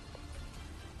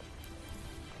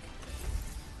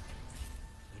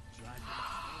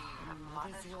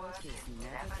 Mother's work is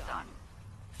never done.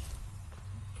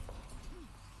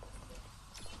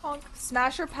 Honk.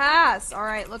 Smasher Pass!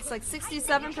 Alright, looks like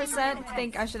 67%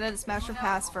 think I should edit Smasher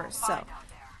Pass first, so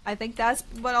I think that's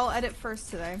what I'll edit first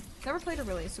today. Never played her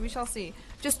really, so we shall see.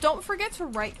 Just don't forget to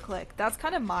right click. That's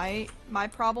kind of my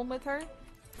problem with her,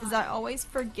 is I always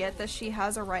forget that she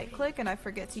has a right click and I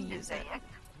forget to use it.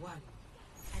 One.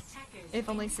 Attackers If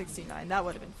only 69, that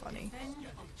would have been funny. defend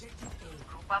objective A.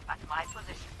 Group up at my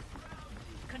position.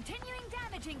 Continuing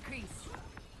damage increase.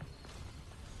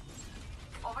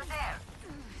 Over there.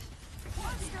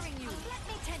 Monstering you. Let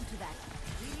me tend to that.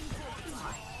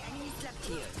 Enemy slept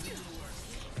here.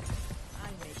 I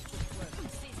made quick work.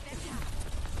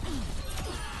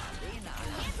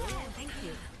 Thank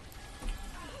you.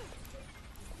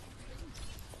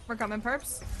 We're coming,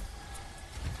 perps.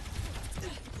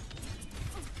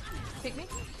 Take me.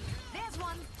 There's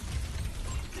one.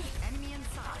 Enemy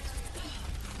inside.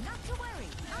 Not to worry.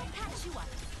 I'll patch you up.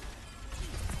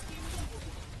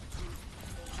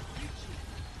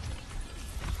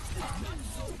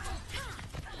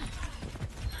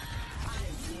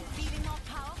 Feeling more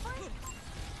powerful?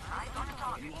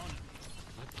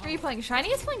 Who are you playing? Shiny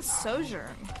is playing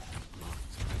Sojourn.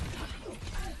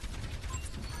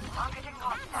 Targeting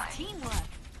hostile. Teamwork.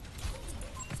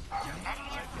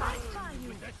 Enemy inside. Try you.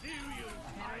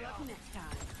 Better luck next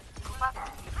time. Group up.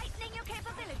 Heightening your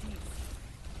capabilities.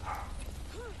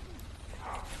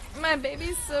 My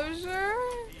baby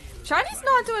Sojourn. Shiny's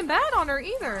not doing bad on her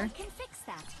either. Can fix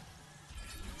that.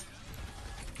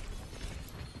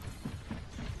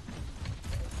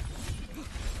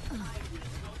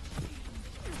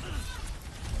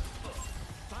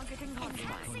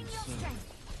 Enhancing your strength.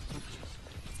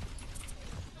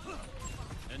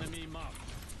 Enemy marked.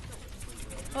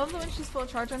 I love that when she's full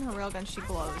charge on her railgun, she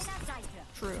glows.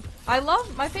 Dinocyter. True. I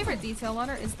love, my favorite detail on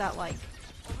her is that, like,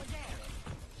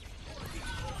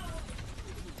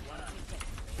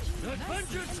 Let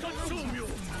vengeance consume you!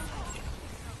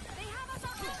 They have us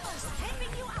on almost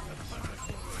helping you out.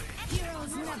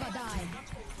 Heroes never die.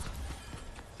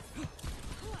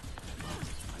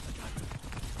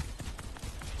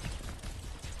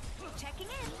 Checking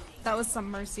in. that was some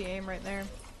Mercy aim right there.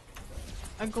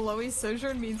 A glowy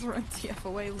Sojourn means run TF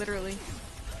away, literally.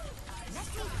 Let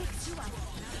me fix you up.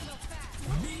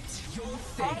 Meet your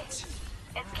fate.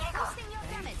 It's Giga. Boosting your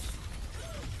damage.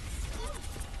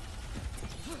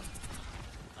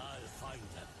 I'll find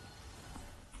them.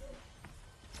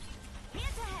 Here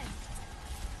to help.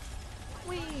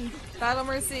 Whee! Battle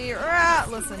Mercy. Rah!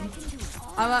 Listen,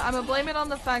 I'm gonna blame it on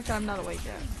the fact that I'm not awake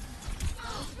yet.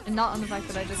 And not on the fact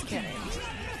that I just can't aim.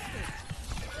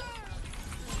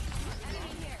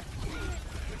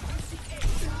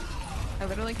 I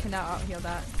literally cannot out-heal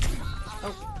that.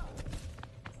 Oh.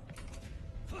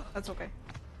 That's okay.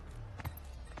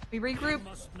 We regroup.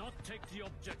 Must not take the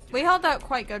objective. We held out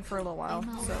quite good for a little while,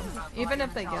 so even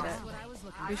if they get it,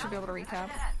 we should be able to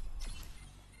recap.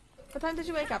 What time did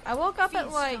you wake up? I woke up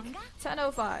at like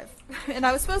 10:05, and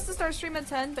I was supposed to start stream at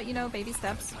 10, but you know, baby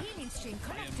steps. Healing stream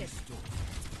connected.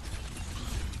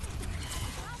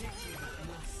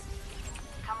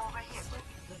 Come over here.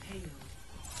 The payload.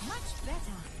 Much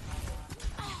better.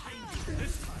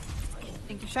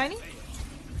 Thank you, Shiny.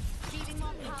 Feeling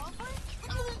more powerful?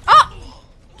 Ah!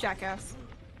 Jackass.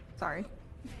 Sorry.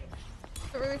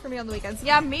 But really for me on the weekends.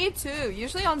 Yeah, me too.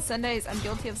 Usually on Sundays, I'm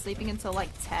guilty of sleeping until like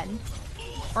 10.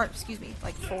 Or, excuse me,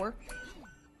 like 4.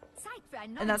 Sight for a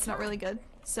And that's not really good.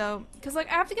 So, because like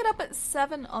I have to get up at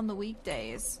 7 on the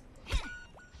weekdays.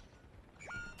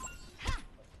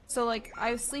 So like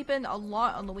I sleep in a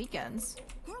lot on the weekends.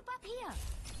 Group up here.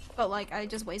 But like I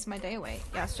just waste my day away.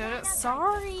 Yes, Jojo.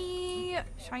 Sorry,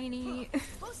 Shiny.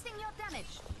 Boosting your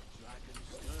damage.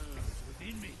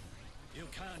 Within me. You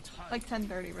can't hide. Like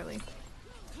 10:30, really.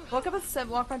 Woke up at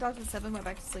 7. Walked my dog at 7. Went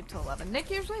back to sleep till 11.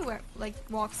 Nick usually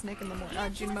walks Nick in the morning.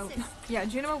 Junimo. Yeah,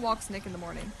 Junimo walks Nick in the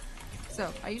morning. So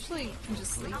I usually can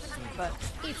just sleep, but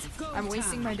I'm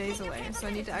wasting my days away. So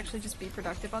I need to actually just be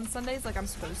productive on Sundays, like I'm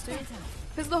supposed to.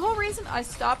 Because the whole reason I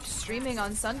stopped streaming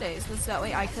on Sundays was that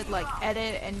way I could like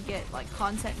edit and get like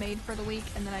content made for the week,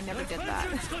 and then I never did that.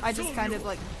 I just kind of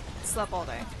like slept all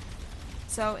day.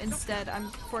 So instead, I'm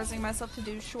forcing myself to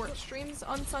do short streams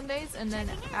on Sundays and then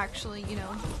actually, you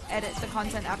know, edit the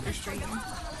content after stream. Our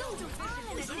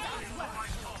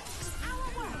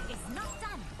work is not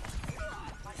done.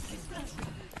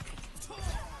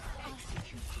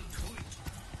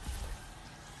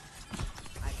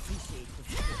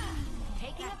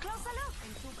 Taking a closer look.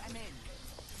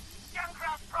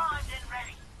 Junkrat primed and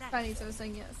ready. Shiny, so I was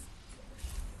saying yes.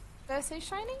 Did I say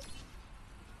shiny?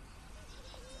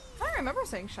 I don't remember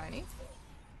saying shiny.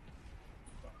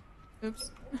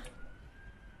 Oops.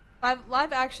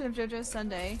 Live action of Jojo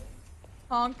Sunday.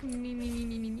 Honk me me me me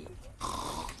me me. Me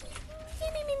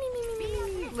me me me me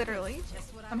me me. Literally.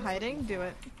 I'm hiding. Do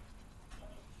it.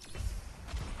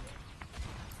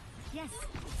 Yes.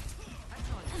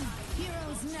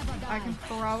 Heroes never die. I can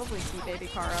probably keep Baby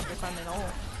Car up if I'm in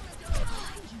ult.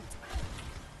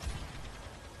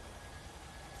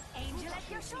 Angel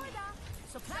at your shoulder.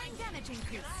 Supplying damage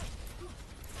increase.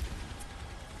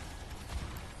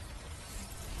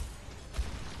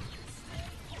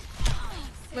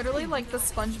 Literally like the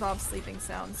SpongeBob sleeping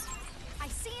sounds. I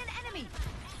see an enemy.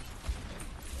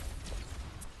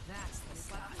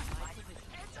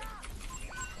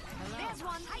 There's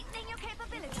one heightening your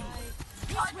capability.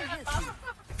 This will help you.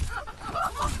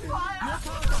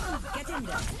 Get in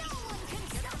there. No one can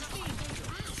stop me.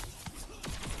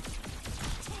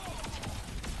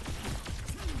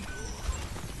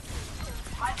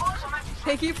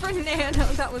 Thank you for Nano.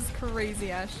 That was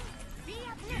crazy, Ash. Be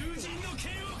uplifted.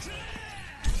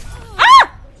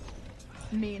 Ah!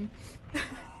 Mean.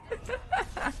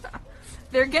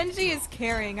 Their Genji is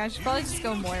carrying. I should probably just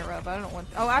go Moira, but I don't want.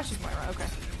 Oh, Ash is Moira. Okay.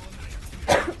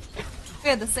 We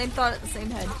had the same thought at the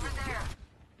same head.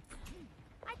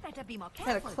 I better be more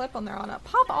Had a careful. clip on there on a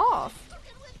pop off.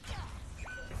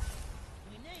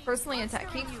 Personally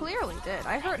attack. He clearly did.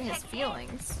 I hurt his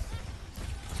feelings.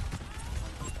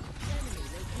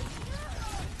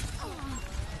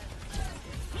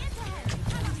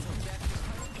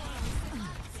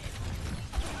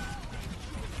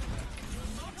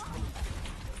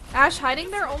 Ash hiding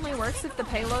there only works if the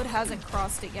payload hasn't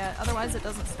crossed it yet, otherwise it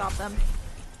doesn't stop them.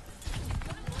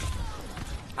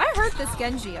 I hurt this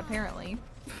Genji, apparently.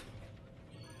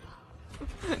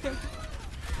 He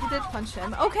did punch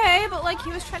him. Okay, but like he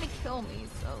was trying to kill me,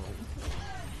 so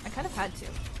I kind of had to.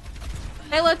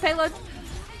 Payload, payload!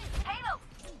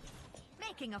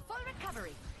 Making a full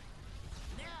recovery.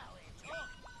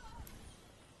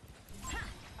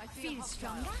 I feel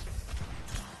stronger.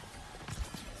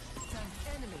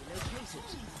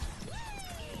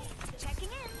 Checking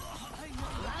in.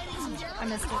 I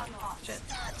missed it. Shit.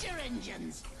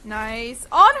 Nice.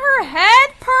 On her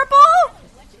head, purple?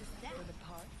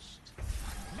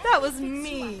 That was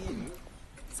mean.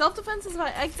 Self-defense is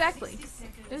about exactly.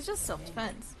 It's just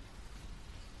self-defense.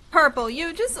 Purple,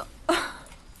 you just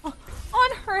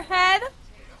on her head.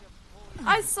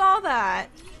 I saw that.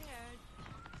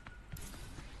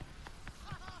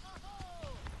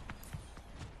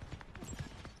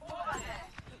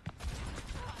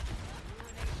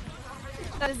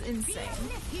 That is insane.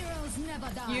 Heroes never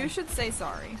die. You should say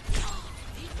sorry.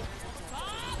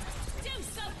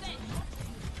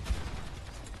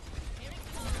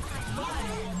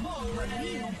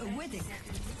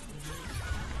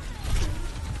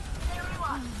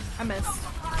 I missed.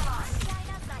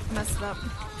 I messed it up.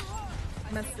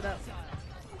 I messed it up.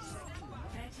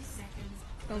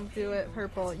 Don't do it,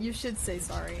 purple. You should say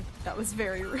sorry. That was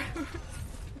very rude.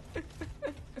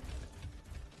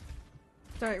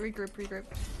 Alright, regroup, regroup.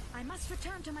 I must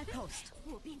return to my post.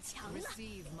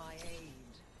 Receive my aid.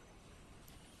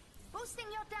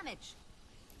 Boosting your damage.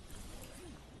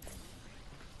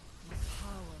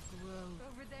 Power grows.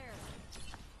 Over there.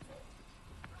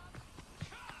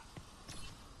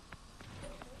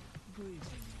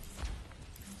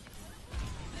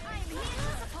 I'm here to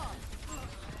support.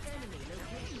 Enemy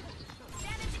location.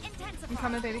 Damage intensified. I'm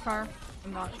coming, baby car.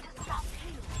 I'm not.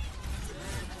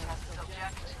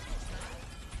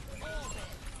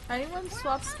 Anyone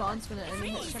swap spawns when an enemy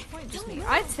hits checkpoint? Just me.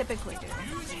 I typically do.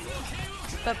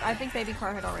 But I think baby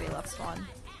car had already left spawn.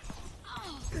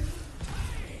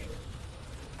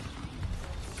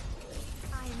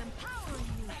 I am empowering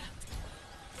you.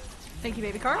 Thank you,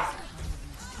 baby car.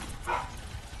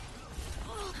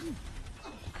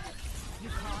 You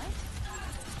call it?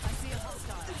 I see a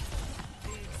hostile.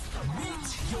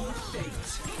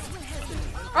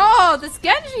 Oh, this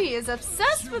Genji is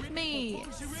obsessed with me!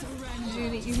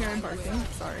 Judy, you hear him barking.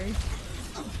 Sorry.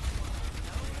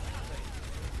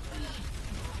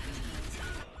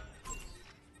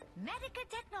 Medical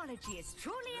technology is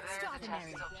truly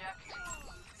extraordinary.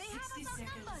 They have us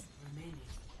outnumbered. Seconds remaining.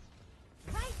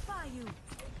 Right purify you.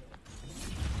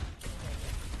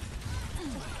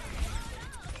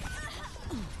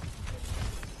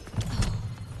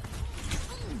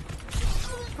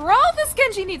 For all this,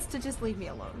 Genji needs to just leave me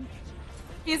alone.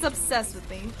 He's obsessed with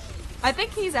me. I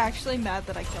think he's actually mad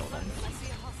that I killed him.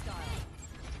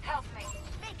 Help me.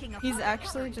 Making a He's fun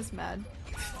actually memory. just mad.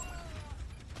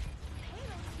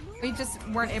 We just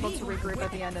weren't able to regroup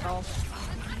at the end at all.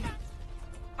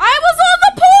 I was on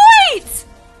the point!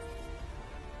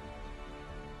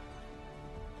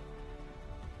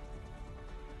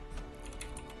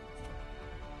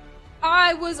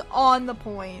 I was on the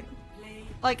point.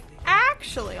 Like,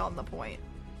 actually on the point.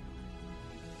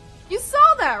 You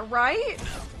saw that, right?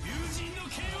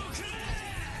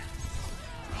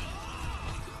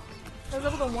 I was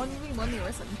able to 1v1 the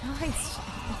Orisa. Nice.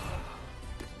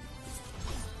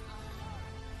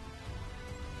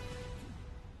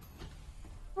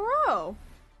 Bro.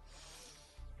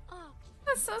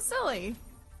 That's so silly.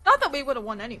 Not that we would have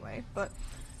won anyway, but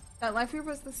that life reaper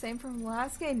was the same from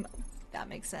last game. That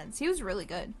makes sense. He was really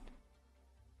good.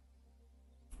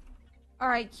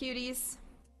 Alright, cuties.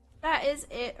 That is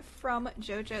it from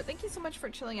Jojo. Thank you so much for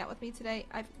chilling out with me today.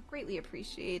 I've greatly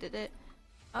appreciated it.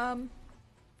 I'm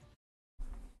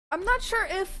not sure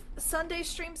if Sunday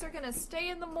streams are gonna stay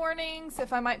in the mornings,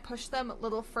 if I might push them a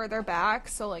little further back,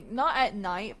 so like not at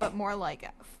night, but more like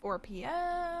at 4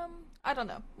 p.m. I don't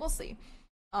know. We'll see.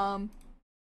 Sunday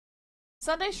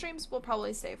streams will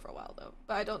probably stay for a while though,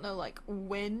 but I don't know like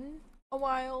when a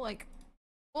while. Like,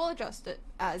 we'll adjust it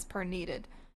as per needed.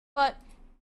 But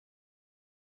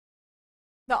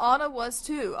the Ana was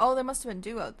too. Oh, they must have been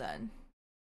duoed then.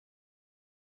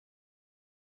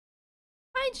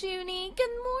 Hi, Junie. Good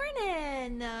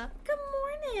morning. Good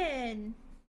morning.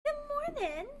 Good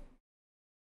morning.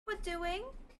 What doing?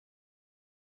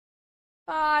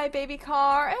 Bye, baby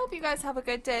car. I hope you guys have a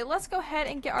good day. Let's go ahead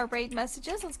and get our raid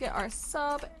messages. Let's get our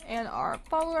sub and our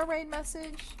follower raid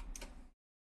message.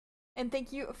 And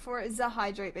thank you for the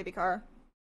hydrate, baby car.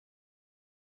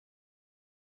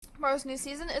 Tomorrow's new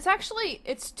season.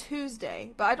 It's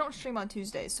Tuesday, but I don't stream on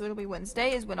Tuesdays, so it'll be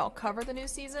Wednesday is when I'll cover the new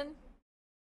season.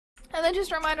 And then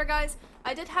just a reminder, guys,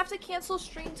 I did have to cancel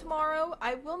stream tomorrow.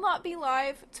 I will not be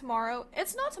live tomorrow.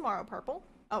 It's not tomorrow, Purple.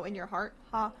 Oh, in your heart.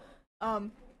 Ha.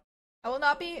 I will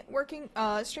not be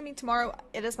streaming tomorrow.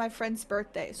 It is my friend's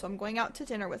birthday, so I'm going out to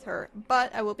dinner with her.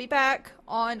 But I will be back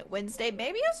on Wednesday.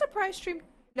 Maybe a surprise stream.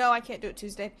 No, I can't do it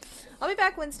Tuesday. I'll be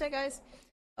back Wednesday, guys.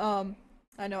 I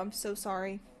know, I'm so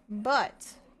sorry.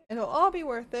 But it'll all be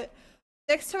worth it.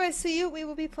 Next time I see you, we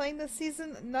will be playing the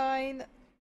Season 9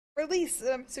 release,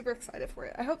 and I'm super excited for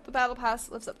it. I hope the Battle Pass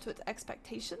lives up to its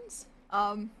expectations.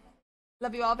 Love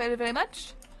you all very, very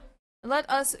much. Let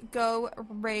us go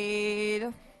raid...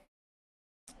 I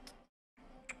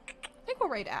think we'll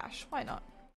raid Ash. Why not?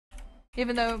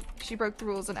 Even though she broke the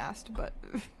rules and asked, but...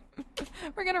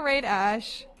 we're gonna raid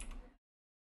Ash.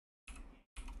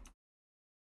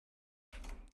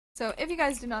 So, if you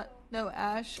guys do not know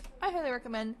Ash, I highly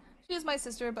recommend. She is my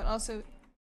sister, but also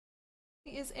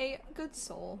she is a good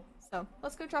soul. So,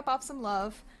 let's go drop off some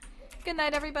love. Good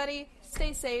night, everybody.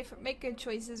 Stay safe. Make good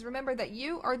choices. Remember that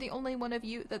you are the only one of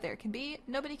you that there can be.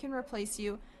 Nobody can replace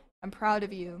you. I'm proud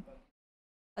of you.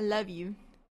 I love you.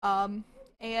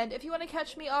 And if you want to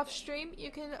catch me off stream,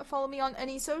 you can follow me on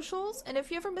any socials. And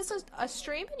if you ever miss a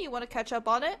stream and you want to catch up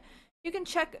on it, you can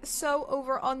check So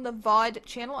over on the VOD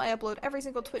channel. I upload every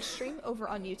single Twitch stream over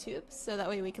on YouTube, so that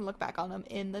way we can look back on them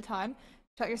in the time.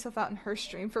 Shout yourself out in her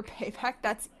stream for payback.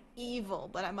 That's evil,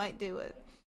 but I might do it.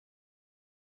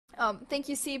 Thank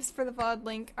you, Siebes, for the VOD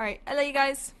link. Alright, I love you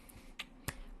guys.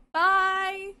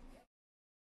 Bye!